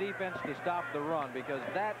gearing their defense to stop the run, because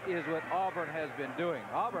that is what Auburn has been doing.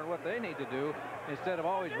 Auburn, what they need to do, instead of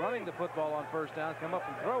always running the football on first down, come up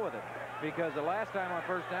and throw with it, because the last time on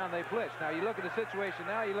first down they blitzed. Now you look at the situation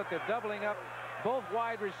now, you look at doubling up both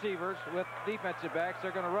wide receivers with defensive backs. They're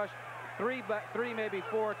going to rush three, maybe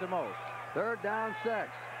 4 at the most. 3rd down 6.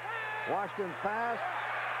 Washington's pass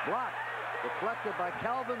blocked, deflected by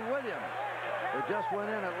Calvin Williams, who just went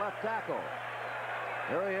in at left tackle.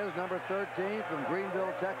 There he is, number 13 from Greenville,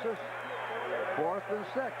 Texas. 4th and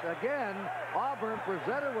 6. Again, Auburn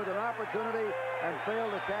presented with an opportunity and failed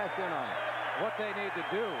to cash in on it. What they need to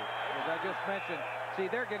do, as I just mentioned, see,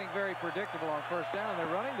 they're getting very predictable on first down. They're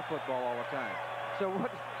running the football all the time. So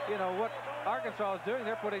what Arkansas is doing,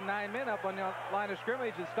 they're putting 9 men up on the line of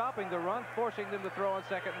scrimmage and stopping the run, forcing them to throw on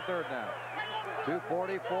 2nd and 3rd down.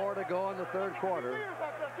 2:44 to go in the 3rd quarter.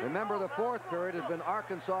 Remember, the 4th period has been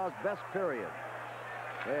Arkansas's best period.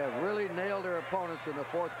 They have really nailed their opponents in the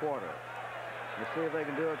 4th quarter. Let's see if they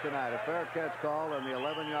can do it tonight. A fair catch call on the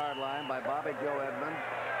 11-yard line by Bobby Joe Edmonds.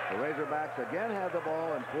 The Razorbacks again have the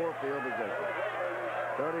ball in poor field position.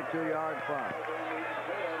 32-yard punt.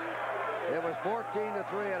 It was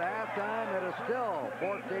 14-3 at halftime. It is still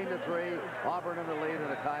 14-3. Auburn in the lead in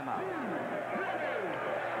a timeout.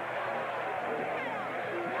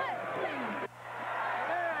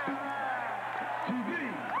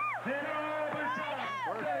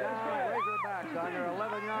 First down, Razorbacks on their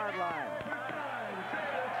 11-yard line.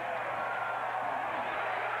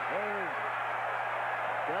 There's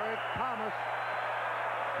Derek Thomas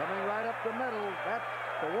coming right up the middle. That's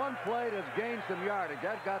the one play that's gained some yardage.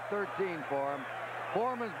 That got 13 for him.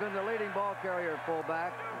 Foreman's been the leading ball carrier at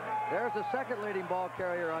fullback. There's the second leading ball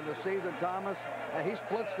carrier on the season, Thomas, and he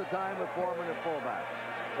splits the time with Foreman at fullback.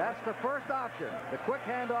 That's the first option. The quick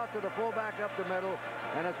handoff to the fullback up the middle,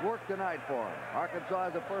 and it's worked tonight for him.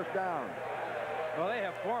 Arkansas has a first down. Well, they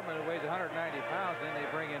have Foreman, who weighs 190 pounds, and then they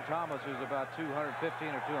bring in Thomas, who's about 215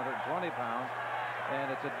 or 220 pounds,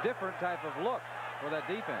 and it's a different type of look for that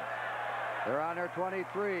defense. They're on their 23.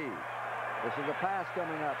 This is a pass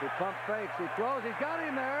coming up. He pump fakes. He throws. He's got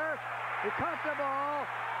him there. He caught the ball.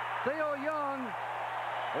 Theo Young.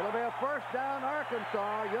 It'll be a first down,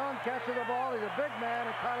 Arkansas. Young catches the ball. He's a big man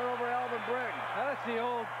and caught it over Alvin Briggs. Now, that's the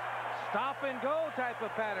old stop-and-go type of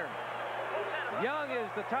pattern. Young is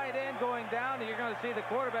the tight end going down, and you're going to see the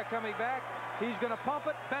quarterback coming back. He's going to pump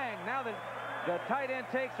it. Bang. Now the tight end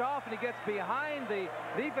takes off, and he gets behind the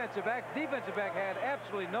defensive back. Defensive back had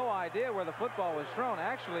absolutely no idea where the football was thrown.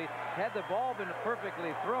 Actually, had the ball been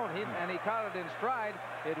perfectly thrown and he caught it in stride,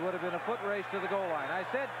 it would have been a foot race to the goal line. I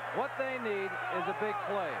said what they need is a big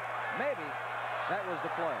play. Maybe that was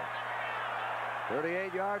the play.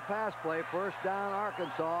 38-yard pass play. First down,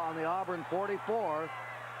 Arkansas on the Auburn 44.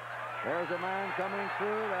 There's a man coming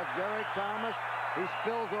through. That's Derek Thomas. He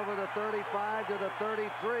spills over the 35 to the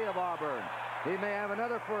 33 of Auburn. He may have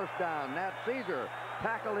another first down. Nat Caesar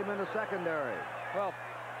tackled him in the secondary. Well,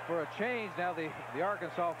 for a change, now the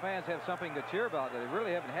Arkansas fans have something to cheer about. They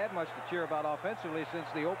really haven't had much to cheer about offensively since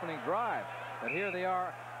the opening drive. But here they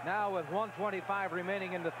are now with 1:25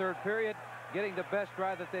 remaining in the third period, getting the best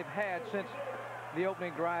drive that they've had since the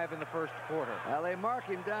opening drive in the first quarter. Well, they mark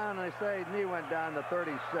him down, and they say knee went down to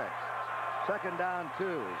 36. Second down, 2.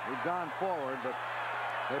 He's gone forward, but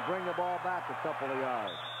they bring the ball back a couple of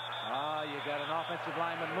yards. Ah, you got an offensive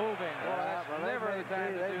lineman moving. Boy, that's never the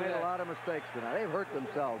time to do that. They've made a lot of mistakes tonight. They've hurt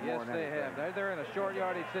themselves more than anything. Yes, they have. They're in a short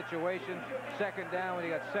yardage situation. Second down, when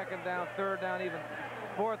you got second down, third down, even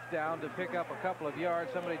fourth down to pick up a couple of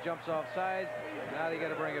yards. Somebody jumps off sides. Now they got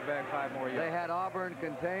to bring it back 5 more yards. They had Auburn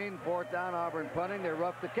contained. Fourth down, Auburn punting. They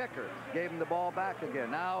roughed the kicker. Gave him the ball back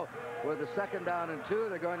again. Now, with the second down and 2,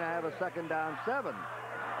 they're going to have a second down 7.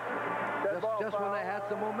 Just when they had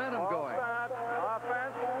some momentum going.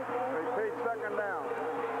 Offense. Repeat second down.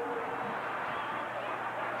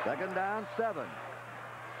 Second down, 7.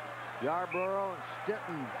 Yarborough,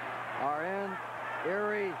 Stinton are in.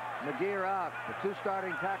 Erie, McGee are out. The 2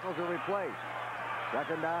 starting tackles are replaced.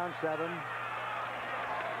 Second down, 7.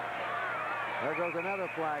 There goes another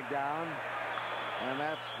flag down. And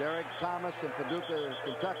that's Derek Thomas from Paducah,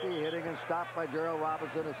 Kentucky, hitting and stopped by Gerald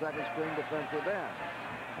Robinson, a second-string defensive end.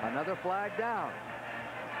 Another flag down.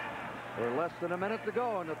 We're less than a minute to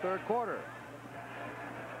go in the third quarter.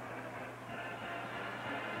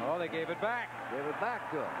 Oh, they gave it back. Gave it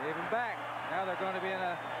back to him. Gave him back. Now they're going to be in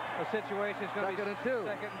a situation. It's going to be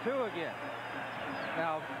second and 2 again.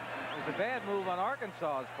 Now, it's a bad move on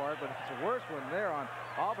Arkansas's part, but it's a worse one there on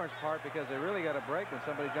Auburn's part because they really got a break when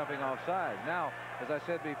somebody's jumping offside. Now, as I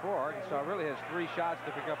said before, Arkansas really has 3 shots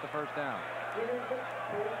to pick up the first down.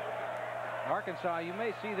 Arkansas, you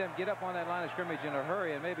may see them get up on that line of scrimmage in a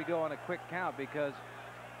hurry and maybe go on a quick count because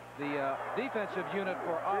the defensive unit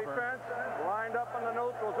for Auburn. Defense lined up in the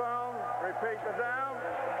neutral zone. Repeat the down.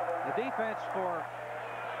 The defense for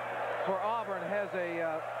Auburn has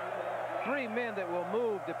a 3 men that will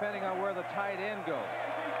move depending on where the tight end goes.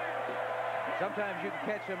 Sometimes you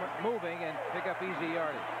can catch them moving and pick up easy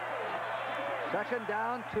yardage. Second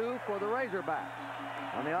down, 2 for the Razorbacks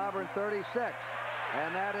on the Auburn 36.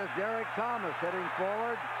 And that is Derek Thomas hitting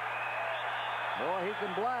forward. Boy, he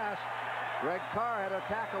can blast. Greg Carr had to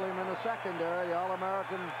tackle him in the secondary, the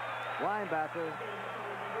All-American linebacker.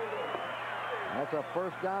 That's a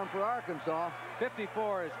first down for Arkansas.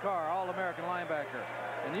 54 is Carr, All-American linebacker.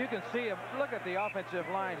 And you can see him, look at the offensive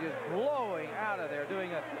line just blowing out of there,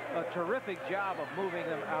 doing a terrific job of moving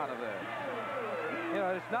them out of there. You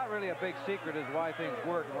know, it's not really a big secret as why things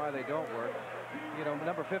work and why they don't work. You know,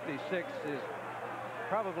 number 56 is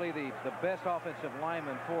probably the best offensive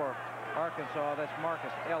lineman for Arkansas. That's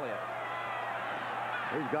Marcus Elliott.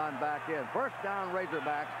 He's gone back in. First down,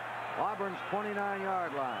 Razorbacks, Auburn's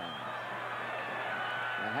 29-yard line.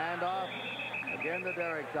 The handoff again to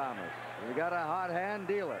Derek Thomas. You got a hot hand,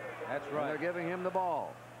 deal it. That's right. And they're giving him the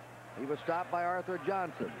ball. He was stopped by Arthur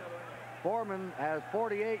Johnson. Foreman has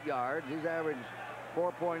 48 yards. He's averaged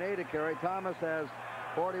 4.8 a carry. Thomas has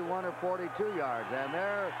 41 or 42 yards. And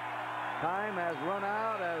their time has run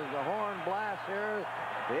out as the horn blasts here.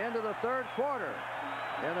 The end of the third quarter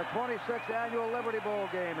in the 26th annual Liberty Bowl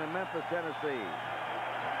game in Memphis, Tennessee.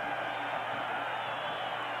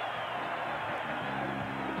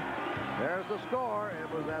 There's the score.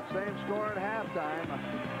 It was that same score at halftime.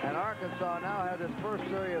 And Arkansas now has its first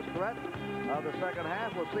serious threat of the second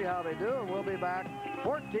half. We'll see how they do, and we'll be back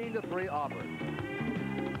 14-3 Auburn.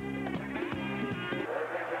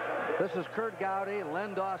 This is Kurt Gowdy.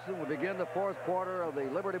 Len Dawson will begin the fourth quarter of the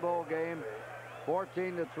Liberty Bowl game.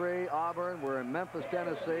 14-3 Auburn. We're in Memphis,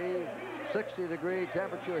 Tennessee. 60-degree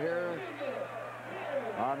temperature here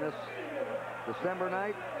on this December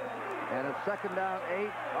night. And it's second down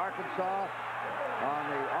 8, Arkansas on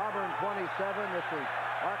the Auburn 27. This is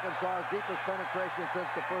Arkansas's deepest penetration since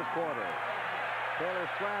the first quarter. Taylor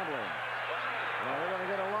scrambling. Well, they're going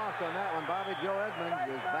to get a loss on that one. Bobby Joe Edmonds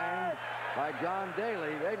is banged by John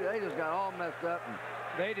Daly. They just got all messed up. And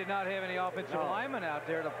they did not have any offensive linemen out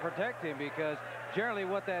there to protect him because generally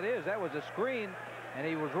what that is, that was a screen. And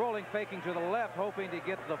he was rolling, faking to the left, hoping to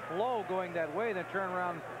get the flow going that way, then turn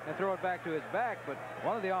around and throw it back to his back. But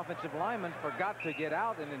one of the offensive linemen forgot to get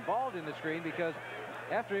out and involved in the screen because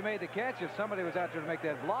after he made the catch, if somebody was out there to make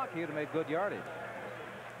that block, he would have made good yardage.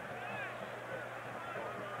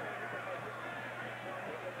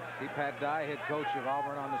 See Pat Dye, head coach of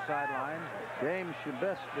Auburn, on the sideline. James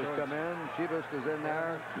Shibist has come in. Shibist is in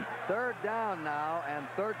there. Third down now, and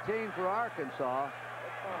 13 for Arkansas.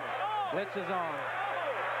 Blitz is on.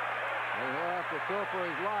 He'll have to throw for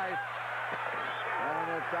his life.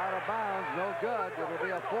 And it's out of bounds. No good. It'll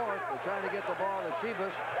be a fourth. They're trying to get the ball to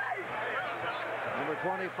Shibist. Number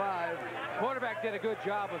 25. Quarterback did a good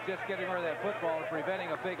job of just getting rid of that football and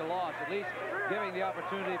preventing a big loss, at least giving the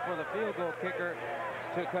opportunity for the field goal kicker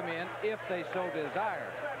to come in if they so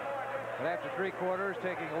desire. But after 3 quarters,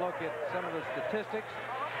 taking a look at some of the statistics,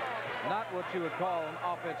 not what you would call an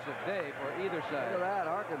offensive day for either side. Look at that.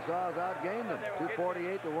 Arkansas has outgained them,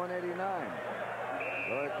 248 to 189.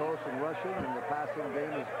 Very close in rushing, and the passing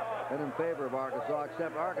game has been in favor of Arkansas,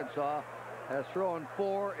 except Arkansas has thrown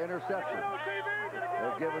 4 interceptions.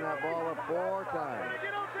 They've given that ball up 4 times.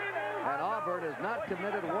 And Auburn has not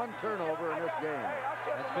committed 1 turnover in this game.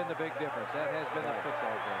 That's been the big difference. That has been the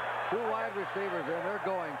football game. 2 wide receivers in. They're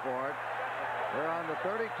going for it. They're on the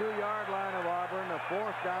 32-yard line of Auburn, a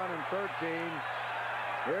 4th down and 13.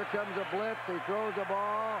 Here comes a blitz. He throws the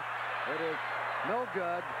ball. It is no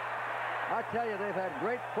good. I tell you, they've had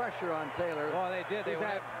great pressure on Taylor. Oh, they did. They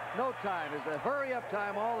had no time. It's a hurry-up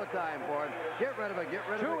time all the time for him. Get rid of it. Get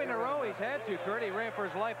rid of it. 2 in a row he's had to, Kurt. He ran for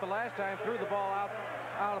his life the last time, threw the ball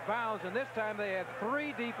out of bounds, and this time they had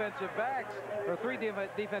 3 defensive backs, or 3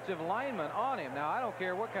 defensive linemen on him. Now, I don't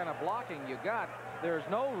care what kind of blocking you got. There's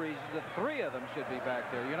no reason that 3 of them should be back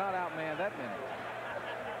there. You're not outmanned that many.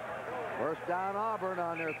 First down Auburn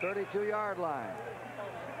on their 32-yard line.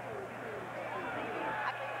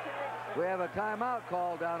 We have a timeout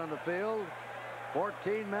called down in the field.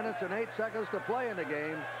 14 minutes and 8 seconds to play in the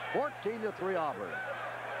game. 14-3 Auburn.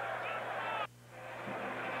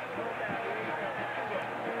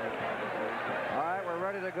 All right, we're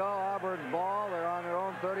ready to go. Auburn's ball. They're on their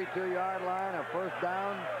own 32-yard line. A first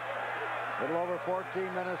down. A little over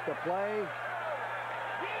 14 minutes to play.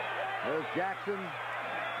 There's Jackson.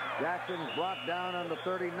 Jackson's brought down on the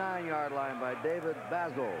 39-yard line by David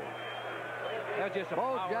Basil. That's just a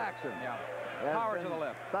Bo power. Jackson. Yeah. Power to the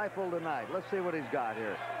left. Stifled tonight. Let's see what he's got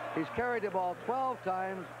here. He's carried the ball 12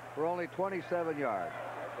 times for only 27 yards.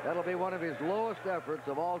 That'll be one of his lowest efforts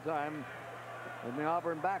of all time in the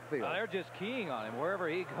Auburn backfield. They're just keying on him. Wherever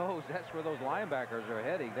he goes, that's where those linebackers are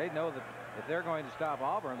heading. They know that if they're going to stop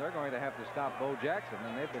Auburn, they're going to have to stop Bo Jackson,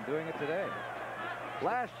 and they've been doing it today.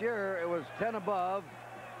 Last year, it was 10 above.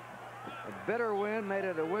 A bitter win made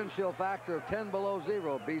it a wind chill factor of 10 below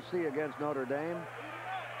 0. BC against Notre Dame.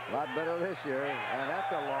 A lot better this year, and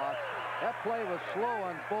that's a loss. That play was slow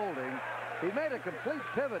unfolding. He made a complete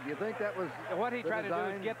pivot. You think that was what he tried to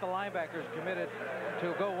do is get the linebackers committed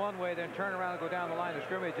to go one way, then turn around and go down the line of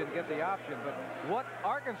scrimmage and get the option. But what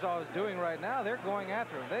Arkansas is doing right now, they're going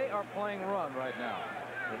after him. They are playing run right now.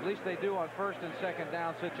 At least they do on first and second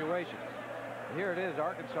down situations. Here it is.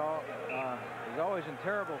 Arkansas is always in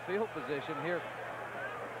terrible field position. Here,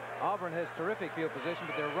 Auburn has terrific field position,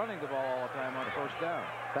 but they're running the ball all the time on first down.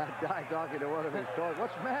 That guy talking to one of his coaches.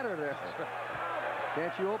 What's the matter there?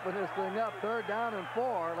 Can't you open this thing up? 3rd down and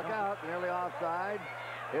 4. Look out, nearly offside.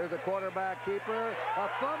 Here's the quarterback keeper. A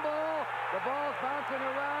fumble. The ball's bouncing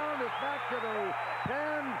around. It's back to the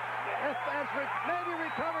 10. It's maybe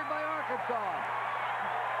recovered by Arkansas.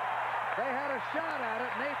 They had a shot at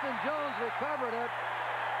it. Nathan Jones recovered it.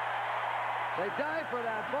 They dive for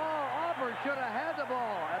that ball. Auburn should have had the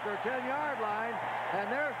ball at their 10-yard line.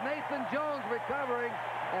 And there's Nathan Jones recovering.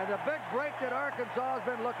 And the big break that Arkansas has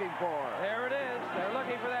been looking for. There it is. They're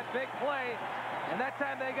looking for that big play. And that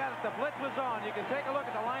time they got it. The blitz was on. You can take a look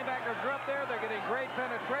at the linebackers are up there. They're getting great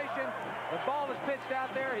penetration. The ball is pitched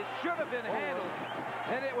out there. It should have been handled.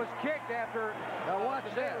 And it was kicked after. Now watch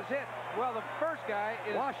this. It was hit. Well, the first guy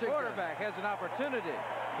is Washington. Quarterback has an opportunity.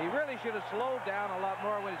 He really should have slowed down a lot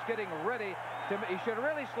more when he's getting ready. He should have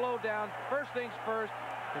really slowed down. First things first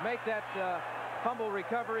to make that fumble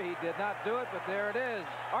recovery. He did not do it, but there it is.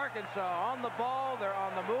 Arkansas on the ball. They're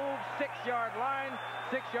on the move. 6-yard line.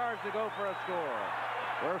 6 yards to go for a score.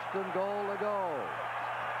 First and goal to go.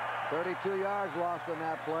 32 yards lost on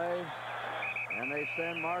that play. And they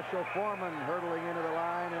send Marshall Foreman hurtling into the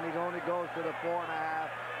line, and he only goes to the 4.5.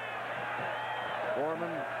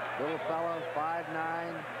 Foreman, little fella, 5'9",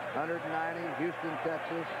 190, Houston,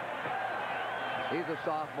 Texas. He's a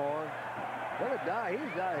sophomore. Look at that.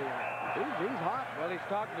 He's hot. Well, he's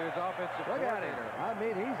talking to his offensive coordinator. I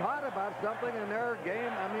mean, he's hot about something in their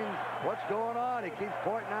game. I mean, what's going on? He keeps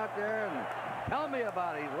pointing out there and tell me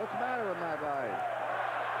about it. What's the matter with my guy?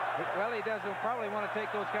 Well, he doesn't probably want to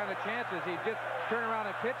take those kind of chances. He just turn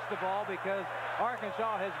around and pitch the ball because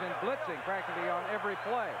Arkansas has been blitzing practically on every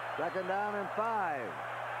play. 2nd down and 5.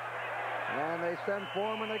 And they send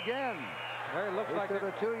Foreman again. Well, it looks He's like to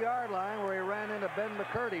the 2-yard line where he ran into Ben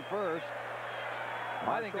McCurdy first.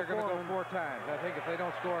 I think they're going to go 4 times. I think if they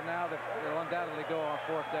don't score now, they'll undoubtedly go on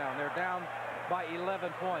 4th down. They're down by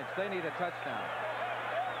 11 points. They need a touchdown.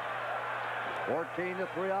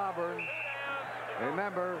 14-3 Auburn.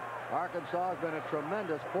 Remember, Arkansas has been a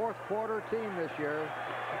tremendous 4th quarter team this year.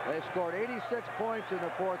 They scored 86 points in the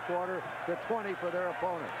 4th quarter to 20 for their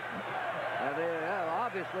opponents. And they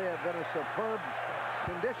obviously have been a superb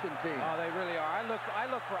condition team. Oh, they really are. I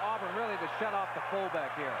look for Auburn really to shut off the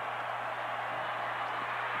fullback here.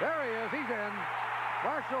 There he is. He's in.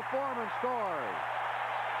 Marshall Foreman scores.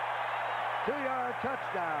 2-yard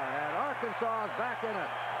touchdown, and Arkansas is back in it.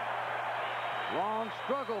 Long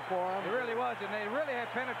struggle for him. It really was, and they really had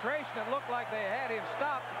penetration. It looked like they had him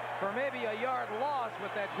stopped for maybe a yard loss with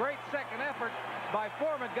that great second effort by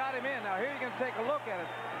Foreman. Got him in. Now here you can take a look at it.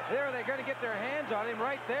 There they're going to get their hands on him.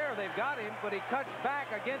 Right there they've got him, but he cuts back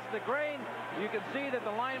against the grain. You can see that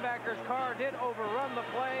the linebacker's car did overrun the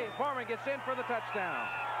play. Foreman gets in for the touchdown.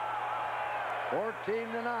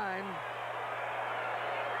 14-9.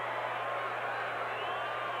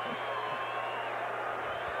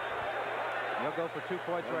 They'll go for 2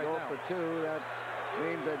 points right now. They'll go for 2. That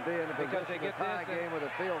means they'd be in a because position they get to tie this, game with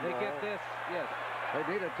a field goal. They get this, yes. They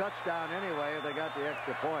need a touchdown anyway if they got the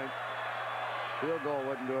extra point. Field goal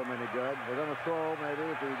wouldn't do him any good. They're going to throw maybe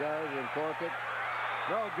if he does and fork it.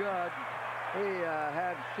 No good. He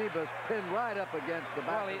had Shebus pinned right up against the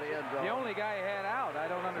back of the end zone. The only guy he had out. I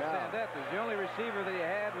don't understand that. The only receiver that he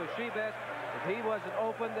had was Shebus. If he wasn't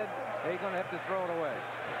open, then he's going to have to throw it away.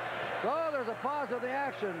 So there's a pause of the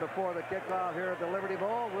action before the kickoff here at the Liberty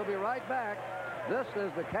Bowl. We'll be right back. This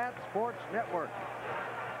is the Cat Sports Network.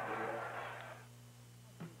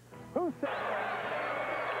 11:56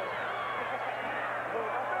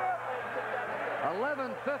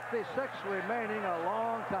 remaining, a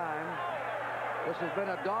long time. This has been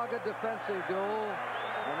a dogged defensive duel,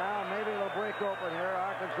 and now maybe it'll break open here.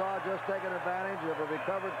 Arkansas just taking advantage of a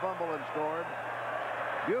recovered fumble and scored.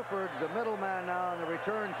 Buford's the middleman now on the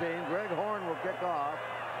return team. Greg Horn will kick off.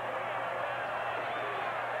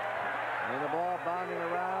 And the ball bounding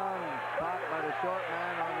around, caught by the short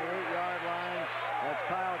man on the 8-yard line. That's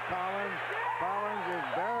Kyle Collins. Collins is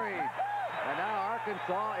buried. And now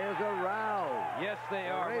Arkansas is aroused. Yes, they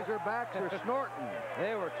are. The Razorbacks are snorting.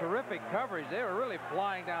 They were terrific coverage. They were really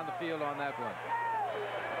flying down the field on that one.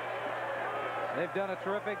 They've done a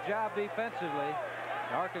terrific job defensively.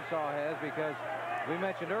 Arkansas has, because we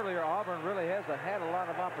mentioned earlier, Auburn really has had a lot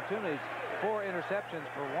of opportunities. 4 interceptions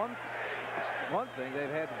for one thing. They've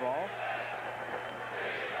had the ball.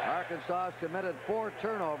 Arkansas has committed 4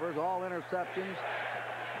 turnovers, all interceptions.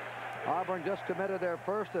 Auburn just committed their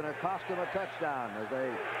first, and it cost them a touchdown as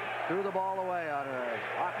they threw the ball away on an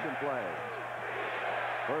option play.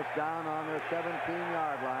 First down on their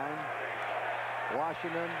 17-yard line.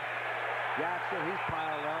 Washington, Jackson, he's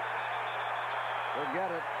piled up.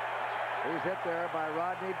 Forget it. He's hit there by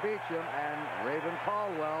Rodney Beecham and Raven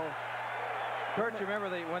Caldwell. Kurt, you remember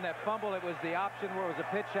when that fumble, it was the option where it was a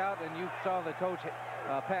pitch out, and you saw the coach,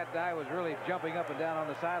 Pat Dye, was really jumping up and down on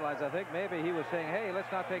the sidelines. I think maybe he was saying, hey, let's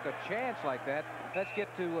not take a chance like that. Let's get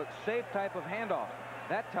to a safe type of handoff.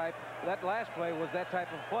 That last play was that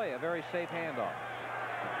type of play, a very safe handoff.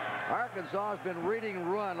 Arkansas has been reading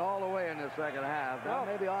run all the way in the second half. Now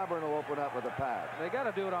maybe Auburn will open up with a pass. They got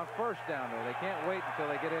to do it on first down, though. They can't wait until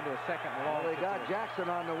they get into a second and long. Well, they got Jackson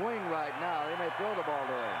on the wing right now. They may throw the ball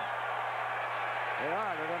to him. They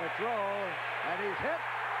are. They're going to throw, and he's hit,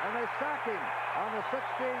 and they sack him on the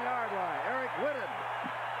 16-yard line. Eric Whitted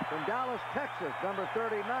from Dallas, Texas, number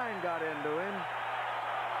 39, got into him.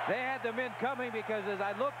 They had the men coming because as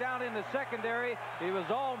I looked down in the secondary, it was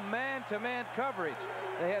all man-to-man coverage.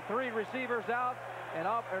 They had 3 receivers out, and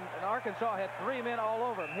Arkansas had 3 men all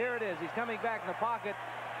over him. Here it is. He's coming back in the pocket.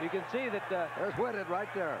 You can see that there's Whitted right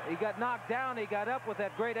there. He got knocked down. He got up with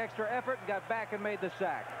that great extra effort and got back and made the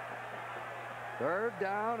sack. 3rd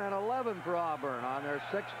down and 11 for Auburn on their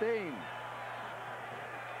 16.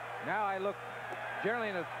 Now I look, generally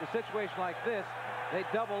in a situation like this, they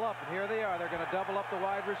double up, and here they are. They're going to double up the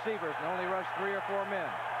wide receivers and only rush 3 or 4 men.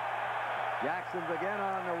 Jackson's again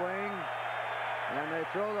on the wing, and they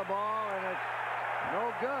throw the ball, and it's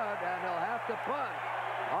no good, and they'll have to punt.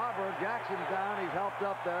 Auburn, Jackson's down. He's helped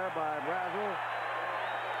up there by Brazel.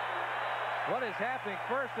 What is happening?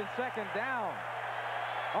 1st and 2nd down.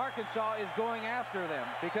 Arkansas is going after them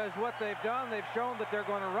because what they've done, they've shown that they're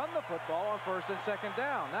going to run the football on 1st and 2nd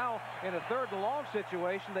down. Now, in a 3rd and long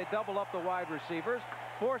situation, they double up the wide receivers.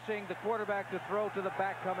 forcing the quarterback to throw to the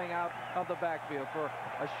back coming out of the backfield for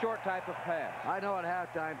a short type of pass. I know at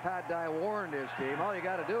halftime, Pat Dye warned his team. All you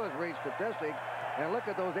got to do is read statistics and look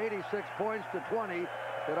at those 86 points to 20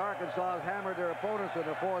 that Arkansas has hammered their opponents in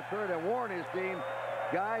the fourth period, and warn his team,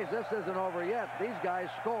 guys, this isn't over yet. These guys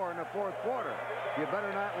score in the fourth quarter. You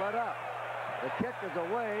better not let up. The kick is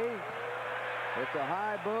away. It's a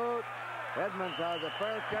high boot. Edmonds has a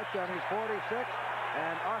fair catch on his 46,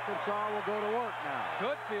 and Arkansas will go to work now.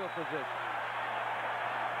 Good field position.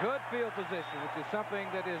 Good field position, which is something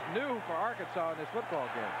that is new for Arkansas in this football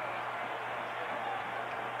game.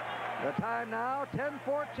 The time now,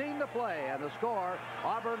 10:14 to play, and the score,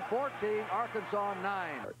 Auburn 14, Arkansas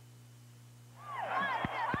 9.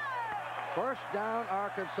 First down,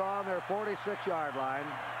 Arkansas on their 46-yard line.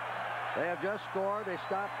 They have just scored. They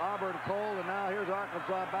stopped Auburn cold, and now here's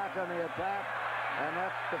Arkansas back on the attack, and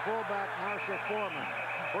that's the fullback, Marshall Foreman.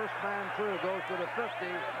 First man through, goes to the 50,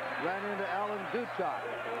 ran into Alan Duchak.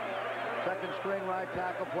 Second string right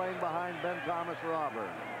tackle playing behind Ben Thomas for Auburn.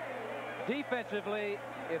 Defensively,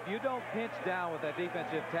 if you don't pinch down with that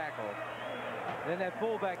defensive tackle, then that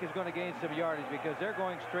fullback is going to gain some yardage because they're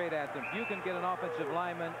going straight at them. If you can get an offensive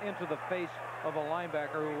lineman into the face of a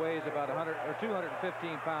linebacker who weighs about 100 or 215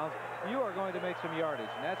 pounds, you are going to make some yardage,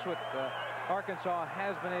 and that's what Arkansas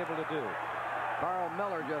has been able to do. Carl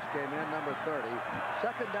Miller just came in, number 30.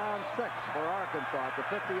 Second down, 6 for Arkansas at the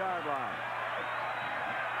 50-yard line.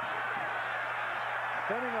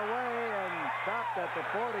 Spinning away and stopped at the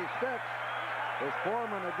 46 is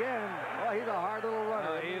Foreman again. Well, he's a hard little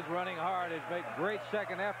runner. He is running hard. He's made great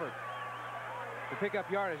second effort to pick up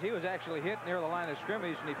yardage. He was actually hit near the line of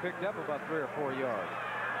scrimmage, and he picked up about 3 or 4 yards.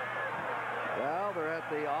 Well, they're at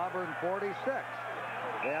the Auburn 46.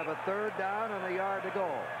 They have a third down and a yard to go.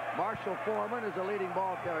 Marshall Foreman is the leading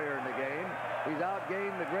ball carrier in the game. He's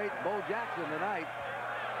outgained the great Bo Jackson tonight.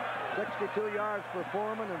 62 yards for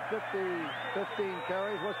Foreman and 15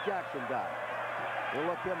 carries. What's Jackson got? We'll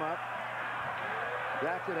look him up.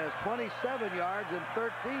 Jackson has 27 yards and 13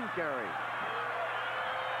 carries.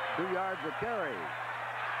 2 yards a carry.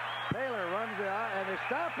 Taylor runs out, and they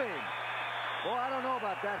stop him. Well, I don't know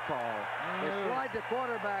about that call. They slide the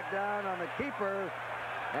quarterback down on the keeper,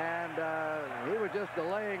 and he was just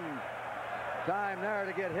delaying time there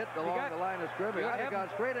to get hit along the line of scrimmage. I'd have gone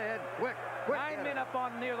straight ahead, quick. 9 men up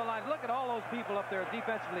on near the line. Look at all those people up there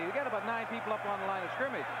defensively. You got about 9 people up on the line of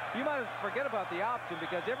scrimmage. You might as well forget about the option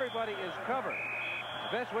because everybody is covered.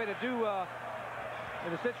 The best way to do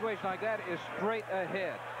in a situation like that is straight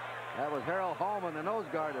ahead. That was Harold Hallman, the nose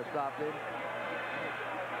guard, that stopped him.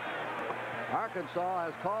 Arkansas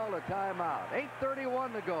has called a timeout.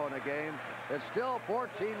 8:31 to go in the game. It's still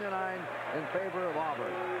 14-9 in favor of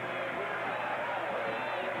Auburn.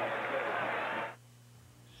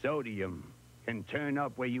 Sodium can turn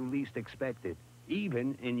up where you least expect it,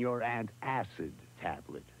 even in your antacid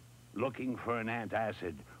tablet. Looking for an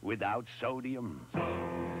antacid without sodium?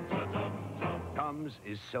 Tums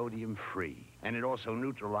is sodium-free, and it also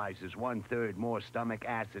neutralizes 1/3 more stomach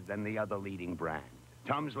acid than the other leading brand.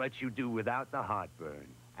 Tums lets you do without the heartburn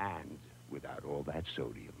and without all that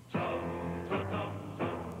sodium.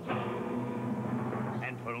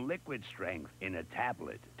 And for liquid strength in a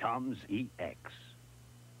tablet, Tums EX.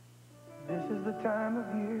 This is the time of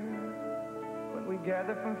year when we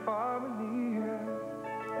gather from far and near,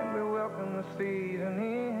 and we welcome the season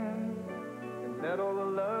in, and let all the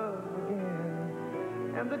love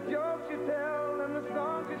begin. And the jokes you tell, and the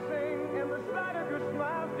songs you sing, and the sight of your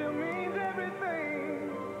smile still means everything.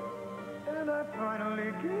 And I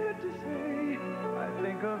finally get to say, I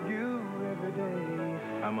think of you every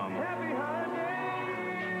day. I'm on. Happy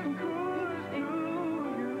holidays, Coors to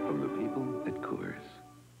you. From the people at Coors.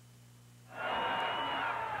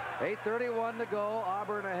 8:31 to go.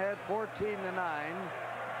 Auburn ahead 14-9.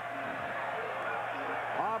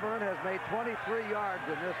 Auburn has made 23 yards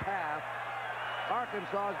in this half.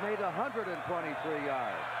 Arkansas has made 123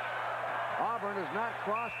 yards. Auburn has not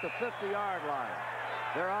crossed the 50-yard line.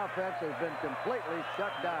 Their offense has been completely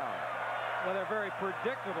shut down. Well, they're very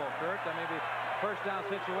predictable, Kurt. I mean, the first down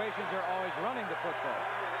situations, they're always running the football.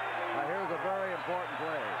 Now, here's a very important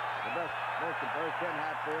play. The best, most important Ken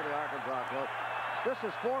Hatfield, the Arkansas coach. This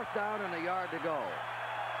is fourth down and a yard to go.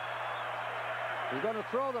 He's going to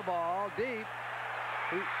throw the ball deep.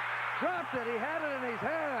 He dropped it. He had it in his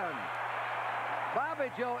hand.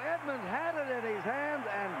 Bobby Joe Edmonds had it in his hands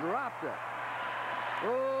and dropped it.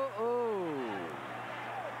 Oh.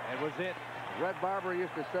 It was it. Red Barber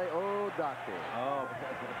used to say, oh, doctor. Oh,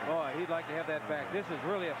 boy, he'd like to have that back. This is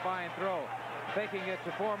really a fine throw. Faking it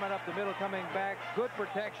to Foreman up the middle, coming back. Good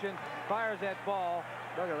protection. Fires that ball.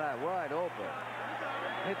 Look at that, wide open.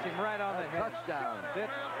 Hits him right on the head. Touchdown.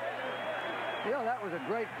 You know, that was a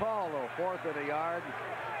great call, though, 4th and a yard.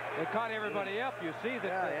 They caught everybody up. You see that.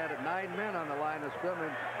 Yeah, they had 9 men on the line of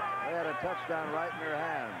scrimmage. They had a touchdown right in their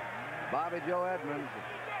hand. Bobby Joe Edmonds,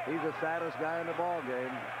 he's the saddest guy in the ball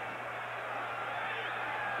game.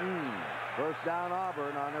 First down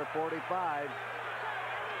Auburn on their 45.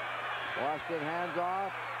 Washington hands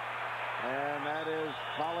off, and that is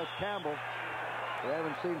Hollis Campbell. We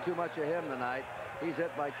haven't seen too much of him tonight. He's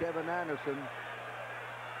hit by Kevin Anderson.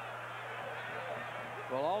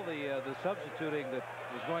 Well, all the substituting that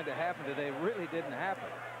was going to happen today really didn't happen.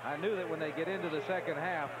 I knew that when they get into the second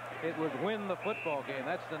half, it would win the football game.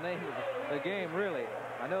 That's the name of the game, really.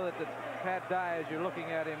 I know that Pat Dye, as you're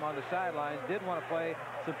looking at him on the sidelines, did want to play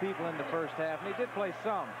some people in the first half, and he did play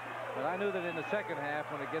some. But I knew that in the second half,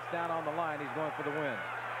 when it gets down on the line, he's going for the win.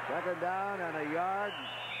 Second down and a yard.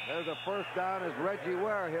 There's a first down as Reggie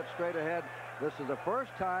Ware hits straight ahead. This is the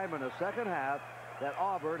first time in the second half that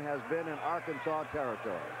Auburn has been in Arkansas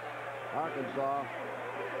territory. Arkansas,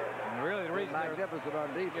 and really the reason magnificent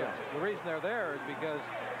on defense. Yeah, the reason they're there is because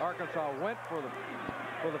Arkansas went for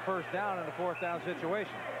the first down in the 4th down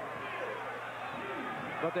situation.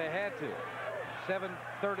 But they had to.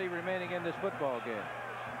 7:30 remaining in this football game.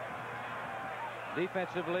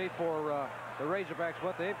 Defensively for the Razorbacks,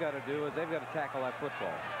 what they've got to do is they've got to tackle that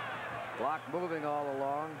football. Clock moving all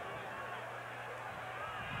along.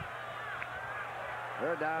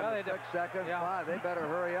 They're down to 6 seconds. 5. They better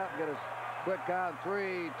hurry up and get a quick count.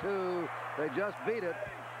 3, 2. They just beat it.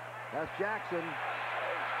 That's Jackson.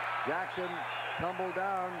 Jackson tumbled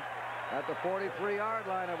down at the 43-yard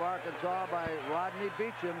line of Arkansas by Rodney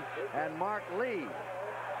Beecham and Mark Lee.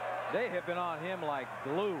 They have been on him like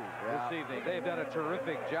glue this evening. They've done a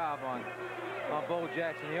terrific job on Bo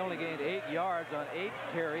Jackson. He only gained 8 yards on 8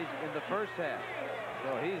 carries in the first half.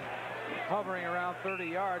 So he's hovering around 30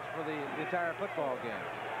 yards for the entire football game.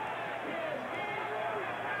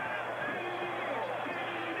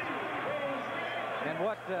 And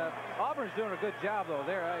what Auburn's doing a good job, though,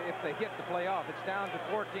 there, if they get the play off. It's down to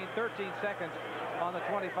 13 seconds on the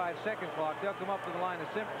 25-second clock. They'll come up to the line of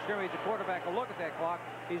scrimmage. The quarterback will look at that clock.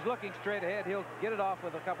 He's looking straight ahead. He'll get it off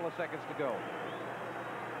with a couple of seconds to go.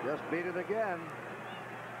 Just beat it again.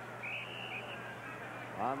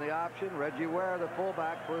 On the option, Reggie Ware, the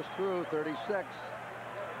fullback, first through, 36.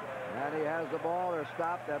 And he has the ball. They're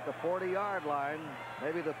stopped at the 40-yard line,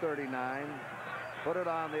 maybe the 39. Put it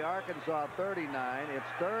on the Arkansas 39. It's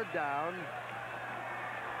third down.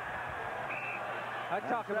 I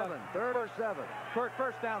talk about third or 7.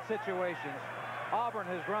 First down situations. Auburn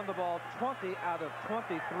has run the ball 20 out of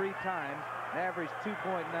 23 times, and averaged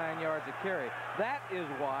 2.9 yards a carry. That is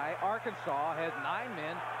why Arkansas has 9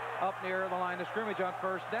 men up near the line of scrimmage on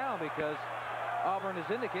first down, because Auburn has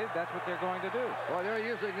indicated that's what they're going to do. Well, they're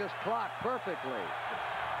using this clock perfectly.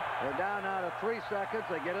 They're down now to 3 seconds.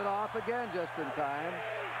 They get it off again just in time.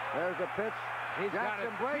 There's a pitch.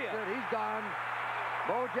 Jackson breaks it. He's gone.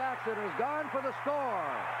 Bo Jackson has gone for the score.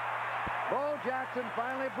 Bo Jackson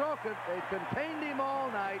finally broke it. They contained him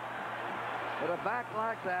all night. With a back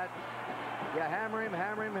like that, you hammer him,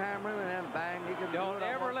 and then bang, he can Don't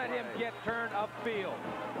ever let him get turned upfield.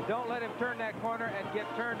 Don't let him turn that corner and get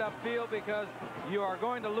turned upfield, because you are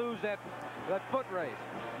going to lose that foot race.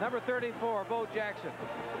 Number 34, Bo Jackson,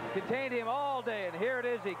 contained him all day, and here it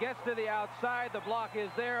is. He gets to the outside. The block is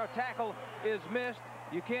there. A tackle is missed.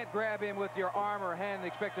 You can't grab him with your arm or hand and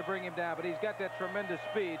expect to bring him down, but he's got that tremendous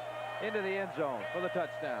speed into the end zone for the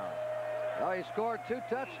touchdown. Well, he scored 2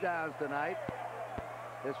 touchdowns tonight.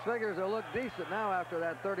 His figures will look decent now after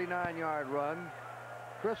that 39-yard run.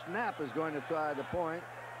 Chris Knapp is going to try the point.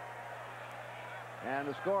 And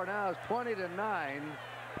the score now is 20-9.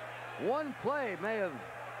 One play may have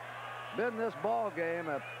been this ball game,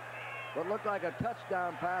 what looked like a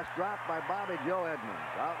touchdown pass dropped by Bobby Joe Edmonds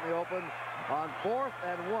out in the open on 4th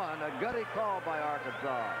and 1, a gutty call by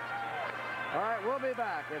Arkansas. All right, we'll be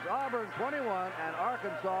back. It's Auburn 21 and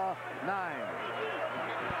Arkansas 9.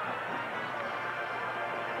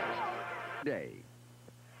 Day.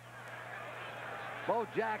 Bo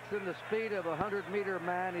Jackson, the speed of a 100-meter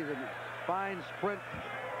man. He's a fine sprint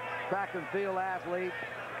track and field athlete.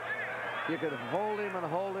 You could hold him and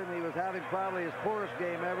hold him. He was having probably his poorest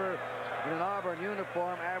game ever in an Auburn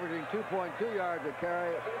uniform, averaging 2.2 yards a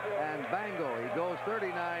carry, and bango, he goes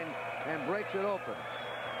 39 and breaks it open.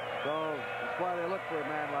 So that's why they look for a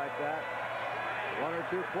man like that. 1 or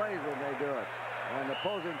 2 plays when they do it, and the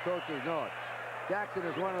opposing coaches know it. Jackson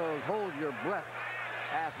is one of those hold-your-breath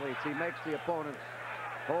athletes. He makes the opponents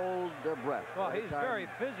hold their breath. Well, he's very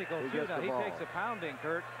physical, too. Now, he ball. takes a pounding,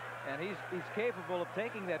 Kurt, and he's capable of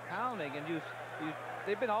taking that pounding, and you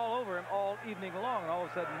they've been all over him all evening long, and all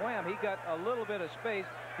of a sudden, wham, he got a little bit of space.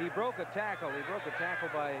 He broke a tackle. He broke a tackle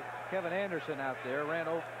by Kevin Anderson out there, ran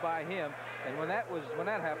over by him, and when that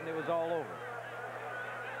happened, it was all over.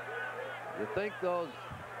 You think those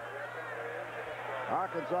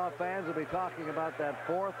Arkansas fans will be talking about that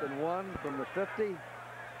 4th and 1 from the 50?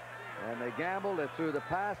 And they gambled. They threw the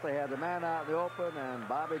pass. They had the man out in the open, and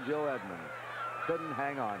Bobby Joe Edmonds couldn't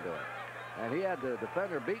hang on to it. And he had the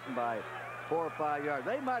defender beaten by 4 or 5 yards.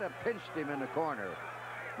 They might have pinched him in the corner,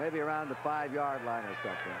 maybe around the 5-yard line or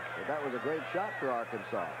something. But that was a great shot for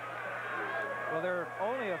Arkansas. Well, there are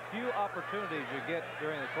only a few opportunities you get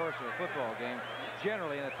during the course of a football game,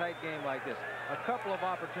 generally in a tight game like this. A couple of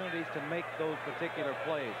opportunities to make those particular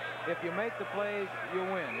plays. If you make the plays, you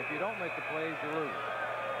win. If you don't make the plays, you lose.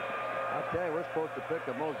 I tell you, we're supposed to pick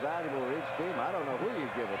the most valuable of each team. I don't know who you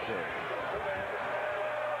give it to.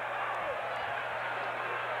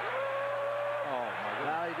 Oh, my goodness.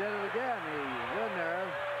 Now he did it again. He's in there.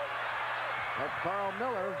 That's Carl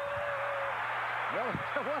Miller.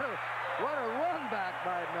 What a run back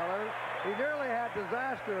by Miller. He nearly had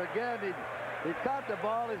disaster again. He caught the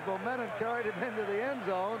ball. His momentum carried him into the end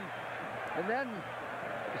zone. And then,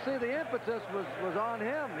 you see, the impetus was on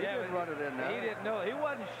him. He didn't run it in there. He didn't know. He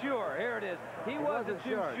wasn't sure. Here it is. He wasn't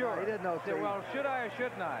too sure. No, he didn't know. He said, well, should I or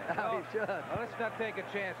shouldn't I? No, he should. Well, let's not take a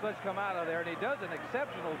chance. Let's come out of there. And he does an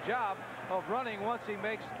exceptional job of running once he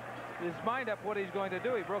makes his mind up what he's going to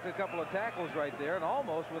do. He broke a couple of tackles right there, and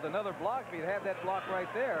almost with another block, if he'd had that block right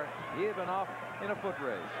there, he'd have been off in a foot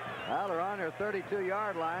race. Well, they're on their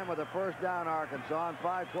 32-yard line with a first down, Arkansas, and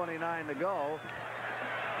 5:29 to go.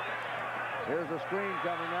 Here's the screen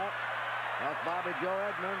coming up. That's Bobby Joe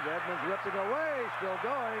Edmonds. Edmonds ripping away, still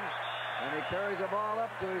going, and he carries the ball up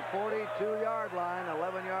to his 42-yard line,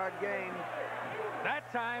 11-yard gain.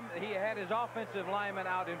 That time, he had his offensive lineman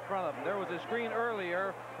out in front of him. There was a screen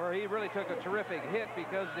earlier where he really took a terrific hit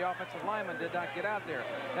because the offensive lineman did not get out there.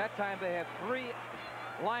 That time, they had 3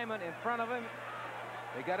 linemen in front of him.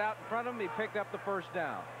 They got out in front of him. He picked up the first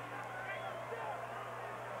down.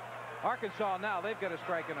 Arkansas now, they've got to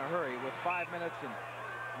strike in a hurry with 5 minutes and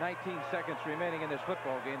 19 seconds remaining in this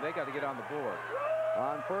football game. They got to get on the board.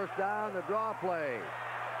 On first down, the draw play.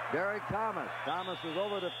 Derek Thomas. Thomas is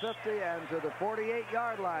over the 50 and to the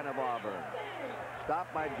 48-yard line of Auburn.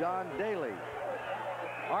 Stopped by John Daly.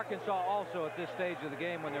 Arkansas also at this stage of the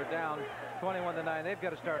game, when they're down 21-9, they've got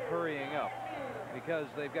to start hurrying up because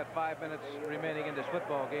they've got 5 minutes remaining in this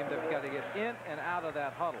football game. They've got to get in and out of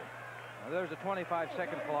that huddle. Now, there's a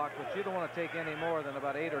 25-second clock, which you don't want to take any more than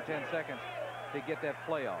about 8 or 10 seconds to get that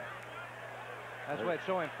play off. That's why it's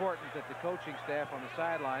so important that the coaching staff on the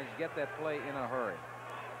sidelines get that play in a hurry.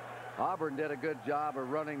 Auburn did a good job of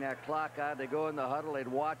running that clock out. They go in the huddle, they'd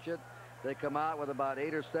watch it. They come out with about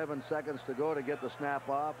 8 or 7 seconds to go to get the snap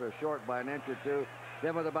off. They're short by an inch or two.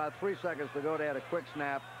 Then with about 3 seconds to go, they had a quick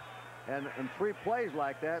snap. And 3 plays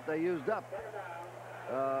like that, they used up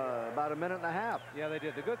about a minute and a half. Yeah, they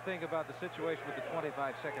did. The good thing about the situation with the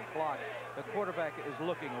 25-second clock, the quarterback is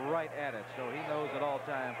looking right at it, so he knows at all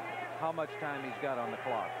times how much time he's got on the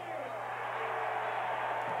clock.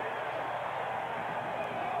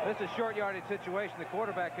 This is a short yardage situation. The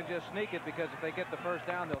quarterback can just sneak it because if they get the first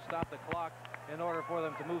down, they'll stop the clock in order for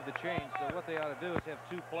them to move the chains. So what they ought to do is have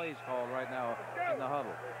 2 plays called right now in the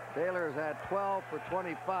huddle. Taylor's had 12 for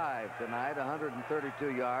 25 tonight,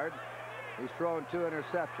 132 yards. He's thrown 2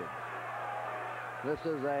 interceptions. This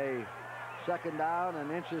is a second down and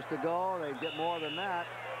inches to go. They get more than that.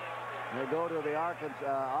 They go to the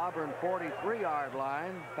Auburn 43-yard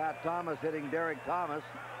line. Pat Thomas hitting Derek Thomas.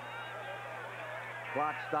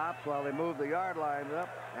 Clock stops while they move the yard lines up.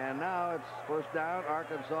 And now it's first down,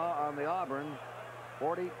 Arkansas on the Auburn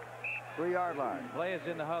 43-yard line. Play is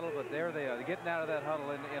in the huddle, but there they are. They're getting out of that huddle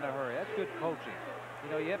in a hurry. That's good coaching. You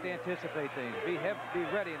know, you have to anticipate things. Be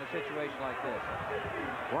ready in a situation like this.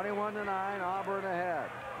 21-9, Auburn ahead.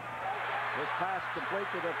 This pass complete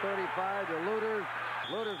to the 35 to Luters.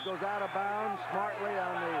 Luters goes out of bounds smartly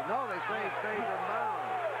on the... No, they say he stays in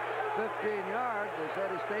bounds. 15 yards. They said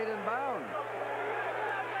he stayed in bounds.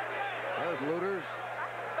 There's Luters.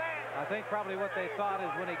 I think probably what they thought is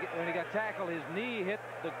when he got tackled, his knee hit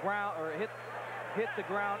the ground or hit the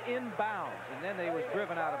ground in bounds, and then he was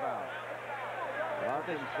driven out of bounds.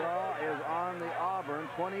 Arkansas is on the Auburn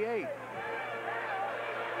 28.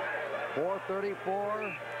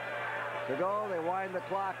 4:34 to go. They wind the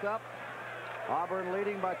clock up. Auburn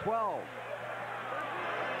leading by 12.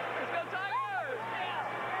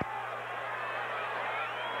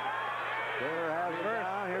 Taylor has it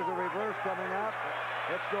down. Here's a reverse coming up.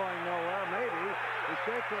 It's going nowhere. Maybe. He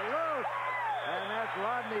shakes it loose. And that's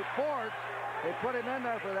Rodney Forts. They put him in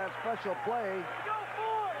center for that special play.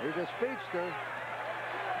 He's a speedster.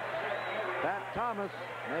 Pat Thomas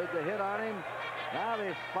made the hit on him. Now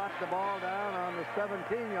they spot the ball down on the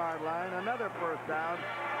 17-yard line. Another first down,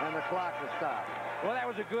 and the clock is stopped. Well, that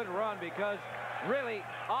was a good run because really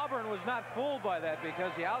Auburn was not fooled by that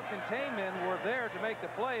because the out-contained men were there to make the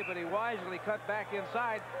play, but he wisely cut back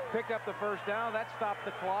inside, picked up the first down. That stopped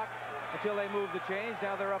the clock until they moved the chains.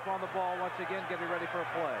 Now they're up on the ball once again, getting ready for a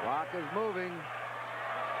play. Clock is moving.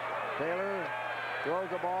 Taylor throws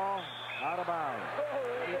the ball out of bounds.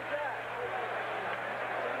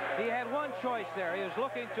 He had one choice there. He was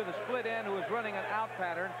looking to the split end who was running an out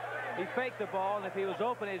pattern. He faked the ball, and if he was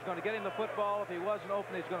open, he's going to get him the football. If he wasn't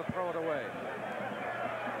open, he's going to throw it away.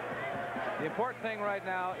 The important thing right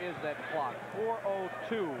now is that clock.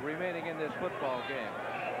 4:02 remaining in this football game.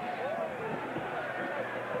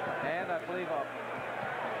 And I believe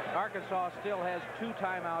Arkansas still has 2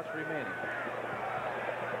 timeouts remaining.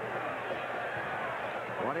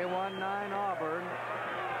 21-9 Auburn.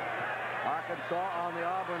 Arkansas on the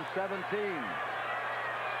Auburn 17.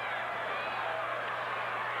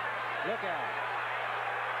 Look out.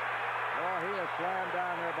 Oh, he is slammed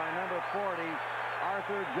down there by number 40,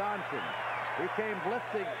 Arthur Johnson. He came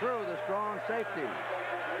blitzing through the strong safety.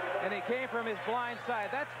 And he came from his blind side.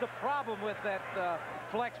 That's the problem with that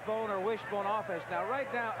flex bone or wishbone offense. Now, right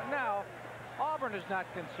now, Auburn is not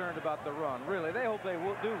concerned about the run, really. They hope they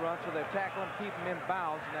do run, so they tackle him, keep him in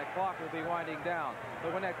bounds, and that clock will be winding down.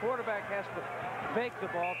 But when that quarterback has to fake the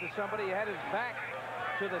ball to somebody, he had his back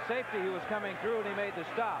to the safety who was coming through, and he made the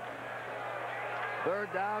stop.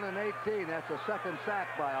 3rd down and 18. That's a second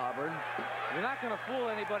sack by Auburn. You're not going to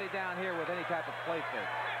fool anybody down here with any type of play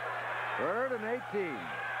fake. 3rd and 18.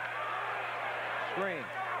 Screen.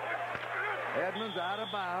 Edmonds out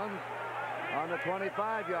of bounds on the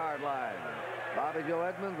 25-yard line. Bobby Joe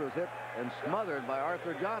Edmonds was hit and smothered by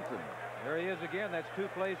Arthur Johnson. There he is again. That's 2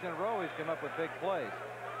 plays in a row. He's come up with big plays.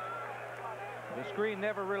 The screen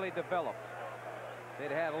never really developed.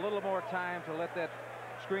 They'd had a little more time to let that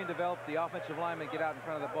screen develop. The offensive lineman get out in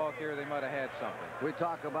front of the ball carrier. They might have had something. We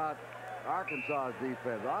talk about Arkansas's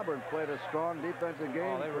defense. Auburn played a strong defensive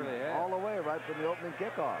game. Oh, they really have. All the way right from the opening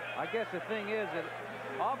kickoff. I guess the thing is that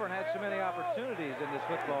Auburn had so many opportunities in this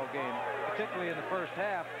football game, particularly in the first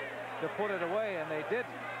half, to put it away, and they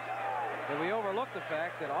didn't. But we overlooked the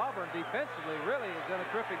fact that Auburn defensively really has done a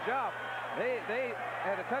terrific job. They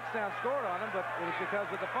had a touchdown scored on them, but it was because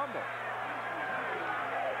of the fumble.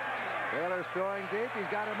 Taylor's throwing deep. He's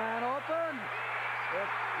got a man open.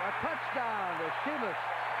 It's a touchdown to Sheamus.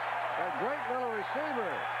 A great little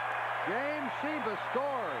receiver. James Sheamus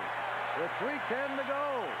scores with 3:10 to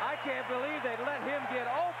go. I can't believe they let him get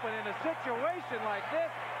open in a situation like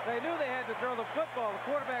this. They knew they had to throw the football. The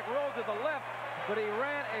quarterback rolled to the left, but he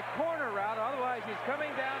ran a corner route. Otherwise, he's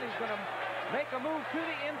coming down. He's going to make a move to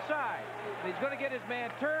the inside. He's going to get his man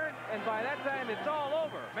turned, and by that time, it's all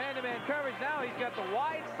over. Man-to-man coverage. Now he's got the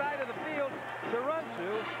wide side of the field to run to.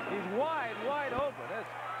 He's wide open.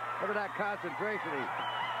 Look at that concentration. He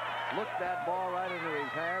looked that ball right into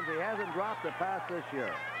his hands. He hasn't dropped a pass this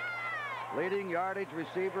year. Leading yardage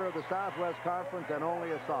receiver of the Southwest Conference and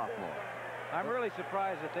only a sophomore. I'm really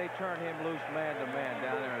surprised that they turn him loose man-to-man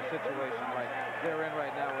down there in a situation like they're in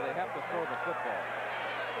right now where they have to throw the football.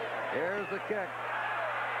 Here's the kick.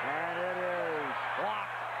 And it is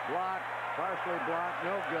blocked, partially blocked,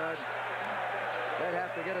 no good. They'd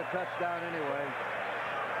have to get a touchdown anyway.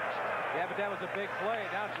 Yeah, but that was a big play.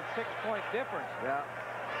 Now it's a 6-point difference. Yeah.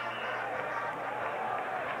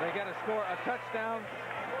 They got to score a touchdown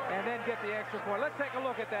and then get the extra point. Let's take a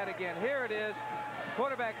look at that again. Here it is.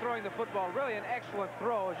 Quarterback throwing the football. Really an excellent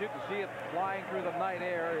throw. As you can see it flying through the night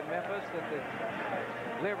air in Memphis at the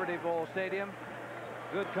Liberty Bowl Stadium.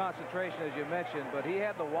 Good concentration, as you mentioned, but he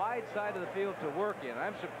had the wide side of the field to work in.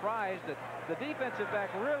 I'm surprised that the defensive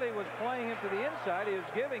back really was playing him to the inside. He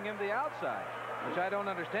was giving him the outside, which I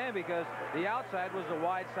don't understand because the outside was the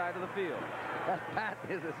wide side of the field. That's Pat,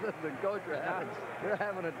 his assistant coach. They're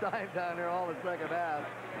having a time down there all the second half.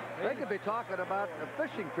 They could be talking about a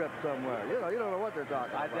fishing trip somewhere. You don't know what they're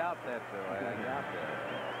talking about. I doubt that, Bill. I doubt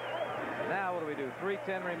that. Now, what do we do?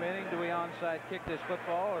 3:10 remaining. Do we onside kick this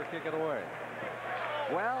football or kick it away?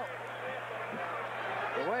 Well,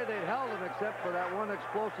 the way they held him, except for that one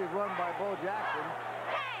explosive run by Bo Jackson,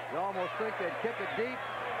 you almost think they'd kick it deep,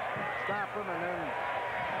 stop him, and then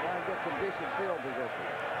try and get some decent field position.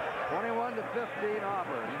 21-15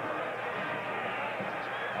 Auburn.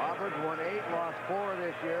 Auburn's won 8, lost 4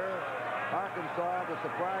 this year. Arkansas, the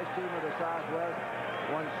surprise team of the Southwest,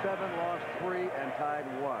 won 7, lost 3, and tied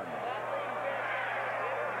 1.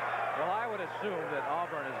 Well, I would assume that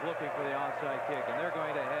Auburn is looking for the onside kick, and they're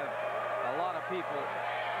going to have a lot of people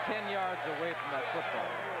 10 yards away from that football.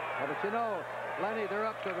 Yeah, but you know, Lenny, they're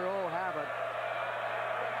up to their old habit.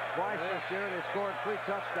 Twice this year, they scored 3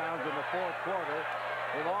 touchdowns in the fourth quarter.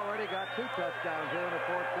 They've already got 2 touchdowns here in the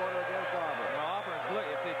fourth quarter against Auburn. Well, Auburn's look.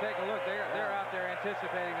 If they take a look, they're out there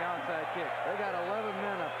anticipating the onside kick. They got 11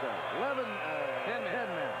 men up there. 10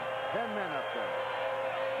 men. 10 men up there.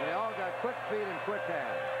 And they all got quick feet and quick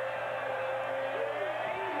hands.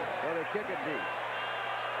 And they kick it deep.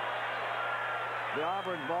 The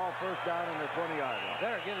Auburn ball first down in the 20-yard line.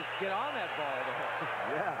 Better get on that ball.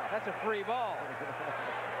 Yeah. That's a free ball.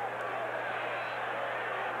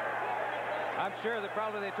 I'm sure that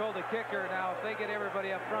probably they told the kicker, now if they get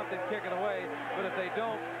everybody up front, they kick it away. But if they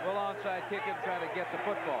don't, we'll onside kick it and try to get the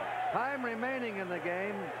football. Time remaining in the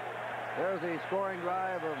game. There's the scoring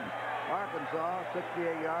drive of Arkansas,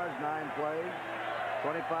 68 yards, 9 plays.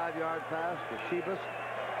 25-yard pass to Shebus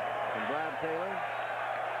and Brad Taylor.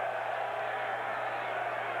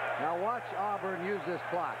 Now watch Auburn use this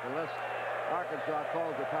clock unless Arkansas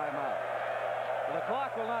calls a timeout. The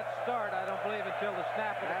clock will not start, I don't believe, until the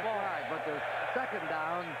snap of the ball. That's right, but the second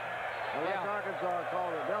down, unless Arkansas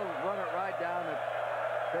calls it, they'll run it right down at,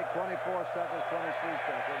 take 24 seconds, 23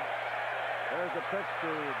 seconds. There's the pitch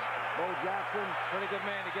to Bo Jackson. Pretty good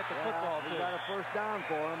man to get the football, He's too. got a first down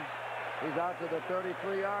for him. He's out to the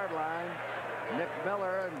 33-yard line. Nick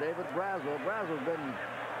Miller and David Brazel. Brazel's been a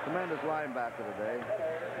tremendous linebacker today.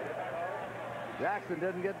 Jackson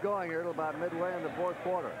didn't get going here till about midway in the fourth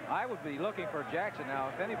quarter. I would be looking for Jackson now.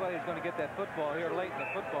 If anybody's going to get that football here late in the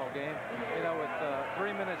football game, you know, with 3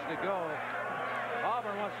 minutes to go,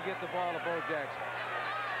 Auburn wants to get the ball to Bo Jackson.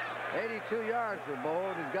 82 yards for Bo,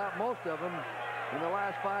 and he's got most of them in the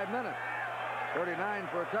last 5 minutes. 39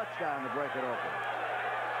 for a touchdown to break it open.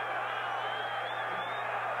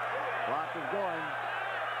 Clock is going.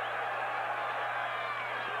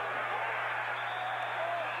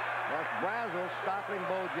 That's Brazel stopping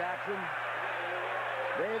Bo Jackson.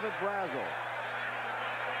 David Brazel.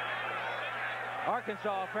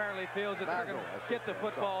 Arkansas apparently feels that they're going to get the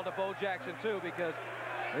football to Bo Jackson, too, because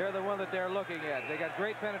they're the one that they're looking at. They got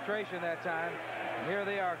great penetration that time. And here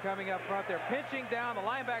they are coming up front. They're pinching down. The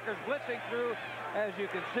linebackers blitzing through, as you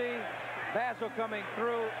can see. Basil coming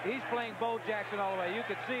through. He's playing Bo Jackson all the way. You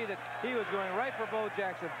could see that he was going right for Bo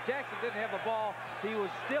Jackson. Jackson didn't have the ball. He was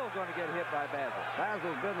still going to get hit by Basil.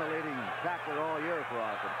 Basil's been the leading tackler all year for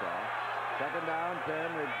Arkansas. Second down, 10.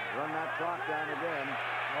 They run that clock down again.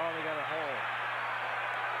 Oh, they got a hole.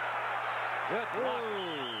 Good block.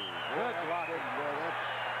 Good block. That's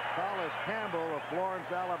Hollis Campbell of Florence,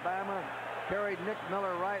 Alabama. Carried Nick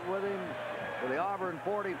Miller right with him. For the Auburn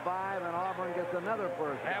 45, and Auburn gets another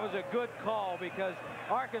first. That was a good call because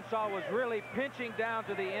Arkansas was really pinching down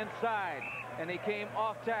to the inside, and he came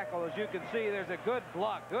off tackle. As you can see, there's a good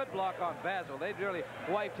block on Basil. They really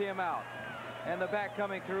wiped him out. And the back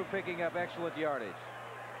coming through, picking up excellent yardage.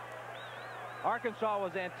 Arkansas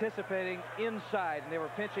was anticipating inside, and they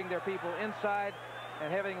were pinching their people inside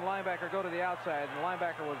and having the linebacker go to the outside, and the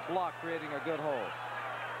linebacker was blocked, creating a good hole.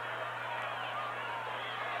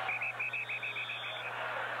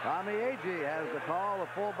 Tommy Agee has the call, the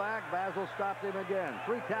fullback. Basil stopped him again.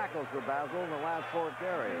 3 tackles for Basil in the last 4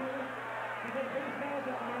 carries.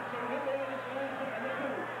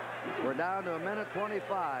 We're down to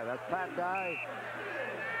 1:25. That's Pat Dye.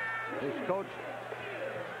 He's coached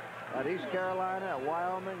at East Carolina, at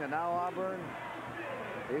Wyoming, and now Auburn.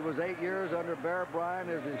 He was 8 years under Bear Bryant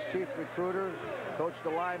as his chief recruiter. Coached the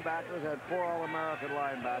linebackers, had 4 All-American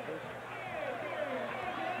linebackers.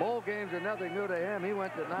 Bowl games are nothing new to him. He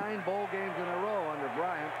went to 9 bowl games in a row under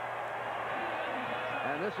Bryant.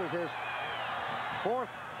 And this is his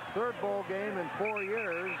third bowl game in 4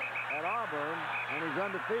 years at Auburn, and he's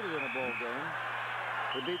undefeated in a bowl game.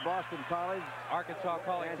 They beat Boston College. Arkansas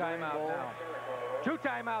calling timeout now. 2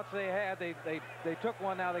 timeouts they had. They took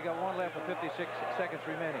one now. They got 1 left with 56 seconds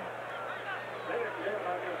remaining.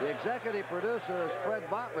 The executive producer is Fred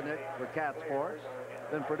Botvinnik for Cat Sports.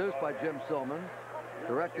 Been produced by Jim Silman.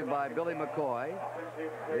 Directed by Billy McCoy.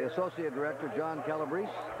 The associate director, John Calabrese.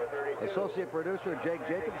 Associate producer, Jake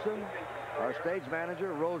Jacobson. Our stage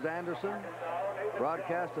manager, Rose Anderson.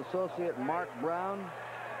 Broadcast associate, Mark Brown.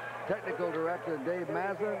 Technical director, Dave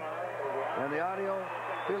Mazza. And the audio,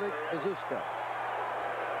 Felix Azuska.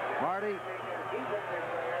 Marty.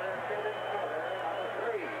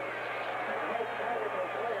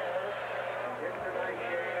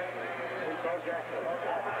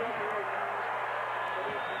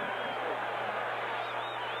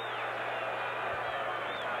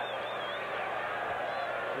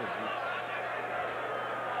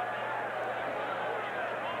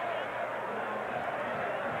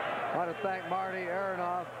 thank Marty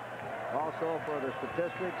Aronoff also for the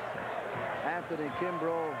statistics. Anthony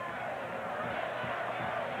Kimbrough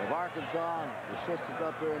of Arkansas, assistant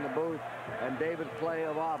up here in the booth, and David Clay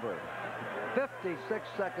of Auburn. 56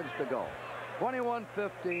 seconds to go.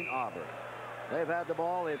 21-15 Auburn. They've had the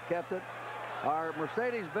ball. They've kept it. Our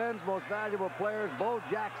Mercedes-Benz most valuable players, Bo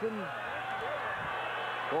Jackson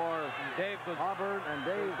for Auburn and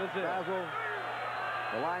Dave Basil,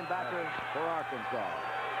 the linebacker for Arkansas.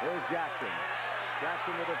 Here's Jackson.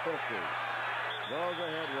 Jackson with a 50. Goes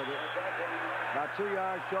ahead with it. About 2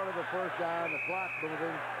 yards short of the first down. The clock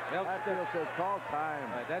moving. Hatfield says call time.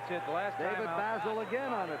 Right, that's it. The last David Basil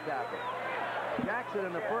again on the tackle. Jackson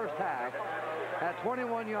in the first half had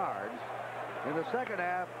 21 yards. In the second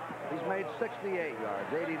half, he's made 68 yards,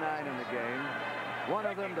 89 in the game. One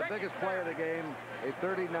of them, the biggest play of the game, a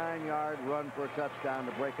 39-yard run for a touchdown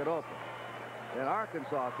to break it open. Then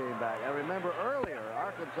Arkansas came back. I remember earlier,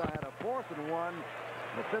 Arkansas had a 4th and 1,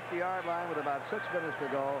 the 50-yard line with about 6 minutes to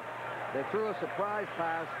go. They threw a surprise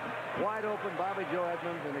pass, wide open, Bobby Joe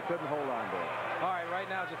Edmonds, and they couldn't hold on to it. All right, right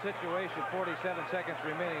now it's a situation, 47 seconds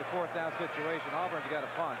remaining, a 4th down situation. Auburn's got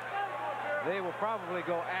a punt. They will probably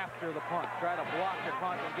go after the punt, try to block the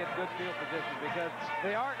punt and get good field position because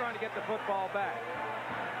they are going to get the football back.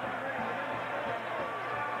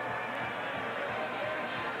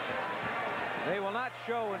 They will not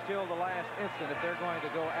show until the last instant if they're going to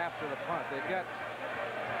go after the punt. They've got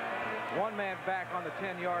one man back on the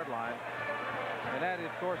 10-yard line, and that is,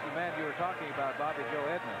 of course, the man you were talking about, Bobby Joe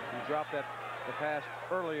Edmonds, who dropped the pass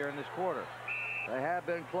earlier in this quarter. They have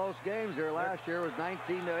been close games here. Last year was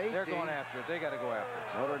 19-18. They're going after it. They got to go after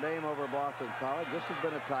it. Notre Dame over Boston College. This has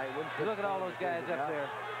been a tight one. Look at all those guys up there.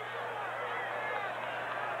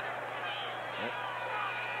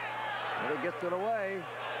 But he gets it away.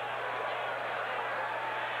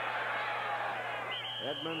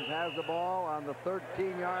 Edmonds has the ball on the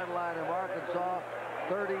 13-yard line of Arkansas.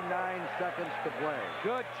 39 seconds to play.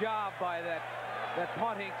 Good job by that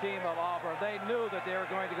punting team of Auburn. They knew that they were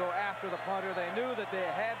going to go after the punter. They knew that they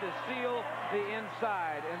had to seal the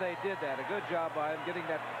inside, and they did that. A good job by them getting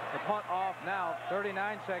the punt off. Now 39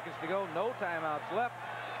 seconds to go. No timeouts left.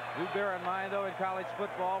 Do bear in mind, though, in college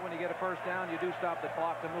football, when you get a first down, you do stop the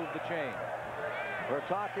clock to move the chain. We're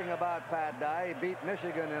talking about Pat Dye. He beat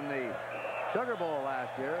Michigan in the Sugar Bowl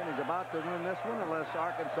last year, and he's about to win this one unless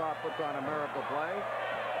Arkansas puts on a miracle play.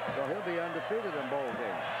 So he'll be undefeated in bowl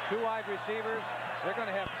games. 2 wide receivers. They're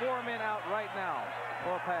going to have 4 men out right now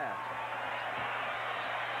for a pass.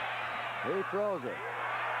 He throws it.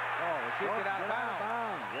 Oh, it should get out of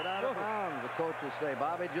bounds. Get out of bounds, the coaches say.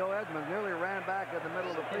 Bobby Joe Edmonds nearly ran back in the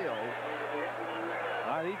middle of the field.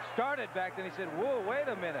 He started back, then he said, whoa, wait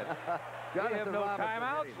a minute. We have no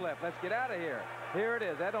timeouts left. Let's get out of here. Here it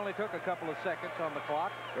is. That only took a couple of seconds on the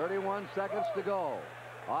clock. 31 seconds to go.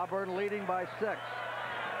 Auburn leading by 6.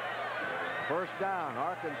 First down.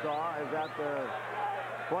 Arkansas is at the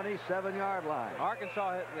 27-yard line.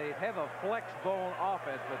 Arkansas, they have a flex bone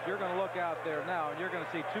offense, but you're going to look out there now, and you're going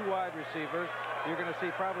to see 2 wide receivers. You're going to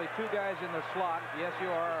see probably 2 guys in the slot. Yes,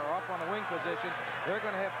 you are, or up on the wing position. They're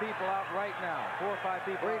going to have people out right now. 4 or 5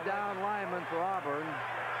 people. 3 down linemen for Auburn.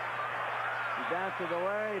 He dances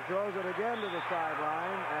away, he throws it again to the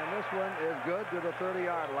sideline, and this one is good to the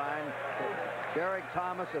 30-yard line. Derek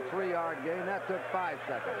Thomas, a 3-yard gain. That took 5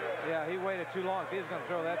 seconds. Yeah, he waited too long. If he was going to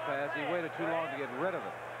throw that pass, he waited too long to get rid of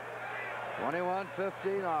it.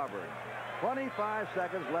 21-15 Auburn. 25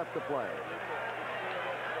 seconds left to play.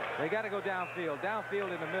 They got to go downfield.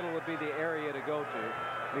 Downfield in the middle would be the area to go to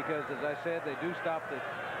because, as I said, they do stop the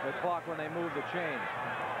clock when they move the chain.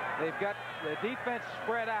 They've got the defense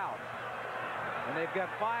spread out, and they've got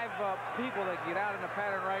 5 people that get out in the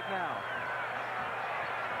pattern right now.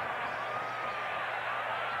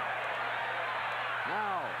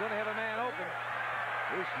 Now, going to have a man open.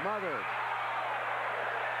 He's smothered.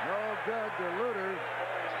 No good to Looters.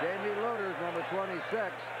 Jamie Looters, number 26.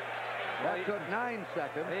 That took 9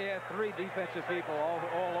 seconds. He had 3 defensive people all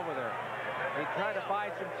over there. He tried to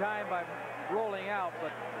buy some time by rolling out,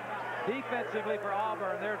 but defensively for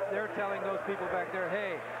Auburn, they're telling those people back there,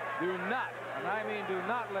 hey, do not, and I mean do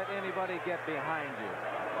not let anybody get behind you.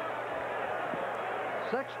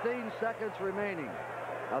 16 seconds remaining.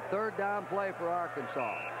 A 3rd down play for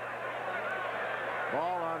Arkansas.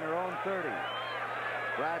 Ball on their own 30.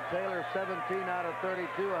 Brad Taylor, 17 out of 32,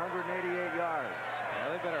 188 yards.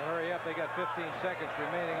 Well, they better hurry up. They got 15 seconds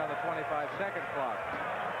remaining on the 25-second clock.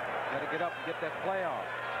 Got to get up and get that play off.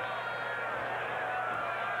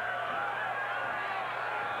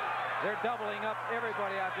 They're doubling up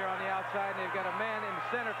everybody out there on the outside, and they've got a man in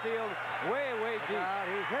center field way deep.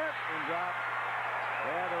 He's hit and dropped.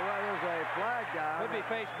 Yeah, there's a flag down. Could be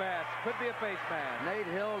face mask. Could be a face mask. Nate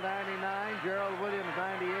Hill, 99. Gerald Williams,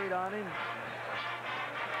 98 on him.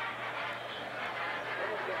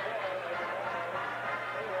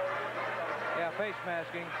 Yeah, face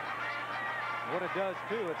masking. What it does,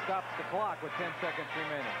 too, it stops the clock with 10 seconds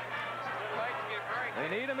remaining. They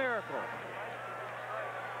need a miracle.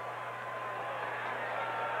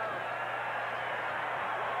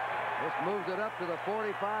 This moves it up to the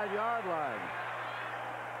 45-yard line.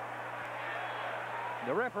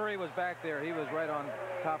 The referee was back there. He was right on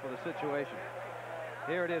top of the situation.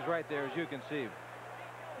 Here it is right there, as you can see.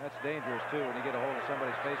 That's dangerous, too, when you get a hold of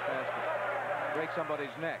somebody's face mask and break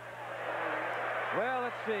somebody's neck. Well,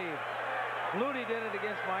 let's see. Flutie did it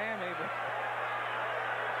against Miami, but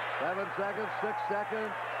 7 seconds, 6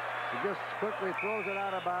 seconds. He just quickly throws it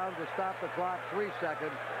out of bounds to stop the clock. 3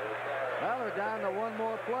 seconds. Well, they're down to one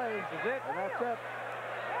more play. This is it. And that's it.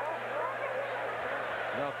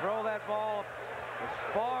 They'll throw that ball as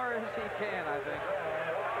far as he can, I think.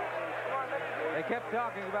 They kept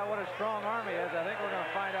talking about what a strong arm he is. I think we're going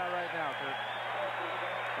to find out right now, Kurt.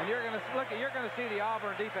 And you're going to look. You're going to see the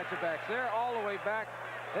Auburn defensive backs. They're all the way back.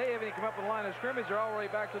 They haven't even come up with the line of scrimmage. They're all the way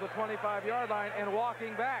back to the 25-yard line and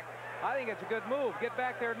walking back. I think it's a good move. Get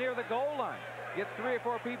back there near the goal line. Get 3 or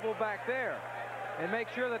 4 people back there. And make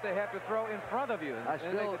sure that they have to throw in front of you and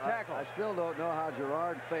make the tackle. I still don't know how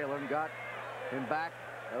Gerard Phelan got him back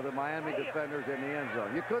of the Miami defenders in the end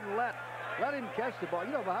zone. You couldn't let him catch the ball.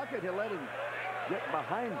 You know, how could you let him get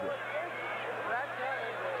behind you?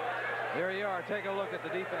 There you are. Take a look at the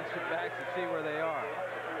defensive backs and see where they are.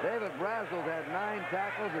 David Brazel's had 9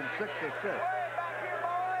 tackles and 6 assists.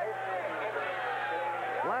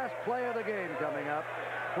 Last play of the game coming up.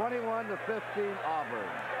 21-15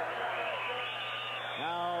 Auburn.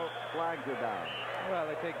 Now flags are down. Well,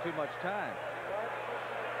 they take too much time.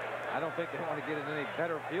 I don't think they want to get in any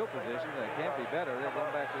better field position. They can't be better. They're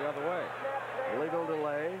going back the other way. Legal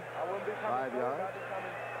delay. 5 yards.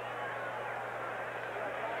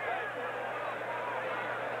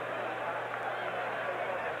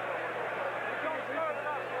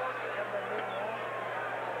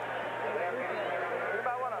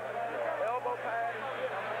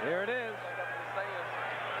 Here it is.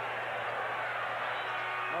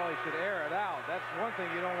 Oh, he should air it out. That's one thing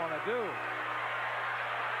you don't want to do.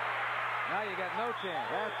 Now you got no chance.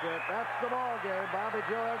 That's it. That's the ball game. Bobby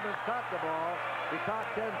Joe Edmonds caught the ball. He caught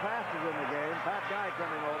 10 passes in the game. Pat Guy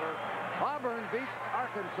coming over. Auburn beats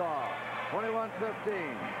Arkansas 21-15.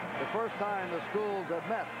 The first time the schools have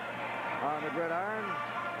met on the gridiron,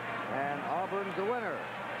 and Auburn's the winner.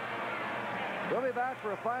 We'll be back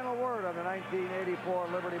for a final word on the 1984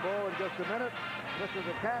 Liberty Bowl in just a minute. This is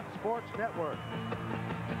the Cat Sports Network.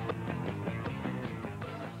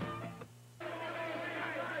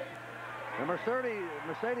 The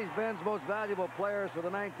Mercedes-Benz most valuable players for the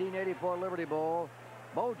 1984 Liberty Bowl: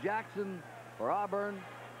 Bo Jackson for Auburn,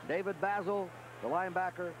 David Basil, the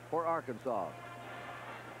linebacker for Arkansas.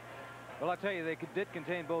 Well, I'll tell you, they did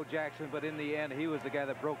contain Bo Jackson, but in the end, he was the guy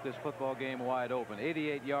that broke this football game wide open.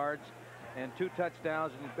 88 yards and 2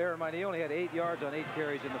 touchdowns. And bear in mind, he only had 8 yards on 8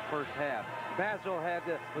 carries in the first half. Basil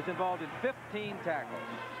was involved in 15 tackles.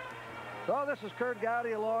 So this is Kurt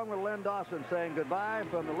Gowdy along with Len Dawson saying goodbye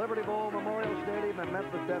from the Liberty Bowl Memorial Stadium in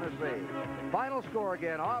Memphis, Tennessee. Final score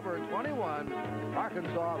again: Auburn 21,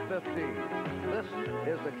 Arkansas 15. This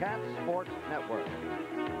is the Cat Sports Network.